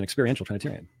 Peter is an experiential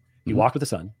Trinitarian. He walked with the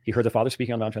Son. He heard the Father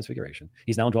speaking on Mount Transfiguration.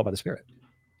 He's now indwelt by the Spirit.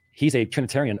 He's a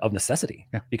Trinitarian of necessity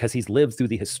because he's lived through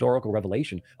the historical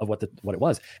revelation of what it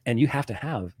was. And you have to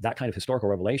have that kind of historical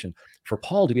revelation for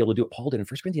Paul to be able to do what Paul did in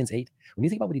 1 Corinthians 8. When you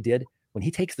think about what he did, when he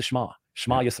takes the Shema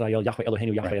Yisrael, Yahweh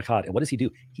Eloheinu, Yahweh Echad, and what does he do?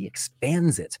 He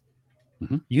expands it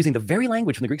using the very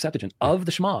language from the Greek Septuagint of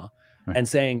the Shema and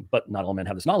saying, but not all men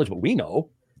have this knowledge, but we know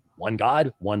one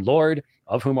God, one Lord,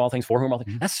 of whom all things, for whom all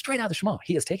things. That's straight out of the Shema.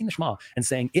 He is taking the Shema and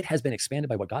saying it has been expanded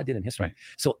by what God did in history.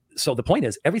 So the point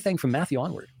is, everything from Matthew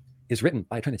onward is written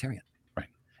by a Trinitarian.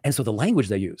 And so the language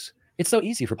they use, it's so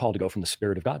easy for Paul to go from the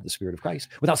Spirit of God to the Spirit of Christ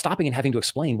without stopping and having to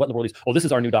explain what in the world is. Oh, this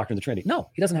is our new doctrine of the Trinity.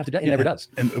 No, he doesn't have to. He never does.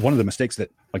 And one of the mistakes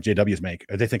that like JWs make,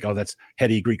 they think, oh, that's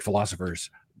heady Greek philosophers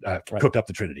cooked up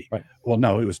the Trinity. Well,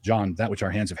 no, it was John, that which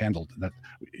our hands have handled. That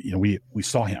we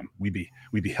saw him. We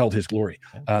beheld his glory.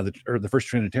 The first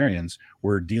Trinitarians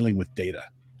were dealing with data.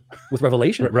 With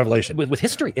revelation, with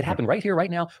history. It happened right here, right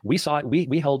now. We saw it.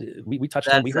 We held. We touched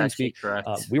him. We heard him speak.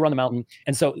 We were on the mountain,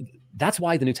 and so that's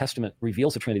why the New Testament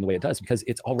reveals the Trinity the way it does, because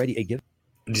it's already a given.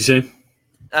 Did you say?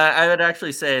 I would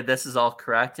actually say this is all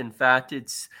correct. In fact,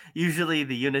 it's usually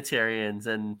the Unitarians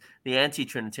and the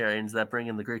anti-Trinitarians that bring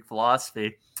in the Greek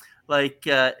philosophy.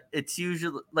 It's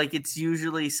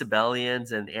usually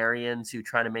Sabellians and Arians who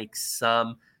try to make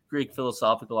some Greek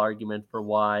philosophical argument for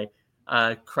why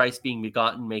Christ being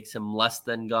begotten makes him less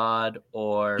than God,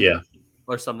 or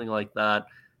something like that.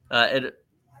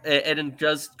 It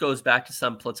just goes back to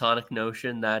some Platonic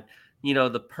notion that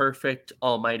the perfect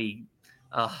Almighty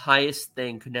highest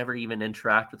thing could never even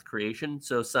interact with creation,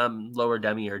 so some lower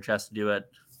demiurge has to do it.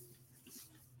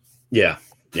 Yeah,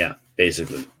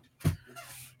 basically.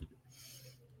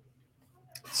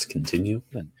 Let's continue.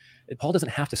 Paul doesn't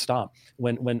have to stop.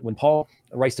 When Paul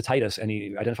writes to Titus and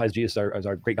he identifies Jesus as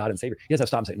our great God and Savior, he doesn't have to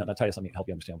stop and say, no, Titus, let me help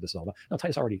you understand what this is all about. No,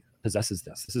 Titus already possesses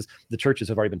this. The churches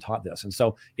have already been taught this. And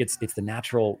so it's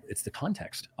the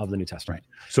context of the New Testament.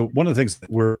 So one of the things that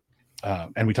we're,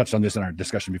 and we touched on this in our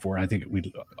discussion before, and I think we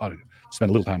ought to spend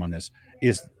a little time on this,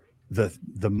 is the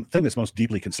thing that's most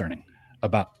deeply concerning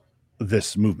about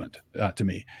this movement to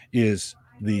me is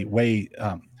the way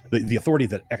the authority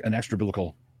that an extra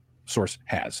biblical source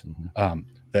has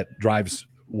that drives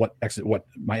what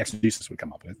my exegesis would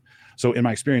come up with. So in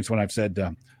my experience, when I've said,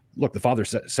 look, the Father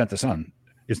sent the Son,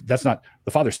 that's not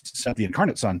the Father sent the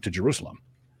incarnate Son to Jerusalem,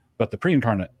 but the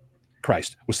pre-incarnate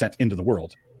Christ was sent into the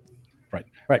world. Right.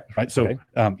 So, okay.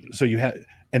 So you have,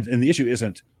 and the issue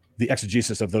isn't the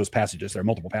exegesis of those passages. There are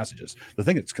multiple passages. The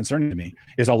thing that's concerning to me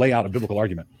is I'll lay out a biblical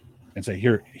argument and say,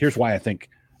 here's why I think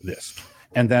this.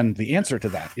 And then the answer to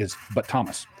that is, but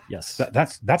Thomas. Yes.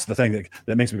 That's the thing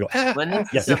that makes me go,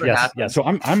 yes. So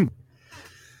I'm.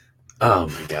 Oh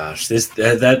my gosh,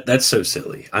 that's so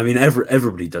silly. I mean,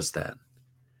 everybody does that.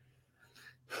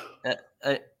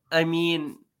 I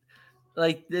mean,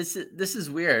 like this is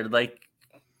weird. Like,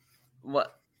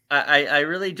 what I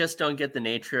really just don't get the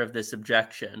nature of this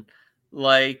objection.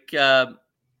 Like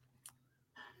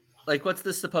what's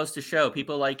this supposed to show?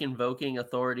 People like invoking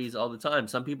authorities all the time.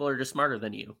 Some people are just smarter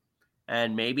than you,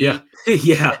 and maybe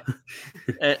yeah.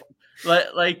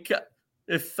 Like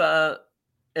if I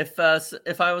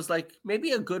was like,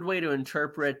 maybe a good way to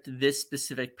interpret this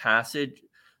specific passage.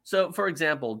 So, for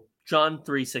example, John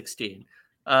 3:16.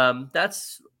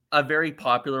 That's a very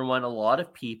popular one. A lot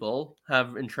of people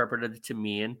have interpreted it to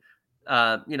mean,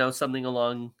 something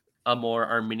along a more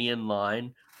Arminian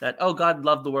line that, oh, God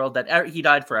loved the world, that he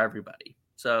died for everybody.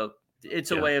 So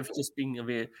it's a way of just being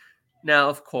a. Now,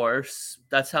 of course,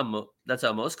 that's how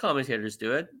most commentators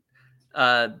do it.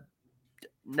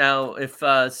 Now, if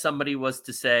somebody was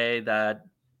to say that,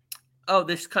 oh,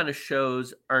 this kind of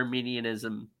shows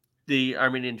Arminianism, the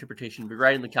Arminian interpretation to be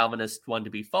right and the Calvinist one to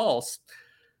be false,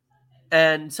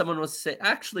 and someone was to say,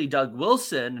 actually, Doug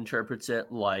Wilson interprets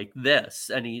it like this,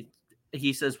 and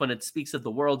he says when it speaks of the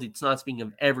world, it's not speaking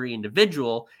of every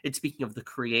individual, it's speaking of the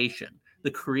creation.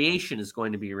 The creation is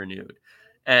going to be renewed.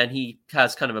 And he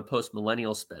has kind of a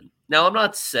post-millennial spin. Now, I'm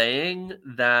not saying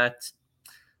that,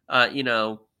 Doug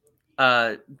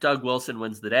Wilson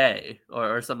wins the day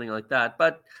or something like that.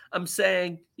 But I'm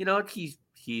saying,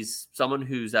 he's someone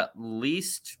who's at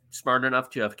least smart enough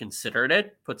to have considered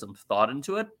it, put some thought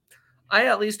into it. I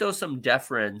at least owe some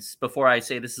deference before I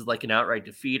say this is like an outright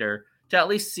defeater to at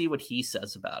least see what he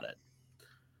says about it.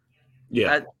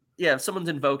 Yeah. If someone's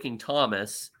invoking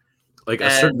Thomas. Like a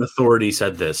certain authority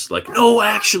said this, like, no,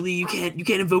 actually, you can't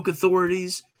invoke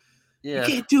authorities. Yeah.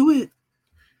 You can't do it.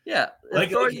 Yeah.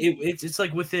 It's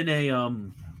like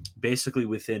within basically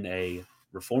within a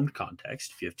Reformed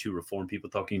context, if you have two Reformed people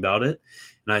talking about it,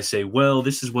 and I say, well,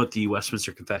 this is what the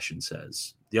Westminster Confession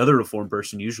says. The other Reformed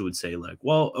person usually would say, like,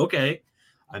 well, okay.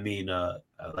 I mean,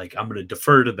 like, I'm going to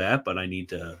defer to that, but I need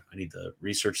to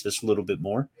research this a little bit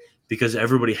more because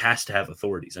everybody has to have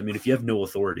authorities. I mean, if you have no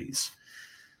authorities,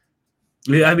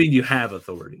 you have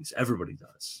authorities. Everybody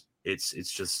does.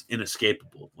 It's just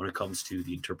inescapable when it comes to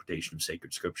the interpretation of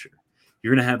sacred scripture.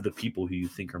 You're going to have the people who you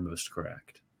think are most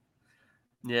correct.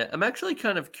 Yeah, I'm actually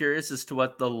kind of curious as to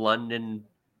what the London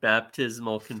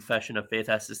Baptismal Confession of Faith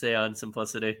has to say on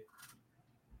simplicity.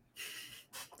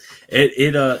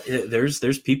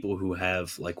 There's people who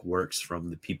have like works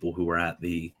from the people who were at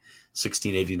the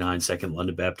 1689 Second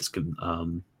London Baptist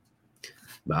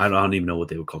I don't even know what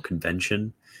they would call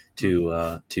convention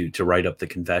to write up the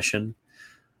confession,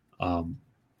 and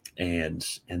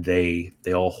they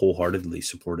all wholeheartedly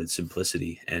supported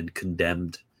simplicity and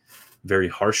condemned very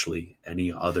harshly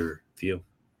any other view.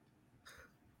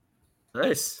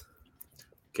 Nice.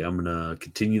 Okay, I'm gonna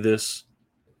continue this.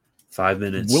 5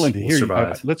 minutes. Willing to hear you.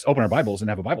 Let's open our Bibles and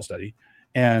have a Bible study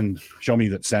and show me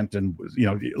that sent, and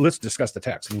let's discuss the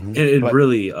text. Mm-hmm.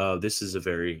 Really, this is a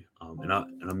very and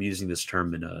I'm using this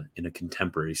term in a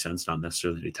contemporary sense, not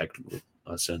necessarily a technical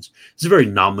sense. It's a very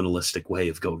nominalistic way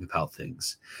of going about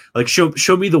things. Like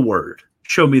show me the word.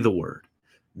 Show me the word.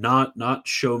 Not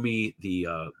show me the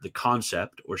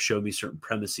concept or show me certain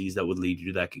premises that would lead you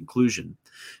to that conclusion,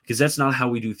 because that's not how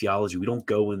we do theology. We don't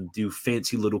go and do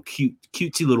fancy little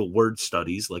cutesy little word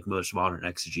studies like most modern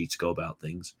exegetes go about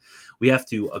things. We have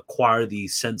to acquire the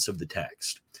sense of the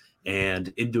text.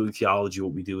 And in doing theology,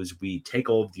 what we do is we take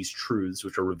all of these truths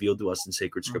which are revealed to us in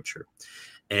sacred scripture,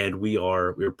 and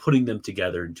we're putting them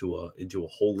together into a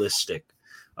holistic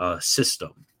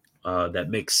system that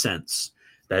makes sense.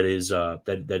 That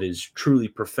is truly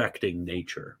perfecting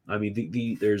nature. I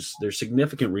mean, there's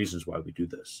significant reasons why we do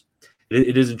this.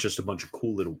 It isn't just a bunch of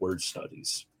cool little word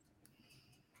studies.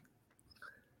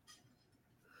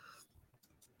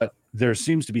 But there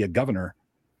seems to be a governor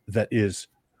that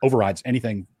overrides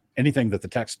anything that the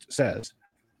text says,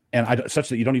 and such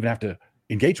that you don't even have to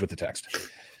engage with the text.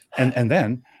 And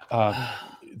then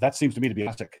that seems to me to be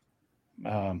a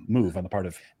move on the part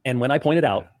of. And when I pointed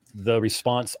out, the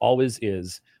response always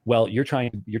is, well, you're trying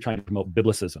to promote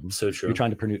biblicism. So true. You're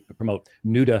trying to promote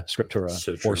nuda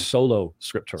scriptura or solo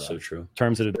scriptura. So true.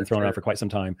 Terms that have been thrown around for quite some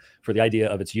time for the idea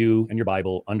of it's you and your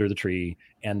Bible under the tree,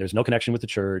 and there's no connection with the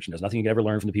church, and there's nothing you can ever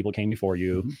learn from the people who came before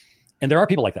you. Mm-hmm. And there are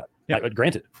people like that. Yeah,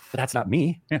 granted, but that's not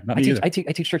me. Yeah, not I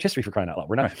teach church history, for crying out loud.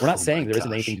 We're not saying there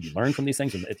isn't anything to be learned from these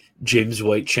things. James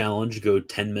White challenge: go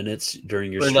 10 minutes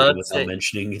during your stream without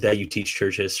mentioning that you teach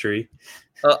church history.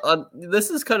 This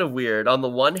is kind of weird. On the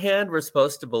one hand, we're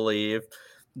supposed to believe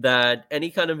that any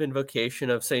kind of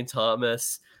invocation of St.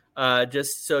 Thomas,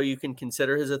 just so you can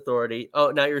consider his authority.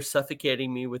 Oh, now you're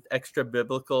suffocating me with extra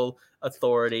biblical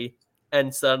authority.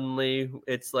 And suddenly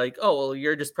it's like, oh, well,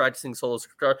 you're just practicing sola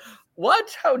scriptura.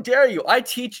 What? How dare you? I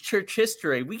teach church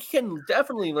history. We can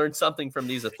definitely learn something from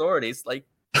these authorities. Like,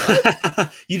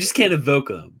 you just can't invoke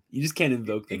them. You just can't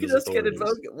invoke them. You just can't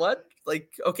invoke it. What?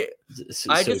 Like, okay.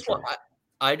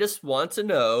 I just want to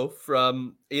know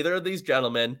from either of these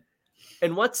gentlemen,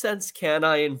 in what sense can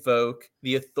I invoke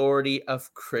the authority of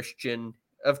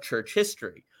church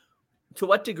history? To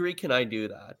what degree can I do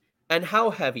that? And how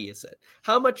heavy is it?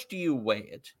 How much do you weigh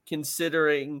it,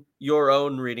 considering your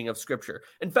own reading of Scripture?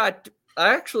 In fact,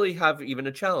 I actually have even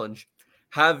a challenge.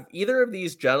 Have either of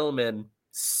these gentlemen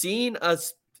seen a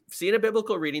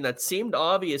biblical reading that seemed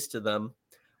obvious to them,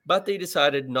 but they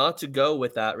decided not to go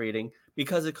with that reading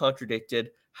because it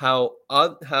contradicted how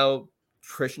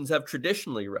Christians have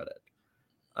traditionally read it?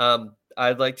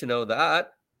 I'd like to know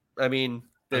that. I mean,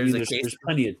 there's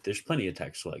plenty of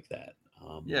texts like that.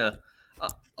 Yeah.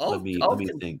 Let me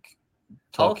think.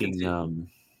 How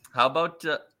about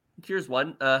here's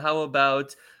one. How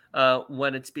about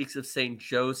when it speaks of Saint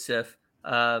Joseph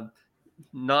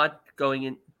not going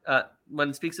in? When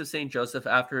it speaks of Saint Joseph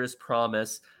after his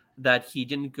promise that he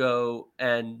didn't go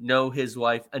and know his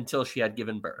wife until she had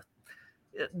given birth.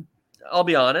 I'll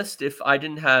be honest. If I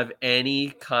didn't have any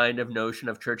kind of notion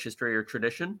of church history or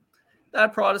tradition,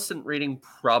 that Protestant reading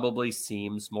probably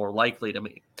seems more likely to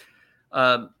me.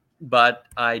 But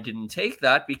I didn't take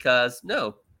that because,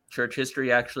 no, church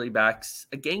history actually backs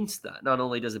against that. Not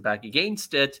only does it back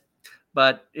against it,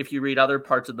 but if you read other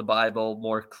parts of the Bible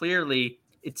more clearly,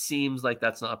 it seems like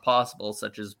that's not possible,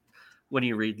 such as when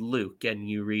you read Luke and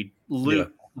you read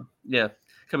Luke,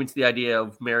 coming to the idea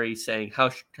of Mary saying,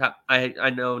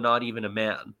 I know not even a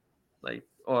man,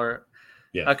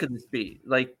 how could this be?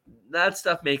 Like, that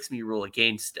stuff makes me rule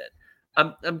against it.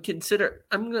 I'm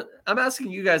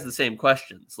asking you guys the same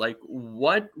questions. Like,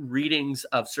 what readings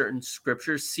of certain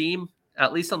scriptures seem,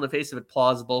 at least on the face of it,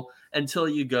 plausible until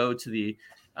you go to the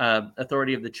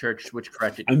authority of the church, which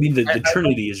corrected. I mean, the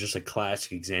Trinity is just a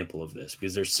classic example of this,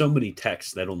 because there's so many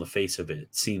texts that on the face of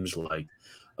it seems like,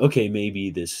 okay, maybe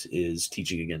this is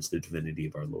teaching against the divinity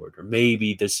of our Lord, or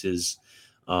maybe this is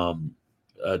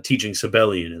teaching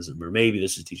Sabellianism, or maybe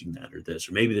this is teaching that or this,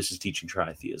 or maybe this is teaching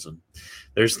tritheism.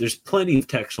 There's plenty of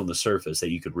text on the surface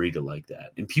that you could read it like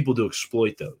that, and people do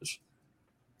exploit those.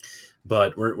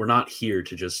 But we're not here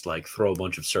to just like throw a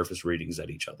bunch of surface readings at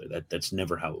each other. That's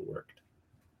never how it worked.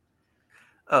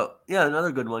 Oh, yeah,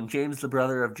 another good one. James, the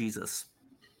brother of Jesus.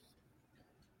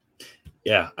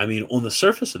 Yeah, I mean, on the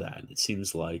surface of that, it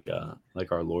seems like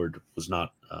our Lord was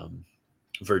not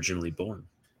virginally born.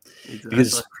 Exactly.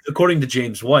 Because according to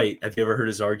James White, have you ever heard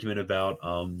his argument about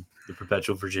the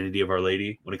perpetual virginity of Our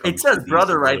Lady? When it comes, it says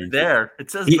brother right there.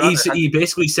 It says brother. He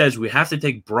basically says we have to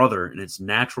take brother in its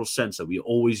natural sense, that we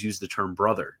always use the term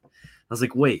brother. I was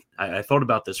like, wait, I thought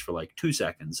about this for like 2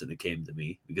 seconds, and it came to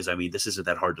me, because I mean, this isn't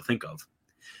that hard to think of.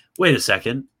 Wait a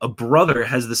second, a brother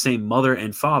has the same mother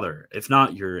and father. If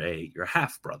not, you're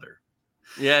half brother.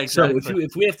 Yeah, exactly. So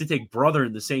if we have to take brother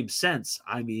in the same sense,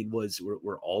 I mean,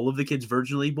 were all of the kids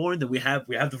virginally born? Then we have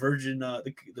the virgin,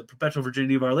 the perpetual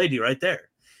virginity of Our Lady right there.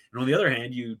 And on the other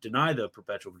hand, you deny the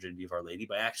perpetual virginity of Our Lady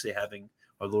by actually having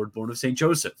our Lord born of Saint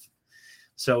Joseph.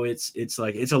 So it's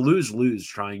like it's a lose-lose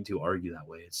trying to argue that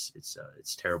way.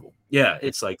 It's terrible. Yeah,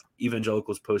 it's like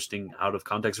evangelicals posting out of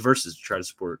context verses to try to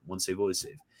support once saved, always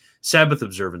saved. Sabbath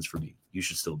observance for me. You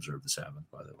should still observe the Sabbath,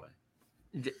 by the way.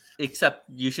 Except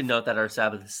you should note that our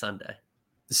Sabbath is Sunday.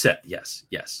 Yes.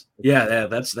 Yeah,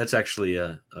 that's actually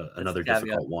another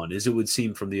difficult one. Is it would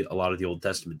seem from a lot of the Old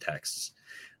Testament texts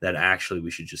that actually we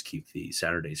should just keep the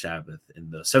Saturday Sabbath,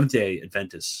 and the Seventh-day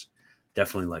Adventists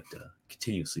definitely like to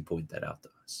continuously point that out to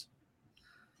us.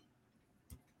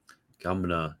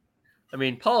 I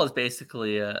mean, Paul is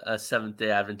basically a Seventh-day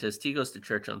Adventist. He goes to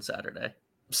church on Saturday.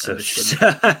 So,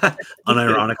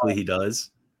 unironically, he does.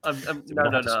 No,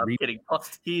 I'm kidding.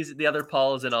 The other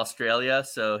Paul is in Australia,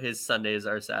 so his Sundays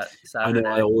are Saturday.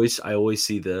 I always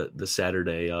see the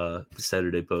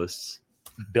Saturday posts.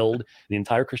 Build the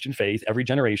entire Christian faith every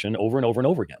generation over and over and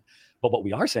over again. But what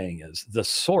we are saying is the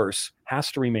source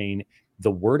has to remain the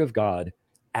Word of God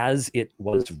as it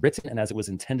was written and as it was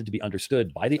intended to be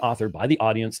understood by the author, by the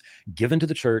audience, given to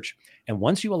the church. And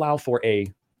once you allow for a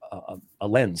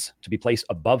lens to be placed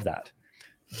above that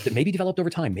maybe developed over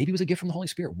time, maybe it was a gift from the Holy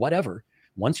Spirit, whatever.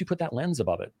 Once you put that lens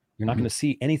above it, you're not going to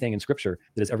see anything in Scripture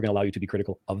that is ever going to allow you to be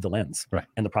critical of the lens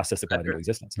and the process that brought it into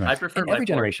existence. I prefer every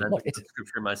generation. Look, it's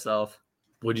Scripture myself.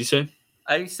 What did you say?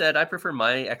 I said I prefer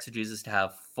my exegesis to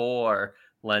have 4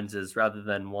 lenses rather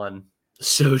than 1.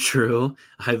 So true.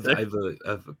 I have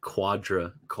a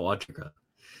quadrica.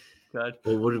 Good.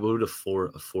 Well, what would a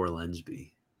four lens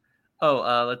be?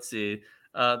 Oh, let's see.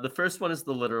 The first one is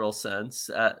the literal sense,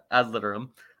 ad literam.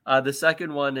 The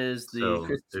second one is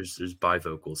there's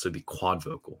bivocal, so it'd be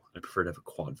quadvocal. I prefer to have a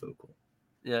quadvocal.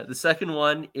 Yeah, the second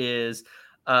one is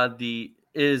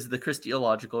the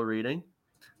Christological reading.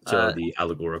 So the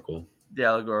allegorical. The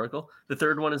allegorical. The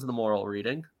third one is the moral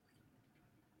reading.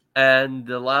 And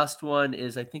the last one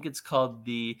is, I think it's called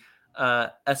the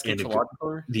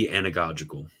eschatological. The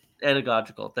anagogical.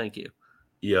 Anagogical. Thank you.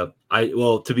 Yep.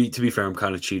 To be fair, I'm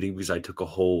kind of cheating because I took a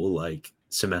whole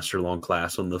semester long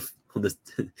class on the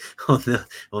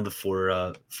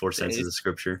four senses of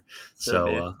Scripture.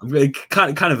 So I'm really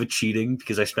kind of a cheating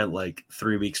because I spent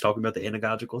 3 weeks talking about the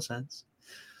anagogical sense.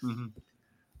 Mm-hmm.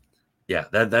 Yeah,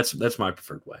 that's my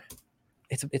preferred way.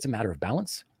 It's a matter of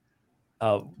balance.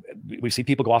 We see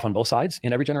people go off on both sides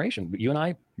in every generation. You and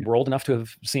I were old enough to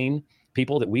have seen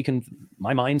people that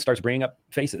my mind starts bringing up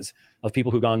faces of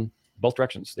people who've gone both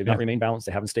directions. They've not remained balanced.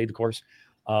 They haven't stayed the course.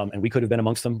 And we could have been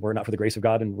amongst them were it not for the grace of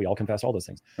God. And we all confess all those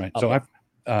things. Right. So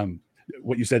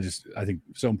what you said is, I think,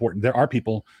 so important. There are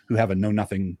people who have a know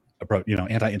nothing approach,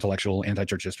 anti-intellectual,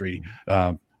 anti-church history.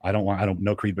 I don't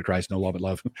know creed but Christ, no law but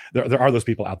love. There are those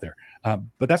people out there.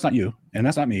 But that's not you, and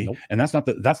that's not me. Nope. And that's not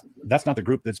the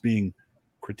group that's being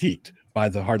critiqued by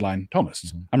the hardline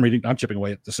Thomists. Mm-hmm. I'm chipping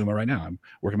away at the Summa right now. I'm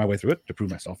working my way through it to prove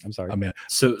myself. I'm sorry.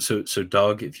 So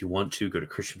Doug, if you want to go to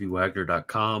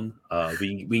christianbwagner.com,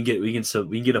 we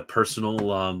can get a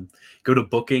personal go to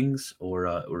bookings or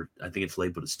I think it's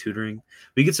labeled as tutoring.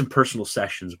 We get some personal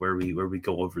sessions where we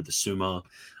go over the Summa.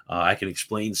 I can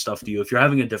explain stuff to you. If you're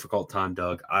having a difficult time,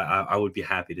 Doug, I would be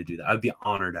happy to do that. I'd be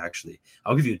honored, actually.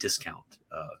 I'll give you a discount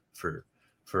for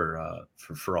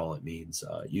all it means.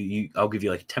 I'll give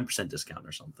you a 10% discount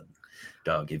or something,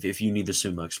 Doug. If you need the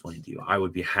Summa explained to you, I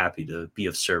would be happy to be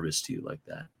of service to you like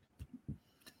that.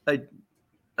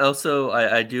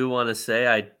 I do want to say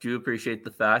I do appreciate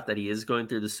the fact that he is going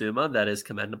through the Summa. That is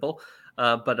commendable.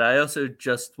 But I also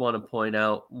just want to point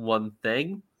out one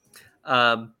thing.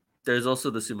 There's also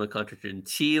the Summa Contra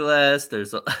Gentiles.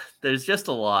 There's just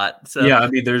a lot. So yeah,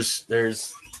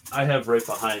 there's I have right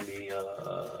behind me.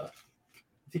 I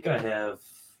think I have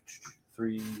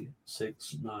 3,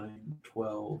 6, 9,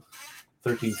 12,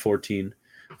 13, 14,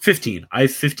 15. I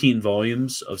have 15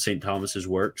 volumes of St. Thomas's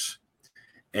works,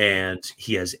 and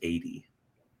he has 80.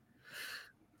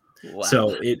 Wow.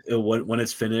 So when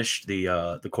it's finished,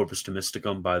 the Corpus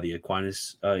Thomisticum by the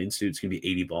Aquinas Institute is going to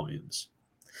be 80 volumes.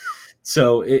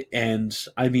 So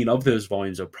of those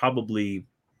volumes, I'll probably,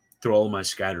 through all of my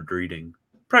scattered reading,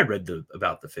 probably read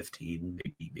about the 15,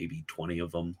 maybe 20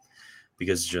 of them,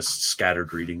 because it's just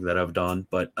scattered reading that I've done.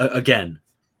 But again,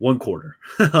 1/4,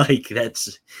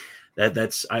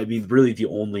 that's really the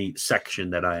only section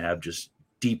that I have just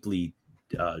deeply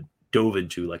dove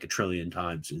into a trillion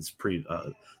times is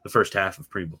the first half of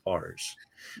Prima Pars,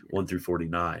 1 through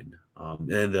 49, and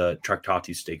the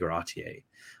Tractatus de Gratiae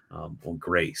on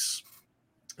grace.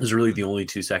 Those are really the only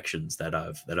 2 sections that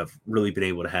I've really been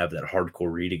able to have that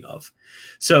hardcore reading of.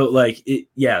 So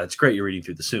it's great you're reading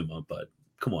through the Summa, but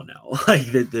come on now,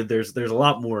 there's a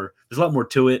lot more. There's a lot more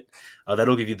to it.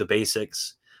 That'll give you the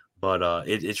basics, but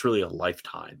it's really a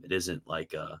lifetime. It isn't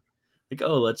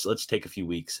let's take a few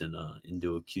weeks and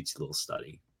do a cutesy little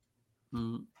study.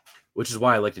 Mm. Which is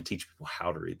why I like to teach people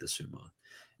how to read the Summa,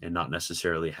 and not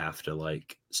necessarily have to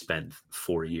spend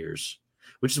 4 years.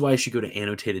 Which is why you should go to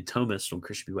Annotated Thomist on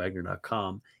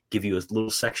christianbwagner.com. Give you a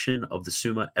little section of the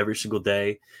Summa every single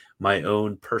day. My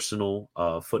own personal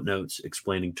footnotes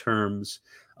explaining terms,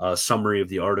 summary of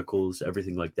the articles,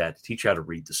 everything like that, to teach you how to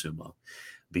read the Summa.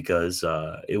 Because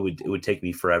it would take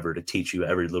me forever to teach you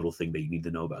every little thing that you need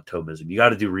to know about Thomism. You got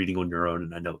to do reading on your own,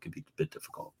 and I know it can be a bit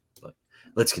difficult. But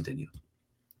let's continue.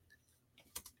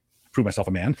 Prove myself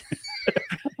a man.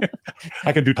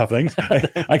 I can do tough things.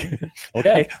 I can,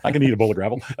 okay, I can eat a bowl of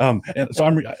gravel. And so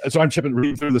I'm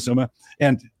reading through the Summa,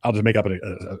 and I'll just make up an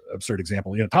absurd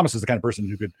example. You know, Thomas is the kind of person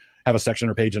who could have a section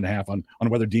or page and a half on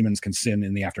whether demons can sin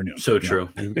in the afternoon. So true.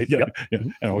 Okay.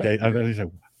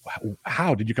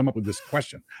 How did you come up with this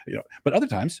question? You know, but other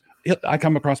times I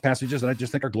come across passages that I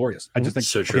just think are glorious. I just think,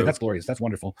 so true. Okay, that's glorious. That's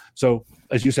wonderful. So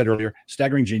as you said earlier,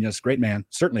 staggering genius, great man,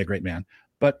 certainly a great man,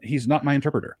 but he's not my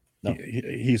interpreter. No.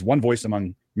 He's one voice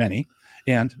among many,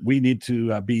 and we need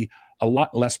to be a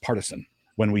lot less partisan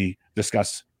when we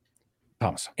discuss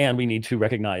Thomas. And we need to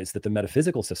recognize that the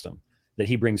metaphysical system that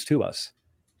he brings to us,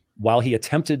 while he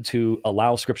attempted to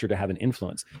allow Scripture to have an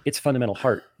influence, its fundamental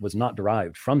heart was not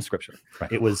derived from Scripture.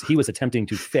 Right. He was attempting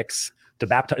to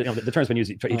baptize. You know, the term's been used.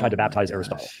 He tried to baptize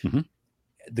Aristotle. Mm-hmm.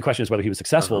 The question is whether he was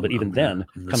successful, but even then,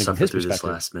 coming from his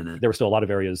perspective, there were still a lot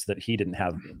of areas that he didn't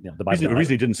have. You know, the Bible. The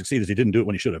reason he didn't succeed is he didn't do it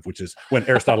when he should have, which is when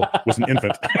Aristotle was an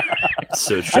infant.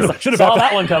 So true. Should have saw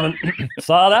that one coming.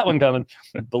 Saw that one coming.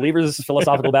 Believers'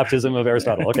 philosophical baptism of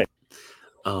Aristotle. Okay.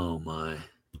 Oh my.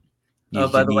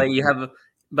 By the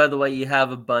way, you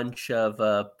have a bunch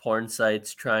of porn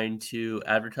sites trying to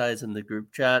advertise in the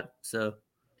group chat. So.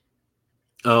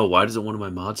 Oh, why doesn't one of my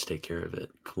mods take care of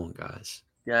it? Come on, guys.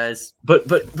 But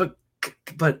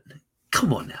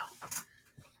come on now.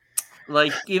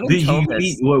 Like even where's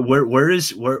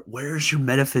your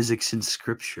metaphysics in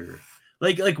Scripture?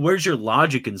 Like where's your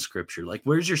logic in Scripture? Like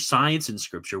where's your science in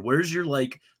Scripture? Where's your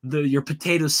your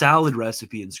potato salad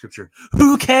recipe in Scripture?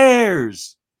 Who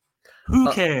cares?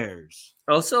 Who cares?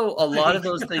 Also, a lot of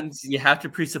those things you have to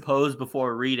presuppose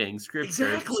before reading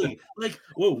Scripture. Exactly. Like,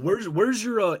 whoa, where's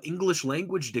your English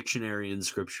language dictionary in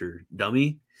Scripture,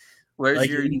 dummy?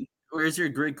 Where's your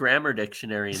Greek grammar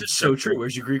dictionary? This is so true.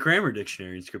 Where's your Greek grammar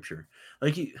dictionary in Scripture?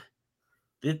 Like,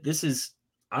 this is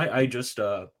I just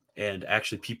and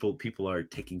actually people are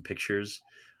taking pictures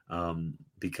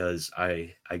because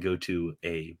I go to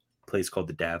a place called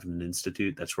the Davenant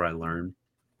Institute. That's where I learn.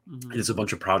 Mm-hmm. It's a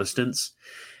bunch of Protestants,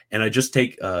 and I just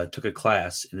took a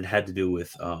class, and it had to do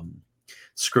with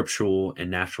scriptural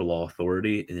and natural law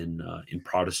authority in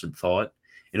Protestant thought.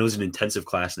 And it was an intensive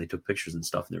class, and they took pictures and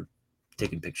stuff, and they're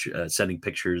taking pictures, sending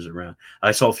pictures around.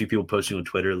 I saw a few people posting on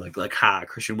Twitter like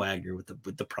Christian Wagner with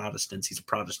the Protestants. He's a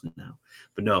Protestant now,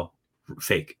 but no,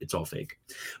 fake. It's all fake.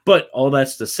 But all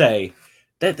that's to say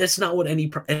that that's not what any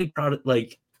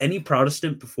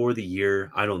Protestant before the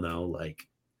year, I don't know, like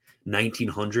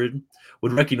 1900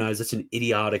 would recognize. That's an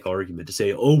idiotic argument to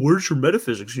say, oh, where's your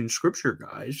metaphysics in Scripture,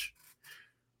 guys?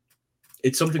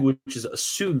 It's something which is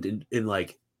assumed in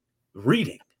like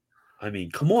reading. I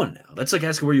mean, come on now. That's like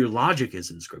asking where your logic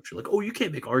is in Scripture. Like, oh, you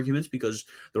can't make arguments because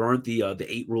there aren't the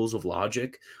 8 rules of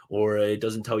logic, or it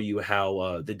doesn't tell you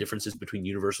how the differences between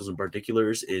universals and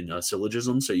particulars in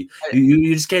syllogism. So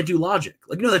you just can't do logic.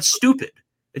 Like, no, that's stupid.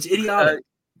 It's idiotic.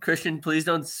 Christian, please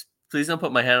don't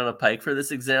put my hand on a pike for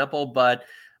this example, but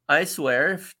I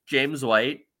swear if James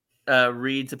White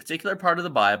reads a particular part of the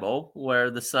Bible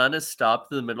where the sun is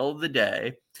stopped in the middle of the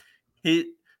day,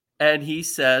 he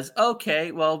says,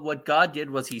 okay, well, what God did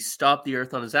was he stopped the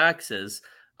earth on his axis.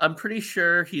 I'm pretty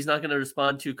sure he's not going to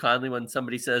respond too kindly when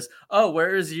somebody says, oh,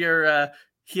 where is your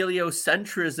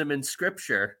heliocentrism in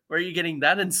Scripture? Where are you getting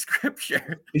that in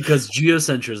Scripture? Because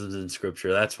geocentrism is in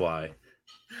Scripture. That's why.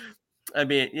 I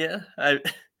mean, yeah.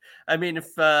 I mean,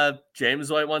 if James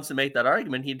White wants to make that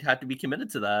argument, he'd have to be committed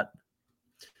to that.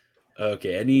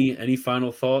 Okay. Any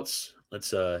final thoughts?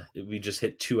 Let's we just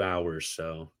hit 2 hours,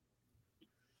 so.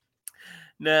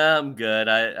 No, I'm good.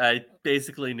 I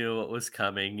basically knew what was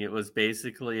coming. It was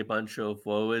basically a bunch of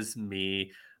woe is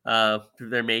me.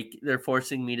 They're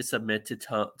forcing me to submit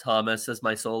to Thomas as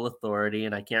my sole authority,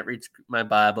 and I can't read my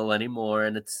Bible anymore,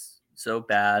 and it's so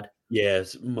bad.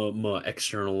 Yes, my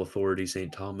external authority,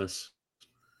 St. Thomas.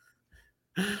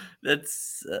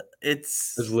 That's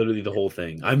literally the whole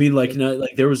thing. I mean, like, no,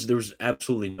 like there was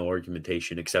absolutely no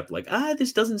argumentation except like,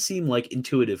 this doesn't seem like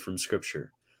intuitive from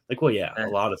Scripture. Like, well, yeah, a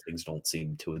lot of things don't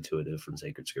seem too intuitive from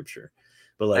sacred Scripture,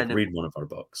 but like, read one of our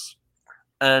books.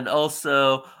 And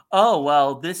also, oh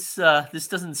well, this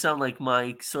doesn't sound like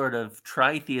my sort of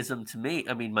tritheism to me.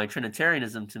 I mean, my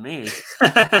Trinitarianism to me.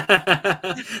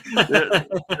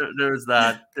 There's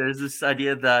that. There's this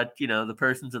idea that the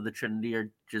persons of the Trinity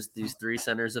are just these 3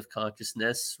 centers of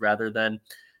consciousness, rather than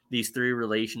these 3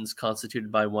 relations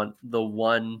constituted by the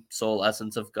one sole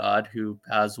essence of God, who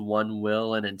has one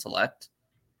will and intellect.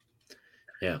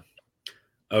 Yeah.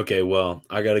 Okay, well,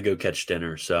 I got to go catch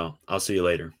dinner, so I'll see you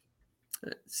later.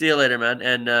 See you later, man,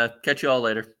 and catch you all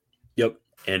later. Yep.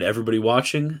 And everybody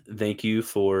watching, thank you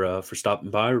for stopping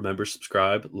by. Remember,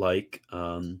 subscribe, like,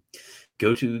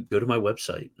 go to my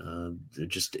website.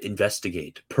 Just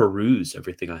investigate, peruse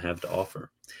everything I have to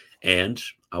offer. And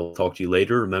I will talk to you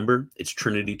later. Remember, it's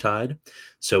Trinity Tide,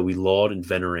 so we laud and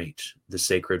venerate the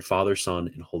sacred Father, Son,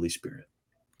 and Holy Spirit.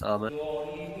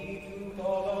 Amen.